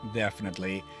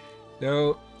 Definitely.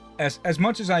 Though, as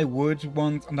much as I would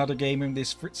want another game in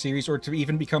this series, or to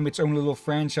even become its own little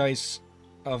franchise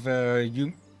of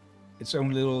its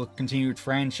own little continued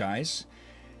franchise,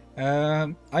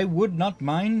 I would not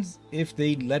mind if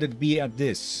they let it be at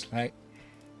this. Like,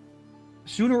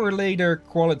 sooner or later,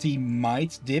 quality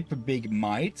might dip, a big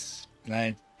might.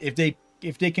 Like, if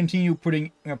they continue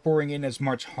pouring in as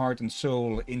much heart and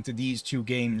soul into these two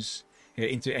games,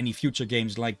 into any future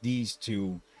games like these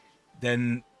two,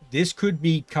 then this could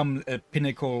become a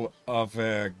pinnacle of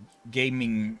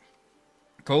gaming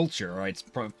culture, right?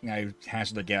 I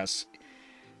hazard a guess.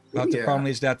 But the problem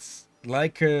is that,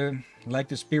 like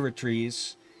the spirit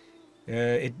trees,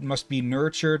 it must be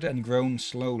nurtured and grown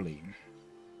slowly.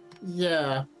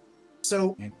 Yeah.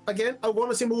 So again, I want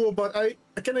to see more, but I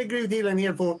can agree with Dylan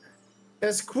here. For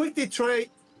as quick they try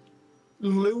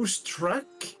lose track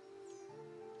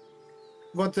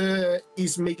what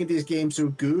is making this game so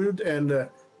good, and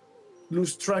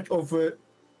lose track of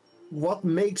what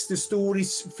makes the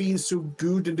stories feel so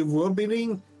good in the world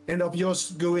building, end up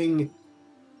just going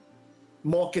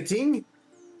marketing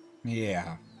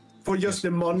Yeah. for just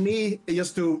the money,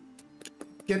 just to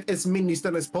get as many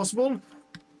done as possible.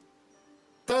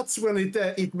 That's when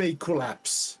it may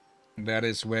collapse. That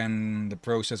is when the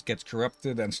process gets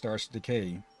corrupted and starts to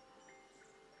decay.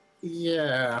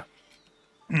 Yeah.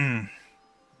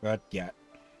 But yeah,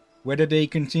 whether they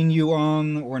continue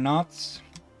on or not,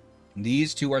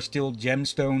 these two are still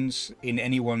gemstones in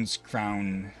anyone's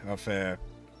crown of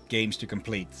games to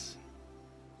complete.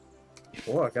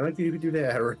 Oh, can I do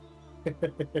that?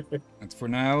 And for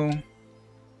now,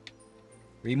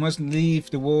 we must leave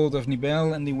the world of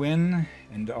Nibel and Niwen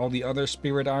and all the other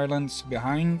spirit islands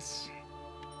behind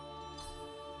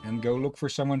and go look for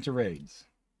someone to raid.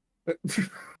 What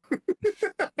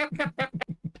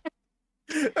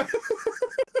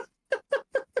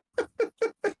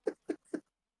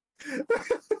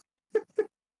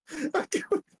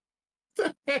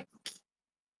the heck?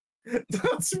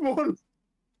 That's one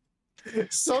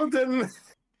sudden.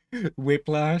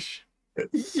 Whiplash.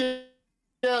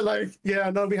 Yeah, like, yeah,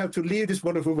 now we have to leave this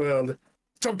wonderful world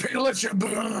to pillage and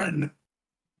burn.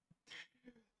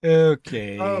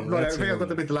 Okay. Oh, right, I think I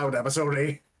got a bit loud there, but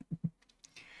sorry.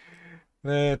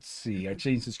 Let's see. I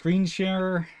changed the screen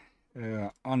share.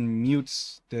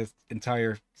 Unmute the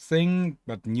entire thing,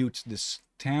 but mute this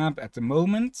tab at the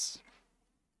moment.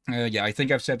 Yeah, I think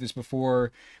I've said this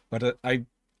before, but I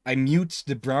mute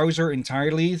the browser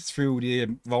entirely through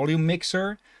the volume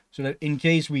mixer, so that in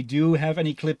case we do have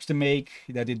any clips to make,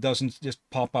 that it doesn't just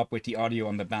pop up with the audio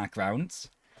on the background.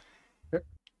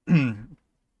 And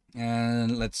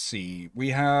let's see. We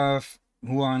have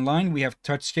who are online. We have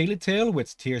Touch Scaly Tail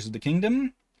with Tears of the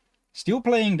Kingdom. Still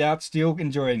playing that, still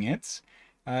enjoying it.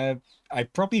 I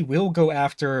probably will go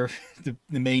after the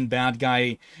main bad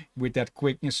guy with that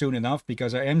quickness soon enough,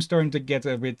 because I am starting to get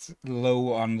a bit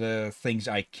low on the things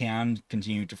I can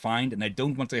continue to find, and I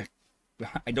don't want to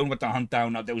hunt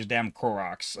down those damn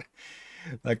Koroks.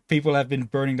 Like, people have been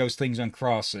burning those things on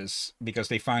crosses because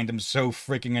they find them so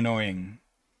freaking annoying.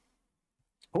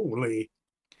 Holy.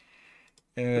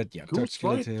 Yeah, Touch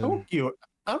Scaly Tail. Tokyo.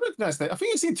 I recognize that. I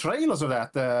think I've seen trailers of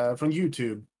that from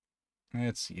YouTube.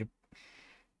 Let's see.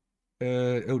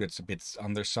 Oh, that's a bit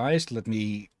undersized. Let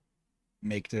me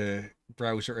make the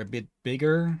browser a bit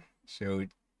bigger. So,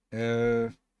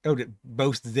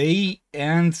 both they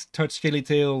and Touch Scaly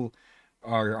Tail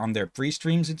are on their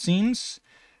pre-streams, it seems.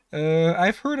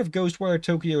 I've heard of Ghostwire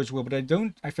Tokyo as well, but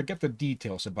I forget the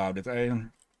details about it.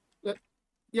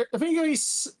 Yeah, I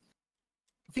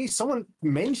think someone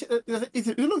mentioned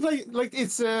it looked like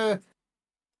it's a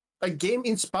game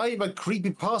inspired by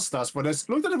creepypastas, but it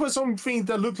looked like there was something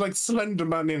that looked like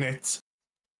Slenderman in it.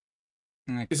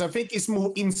 Because I think it's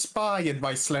more inspired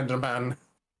by Slenderman.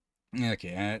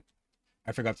 Okay,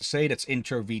 I forgot to say, that's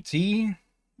Intro VT.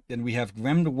 Then we have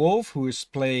Graham the Wolf, who is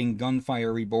playing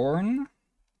Gunfire Reborn.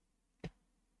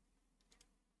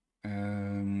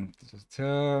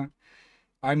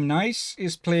 I'm Nice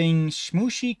is playing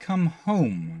Smooshy Come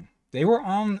Home. They were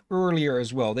on earlier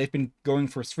as well. They've been going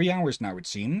for 3 hours now, it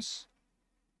seems.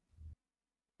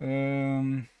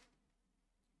 Okay,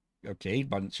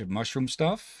 bunch of mushroom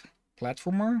stuff.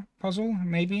 Platformer puzzle,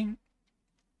 maybe.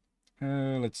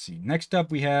 Let's see. Next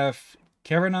up, we have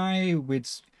Karenai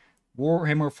with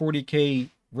Warhammer 40k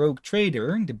Rogue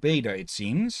Trader, the beta, it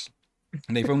seems.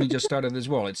 And they've only just started as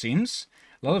well, it seems.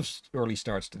 A lot of early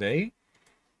starts today.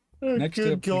 Oh, Next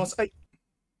good up, gosh.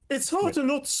 It's hard to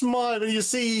not smile when you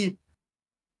see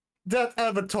that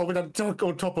avatar with that duck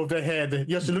on top of their head,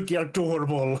 just looking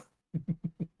adorable.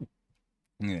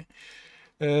 Yeah.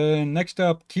 Next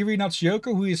up, Kiri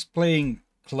Natsuko, who is playing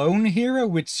Clone Hero,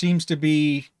 which seems to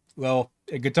be, well,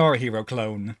 a Guitar Hero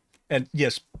clone. And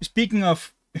yes, speaking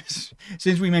of,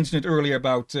 since we mentioned it earlier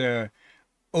about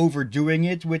overdoing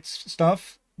it with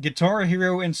stuff, Guitar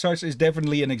Hero and such is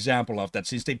definitely an example of that,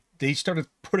 since they started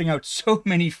putting out so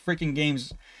many freaking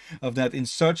games of that in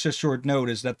such a short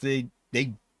notice that they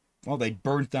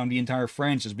burnt down the entire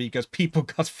franchise because people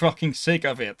got fucking sick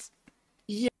of it.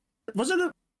 Yeah, wasn't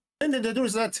it? And then there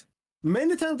was that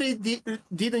many times they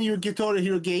did a new Guitar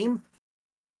Hero game.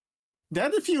 They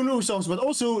had a few new songs, but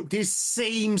also the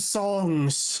same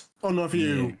songs on a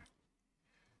few.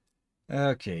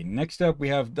 Yeah. Okay, next up we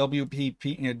have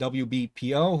WBPL,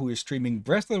 who is streaming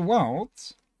Breath of the Wild.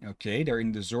 Okay, they're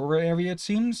in the Zora area, it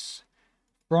seems.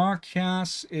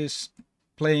 Broadcast is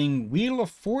playing Wheel of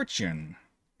Fortune.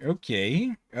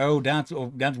 Okay. Oh, that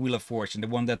Wheel of Fortune, the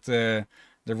one that the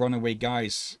Runaway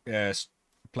Guys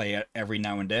play every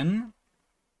now and then.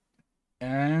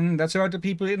 And that's about the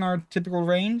people in our typical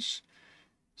range.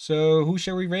 So who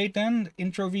shall we rate then?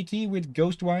 Intro VT with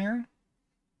Ghostwire.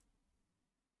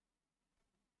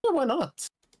 Yeah, why not?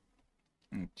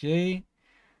 Okay.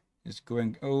 Just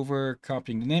going over,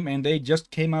 copying the name. And they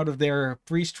just came out of their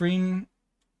pre-stream.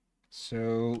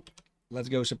 So let's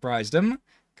go surprise them.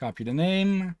 Copy the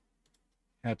name.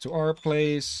 Head to our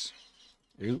place.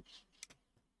 Ooh.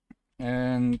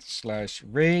 And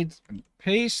 /raid and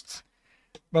paste.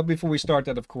 But before we start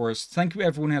that, of course, thank you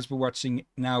everyone who has been watching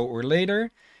now or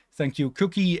later. Thank you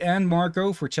Cookie and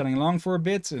Marco for chatting along for a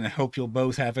bit. And I hope you'll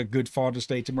both have a good Father's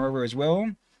Day tomorrow as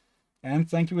well. And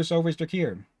thank you as always,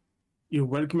 Drakir. You're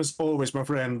welcome as always, my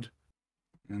friend.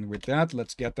 And with that,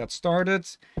 let's get that started.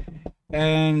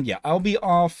 And yeah, I'll be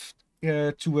off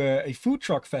to a food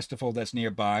truck festival that's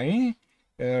nearby.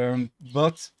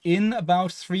 But in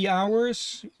about 3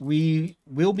 hours, we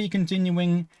will be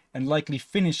continuing and likely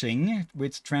finishing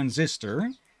with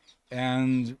Transistor.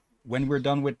 And when we're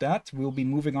done with that, we'll be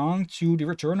moving on to the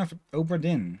return of Obra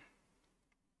Dinn.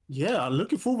 Yeah,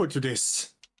 looking forward to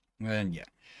this. And yeah.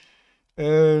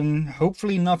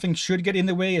 Hopefully nothing should get in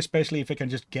the way, especially if I can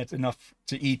just get enough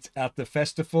to eat at the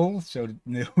festival. So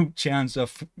no chance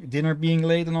of dinner being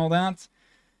late and all that.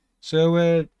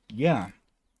 So, yeah.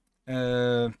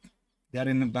 That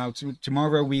in about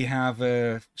tomorrow we have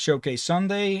a Showcase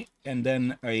Sunday and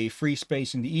then a free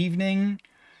space in the evening.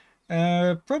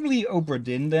 Probably Obra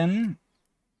Dinn then.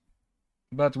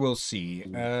 But we'll see.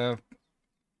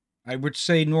 I would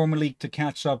say normally to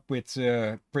catch up with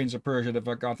Prince of Persia: The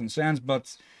Forgotten Sands,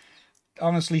 but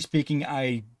honestly speaking,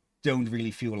 I don't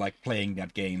really feel like playing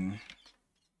that game.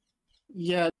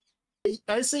 Yeah,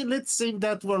 I say let's save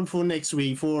that one for next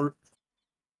week. For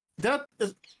that,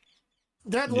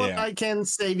 one I can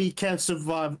say we can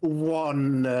survive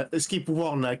one, skip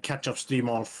one catch-up stream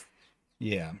off.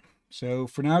 Yeah. So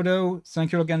for now, though,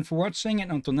 thank you again for watching,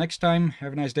 and until next time,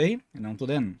 have a nice day, and until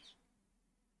then.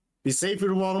 Be safe,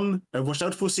 everyone, and watch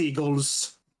out for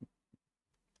seagulls.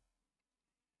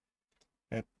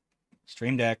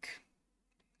 Stream Deck.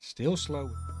 Still slow.